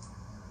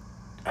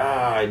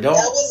don't.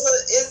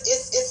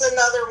 It's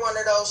another one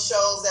of those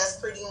shows that's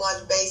pretty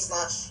much based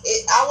on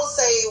it. I would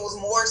say it was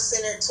more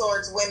centered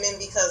towards women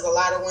because a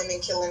lot of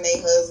women killing their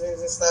husbands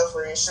and stuff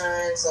for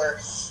insurance, or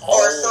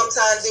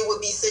sometimes it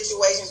would be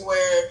situations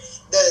where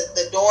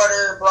the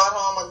daughter brought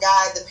home a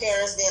guy, the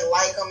parents didn't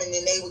like him, and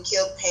then they would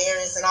kill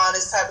parents and all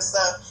this type of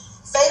stuff.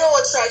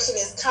 Fatal Attraction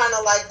is kind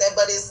of like that,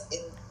 but it's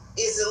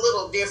a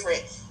little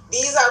different.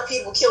 These are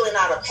people killing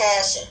out of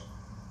passion.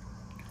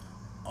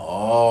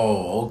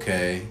 Oh,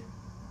 okay.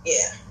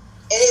 Yeah,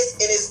 it's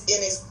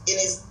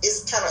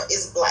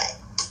black.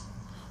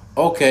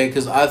 Okay,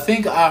 because I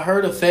think I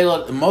heard of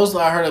Fatal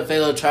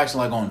Attraction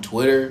like on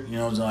Twitter.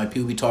 Like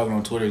people be talking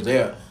on Twitter.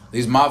 At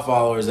least my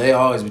followers, they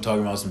always be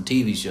talking about some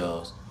TV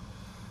shows.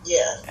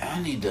 Yeah.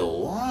 I need to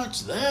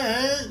watch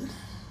that.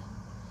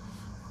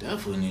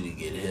 Definitely need to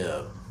get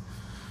hip.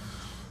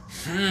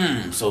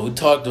 So we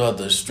talked about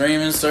the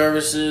streaming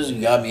services. You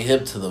got me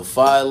hip to the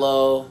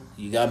Philo.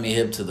 You got me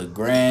hip to the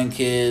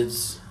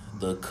grandkids.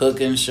 The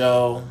cooking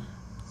show.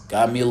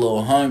 Got me a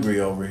little hungry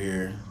over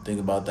here. Think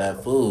about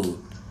that food.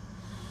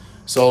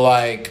 So,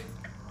 like,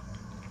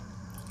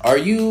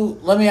 let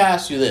me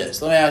ask you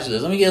this.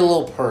 Let me get a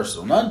little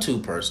personal. Nothing too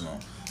personal.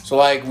 So,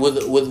 like,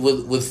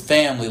 with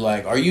family,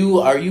 like, are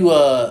you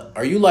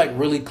like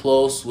really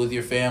close with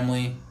your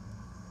family?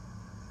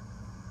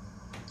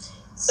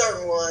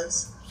 Certain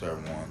ones.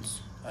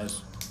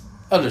 That's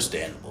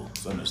understandable.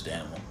 It's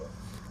understandable.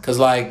 Cause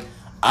like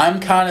I'm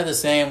kind of the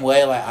same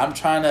way. Like I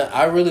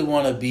really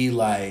want to be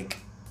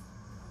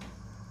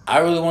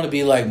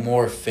like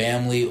more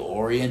family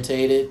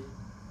orientated.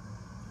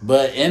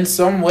 But in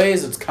some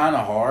ways it's kind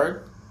of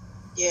hard.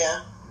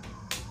 Yeah.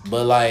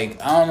 But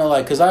like I don't know,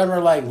 like, cause I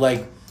remember like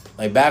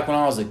back when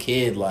I was a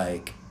kid,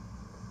 like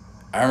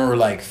I remember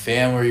like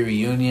family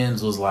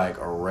reunions was like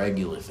a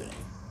regular thing.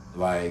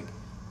 Like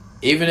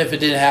even if it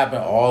didn't happen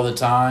all the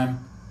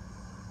time,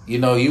 you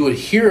would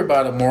hear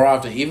about it more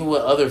often. Even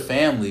with other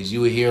families,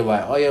 you would hear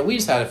like, oh yeah, we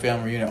just had a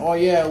family reunion. Oh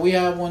yeah, we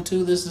have one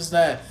too, this is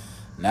that.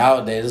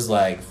 Nowadays it's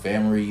like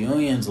family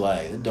reunions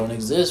like it don't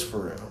exist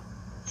for real.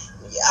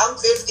 Yeah, I'm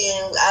 50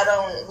 and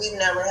we've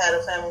never had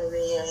a family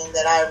reunion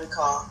that I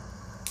recall.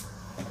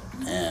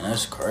 Man,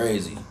 that's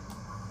crazy.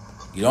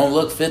 You don't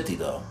look 50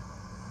 though.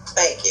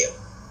 Thank you.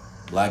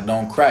 Black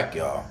don't crack,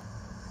 y'all.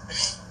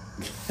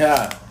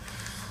 Yeah.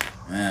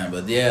 Man,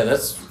 but yeah,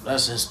 that's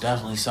just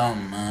definitely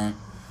something, man.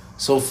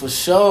 So for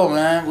sure,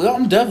 man,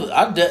 one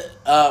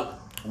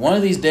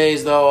of these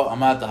days though, I'm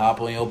gonna have to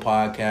hop on your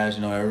podcast.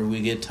 Every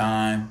we get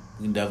time,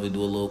 we can definitely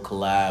do a little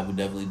collab. We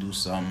definitely do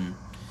something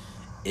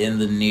in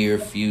the near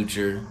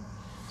future.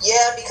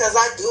 Yeah, because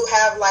I do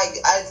have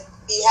I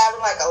be having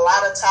a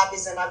lot of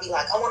topics, and I be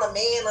like, I want a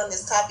man on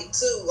this topic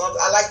too.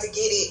 I like to get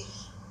it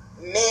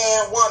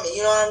man, woman.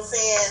 You know what I'm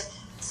saying?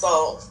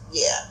 So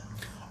yeah.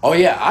 Oh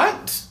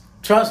yeah,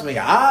 trust me,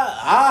 I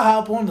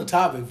hop on the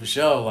topic for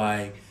sure.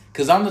 Like,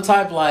 Cause I'm the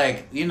type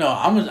like, you know,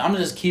 I'm gonna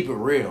just keep it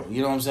real.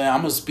 You know what I'm saying?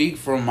 I'm gonna speak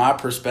from my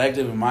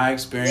perspective and my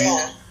experience,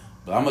 Yeah.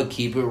 but I'm gonna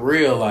keep it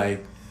real.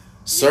 Like,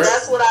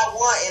 That's what I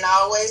want, and I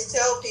always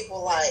tell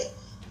people like,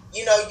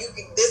 you know,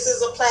 this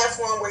is a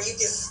platform where you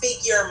can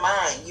speak your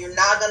mind. You're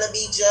not gonna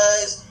be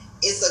judged.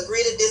 It's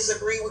agree to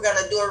disagree. We're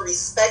gonna do it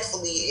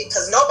respectfully,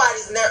 because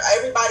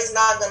everybody's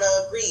not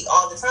gonna agree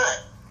all the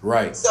time.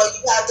 Right. So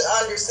you have to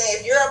understand,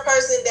 if you're a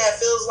person that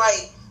feels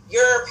like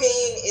your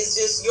opinion is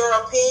just your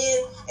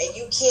opinion, and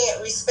you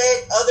can't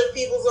respect other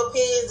people's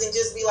opinions and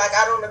just be like,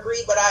 I don't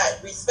agree, but I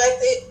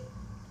respect it,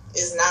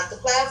 it's not the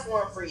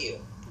platform for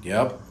you.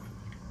 Yep.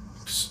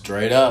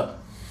 Straight up.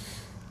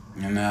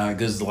 And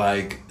because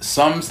like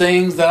some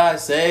things that I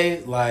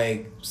say,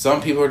 like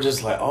some people are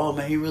just like, oh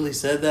man, he really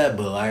said that.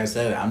 But like I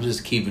said, I'm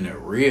just keeping it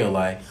real.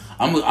 Like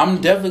I'm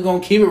definitely gonna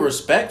keep it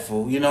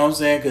respectful. You know what I'm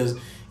saying? Because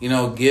you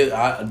know,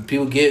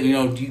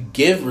 you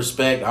give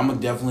respect. I'm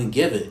gonna definitely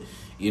give it.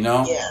 You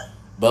know. Yeah.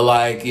 But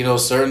like, you know,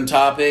 certain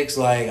topics,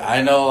 like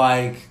I know,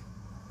 like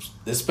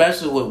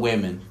especially with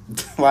women,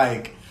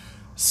 like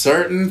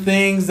certain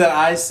things that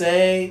I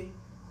say,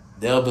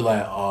 they'll be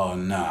like, oh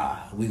nah,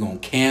 we gonna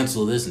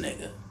cancel this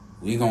nigga.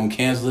 We gonna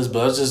cancel this,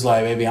 but it's just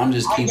like, baby, I'm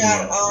just keeping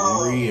it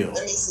real.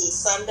 Let me see.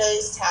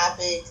 Sunday's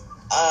topic: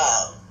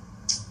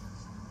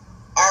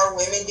 are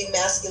women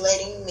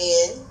demasculating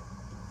men?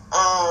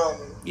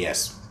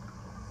 Yes.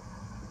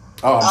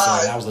 Oh, I'm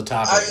sorry. That was the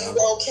topic. Are you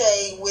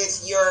okay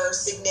with your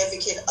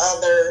significant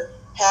other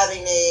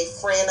having a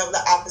friend of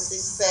the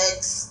opposite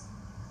sex?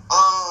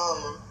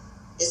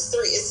 It's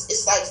 3.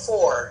 It's like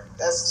 4.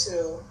 That's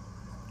 2.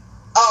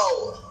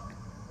 Oh,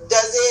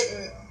 does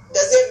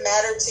it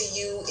matter to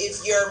you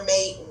if your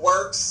mate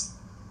works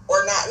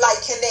or not?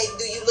 Like,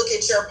 do you look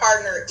at your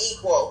partner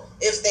equal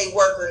if they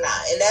work or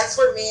not? And that's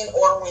for men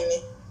or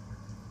women.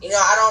 You know,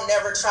 I don't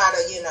never try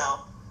to, you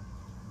know.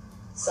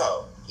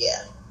 So,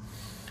 yeah.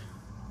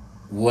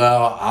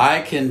 Well,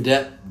 I can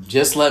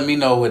just let me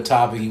know what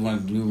topic you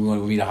want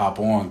me to hop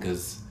on,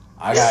 because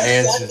I got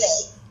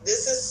answers.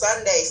 This is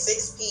Sunday,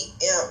 6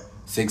 p.m.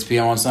 6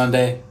 p.m. on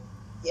Sunday?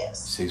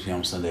 Yes. 6 p.m.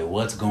 on Sunday.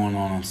 What's going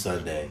on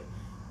Sunday?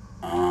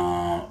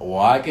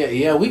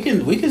 We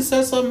can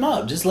set something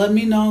up. Just let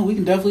me know. We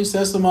can definitely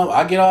set something up.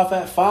 I get off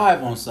at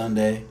 5 on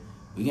Sunday.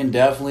 We can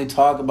definitely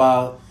talk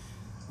about.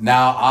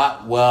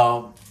 Now,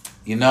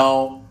 you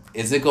know,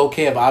 is it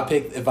okay if I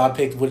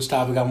pick which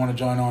topic I want to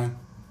join on?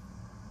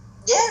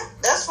 Yeah,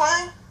 that's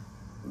fine.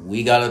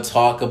 We gotta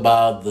talk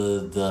about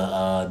the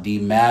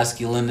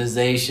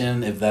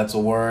demasculinization, if that's a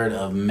word,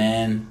 of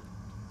men.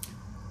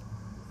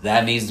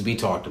 That needs to be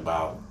talked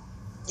about.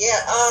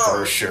 Yeah,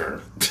 for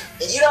sure.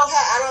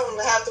 I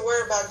don't have to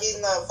worry about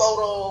getting a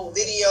photo,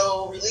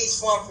 video release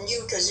form from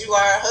you, because you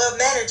are a hub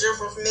manager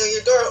for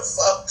Familiar Door,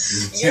 so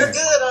you're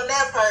good on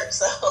that part.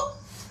 So.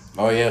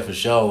 Oh yeah, for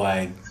sure.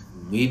 Like,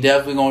 we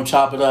definitely gonna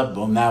chop it up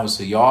on that one.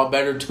 So y'all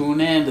better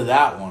tune in to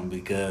that one,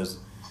 because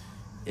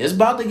it's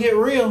about to get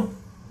real.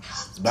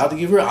 It's about to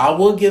get real. I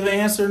will give an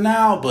answer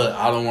now, but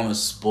I don't want to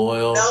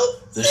spoil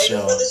the show.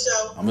 It for the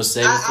show. I'm gonna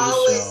save it for the show. I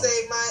always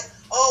save mine.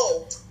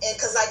 Oh, and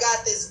because I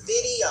got this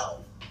video.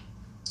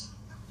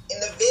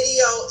 And the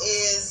video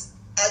is,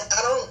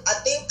 I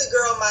think the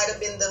girl might have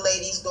been the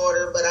lady's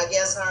daughter, but I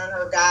guess her and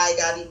her guy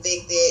got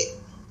evicted.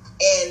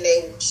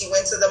 And she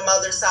went to the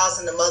mother's house,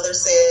 and the mother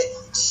said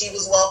she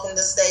was welcome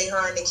to stay,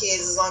 her and the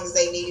kids, as long as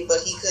they needed,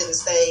 but he couldn't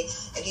stay.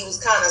 And he was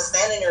kind of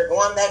standing there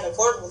going back and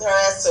forth with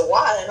her as to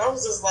why. And I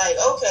was just like,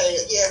 okay,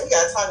 yeah, we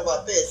got to talk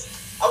about this.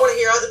 I want to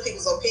hear other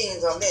people's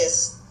opinions on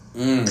this.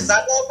 Because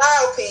I know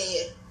my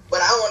opinion,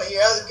 but I want to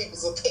hear other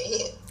people's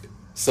opinion.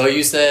 So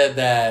you said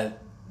that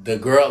the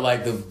girl,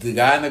 like the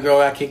guy and the girl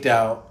got kicked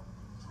out.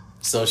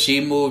 So she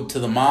moved to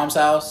the mom's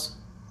house?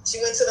 She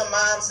went to the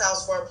mom's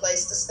house for a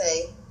place to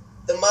stay.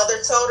 The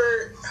mother told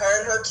her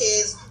and her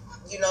kids,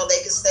 you know,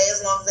 they could stay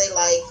as long as they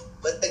like,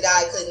 but the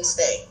guy couldn't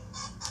stay.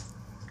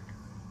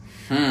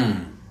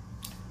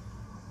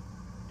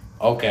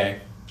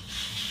 Okay.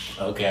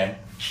 I'm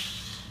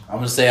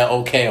going to say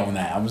okay on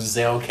that.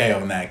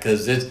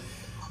 Because it's...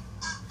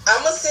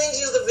 I'm going to send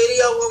you the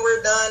video when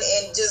we're done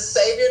and just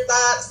save your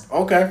thoughts.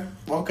 Okay.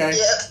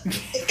 Yeah.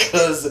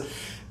 Because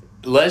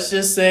let's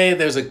just say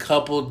there's a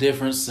couple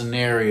different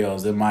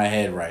scenarios in my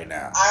head right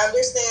now. I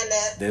understand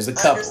that. There's a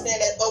couple. I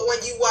understand that. But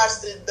when you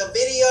watch the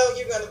video,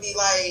 you're going to be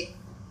like,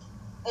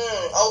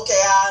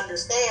 okay, I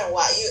understand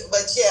why.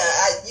 But yeah,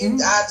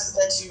 I just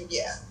let you,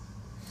 yeah.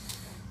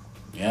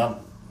 Yeah.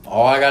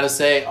 All I gotta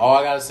say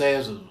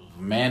is,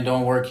 man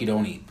don't work, he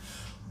don't eat.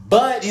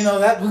 But, you know,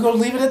 that we're gonna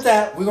leave it at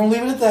that.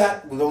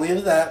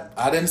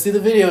 I didn't see the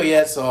video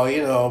yet, so,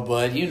 you know,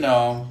 but, you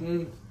know,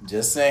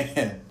 just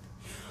saying.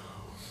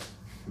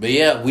 But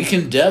yeah, we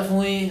can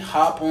definitely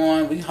hop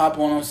on. We can hop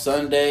on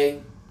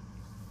Sunday.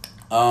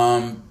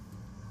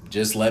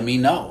 Just let me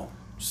know.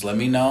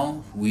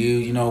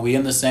 We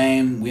in the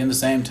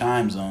same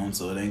time zone,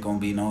 so it ain't gonna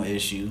be no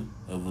issue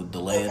of a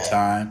delay of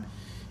time,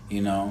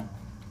 you know.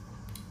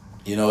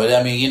 You know,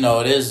 I mean,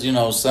 it is,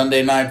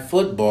 Sunday night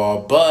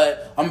football,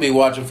 but I'm going to be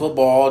watching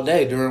football all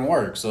day during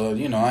work. So, I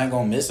ain't going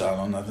to miss out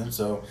on nothing.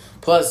 So,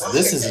 plus,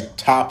 this is a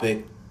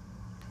topic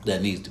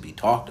that needs to be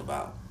talked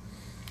about.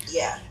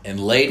 Yeah. And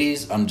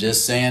ladies, I'm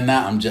just saying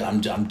that. I'm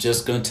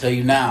just going to tell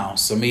you now.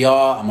 Some of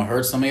y'all, I'm going to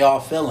hurt some of y'all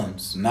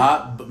feelings.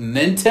 Not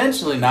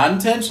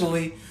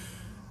intentionally.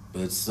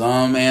 But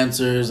some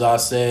answers I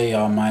say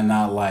y'all might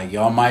not like.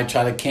 Y'all might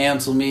try to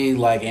cancel me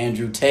like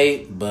Andrew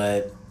Tate,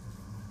 but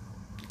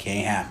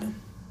can't happen.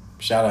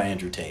 Shout out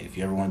Andrew Tate. If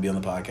you ever want to be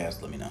on the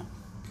podcast, let me know.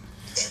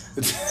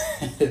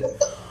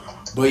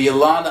 But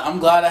Yolanda, I'm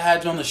glad I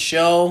had you on the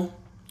show.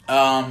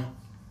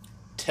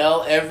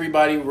 Tell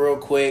everybody real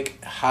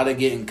quick how to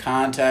get in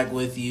contact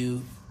with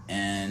you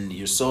and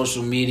your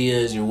social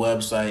medias, your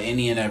website,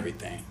 any and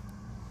everything.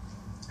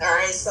 All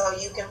right, so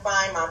you can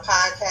find my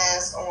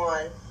podcast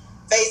on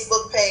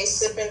Facebook page,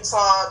 Sip and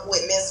Talk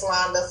with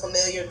Ms.Londa,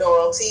 Familiar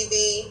Doral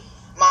TV.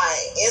 My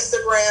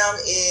Instagram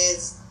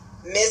is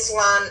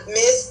Miss_Londa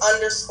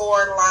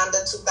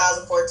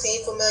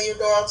 2014, Familiar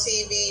Doral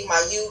TV. My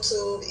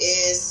YouTube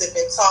is Sip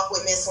and Talk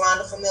with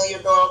Ms.Londa, Familiar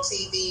Doral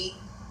TV.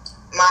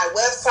 My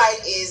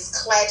website is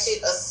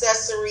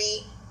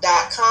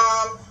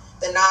ClatchetAccessory.com.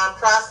 The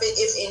nonprofit,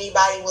 if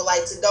anybody would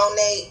like to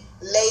donate,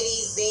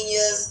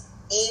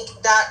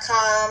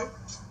 LadiesZinnia'sInc.com.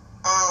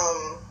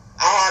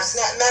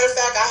 Matter of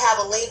fact, I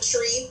have a link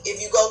tree.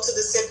 If you go to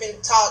the Sip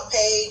and Talk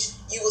page,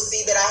 you will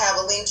see that I have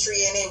a link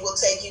tree, and it will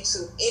take you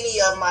to any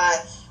of my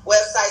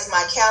websites,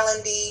 my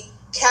Calendly.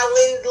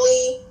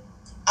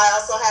 I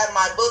also have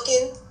my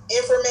booking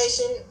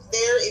information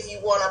there if you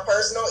want a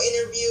personal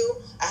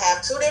interview. I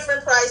have 2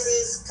 different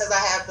prices because I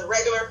have the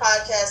regular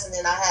podcast and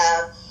then I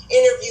have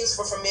interviews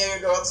for Familiar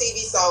Doral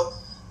TV. So,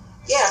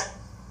 yeah.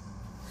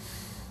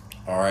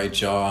 All right,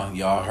 y'all.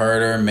 Y'all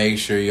heard her. Make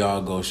sure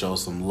y'all go show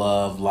some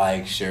love.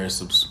 Like, share,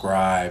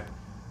 subscribe.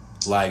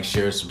 Like,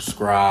 share,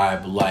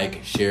 subscribe.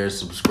 Like, share,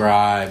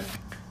 subscribe.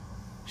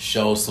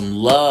 Show some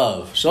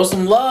love. Show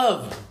some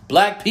love.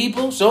 Black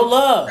people, show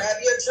love. Grab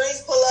your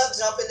drinks, pull up,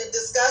 jump in the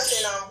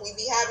discussion. We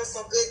be having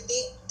some good,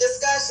 deep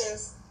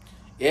discussions.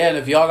 Yeah, and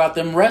if y'all got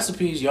them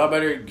recipes, y'all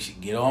better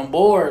get on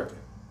board.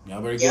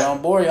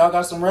 Y'all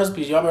got some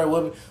recipes. Y'all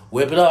better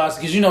whip it up.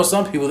 Because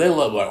some people, they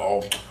love like,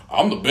 oh,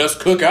 I'm the best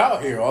cook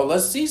out here. Oh,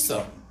 let's see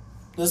something.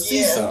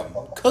 See something.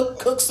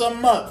 Cook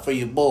something up for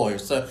your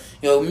boys. So,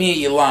 me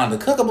and Yolanda,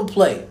 cook up a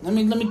plate. Let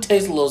me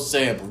taste a little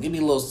sample. Give me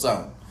a little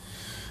something.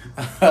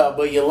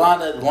 But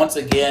Yolanda, once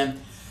again,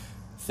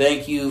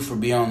 thank you for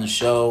being on the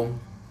show.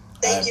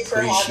 Thank you for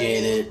having me. I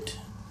appreciate it.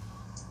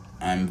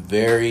 I'm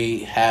very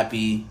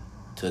happy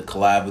to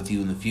collab with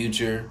you in the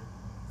future,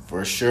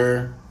 for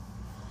sure.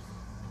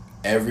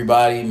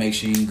 Everybody, make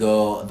sure you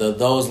go.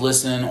 Those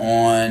listening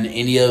on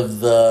any of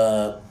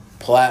the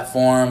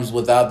platforms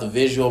without the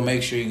visual,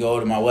 make sure you go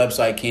to my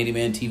website,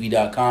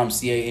 candymantv.com,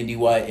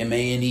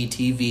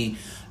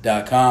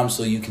 CandyManTV.com,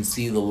 so you can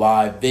see the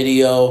live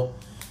video.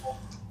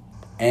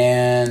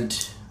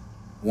 And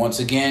once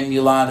again,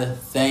 Yolanda,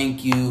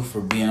 thank you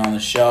for being on the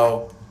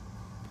show.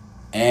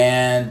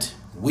 And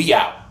we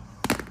out.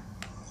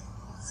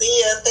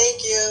 See ya.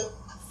 Thank you.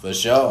 For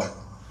sure.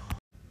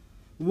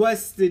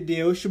 What's the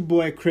deal? It's your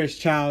boy Chris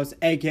Childs,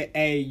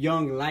 a.k.a.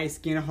 Young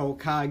Light-Skinned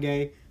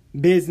Hokage,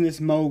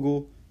 business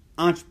mogul,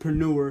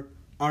 entrepreneur,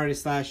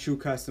 artist/shoe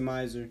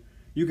customizer.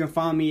 You can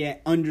find me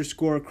at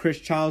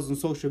 _Chris Childs on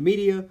social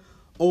media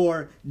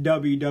or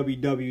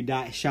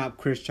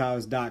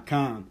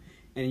www.shopchrischilds.com.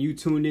 And you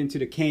tuned into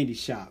the Candy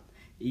Shop.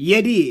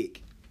 Ya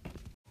dig?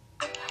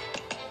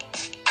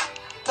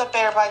 What's up,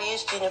 everybody?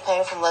 It's Zinnia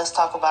from Let's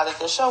Talk About It,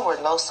 the show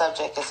where no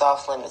subject is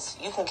off limits.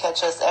 You can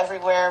catch us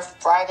everywhere,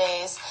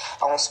 Fridays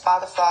on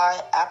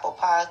Spotify, Apple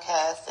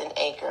Podcasts, and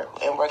Anchor.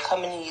 And we're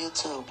coming to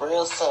YouTube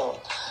real soon.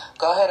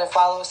 Go ahead and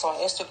follow us on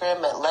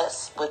Instagram at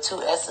Let's, with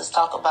 2 S's,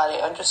 Talk About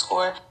It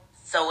 _.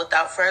 So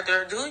without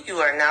further ado, you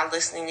are now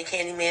listening to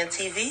Candyman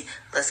TV.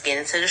 Let's get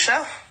into the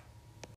show.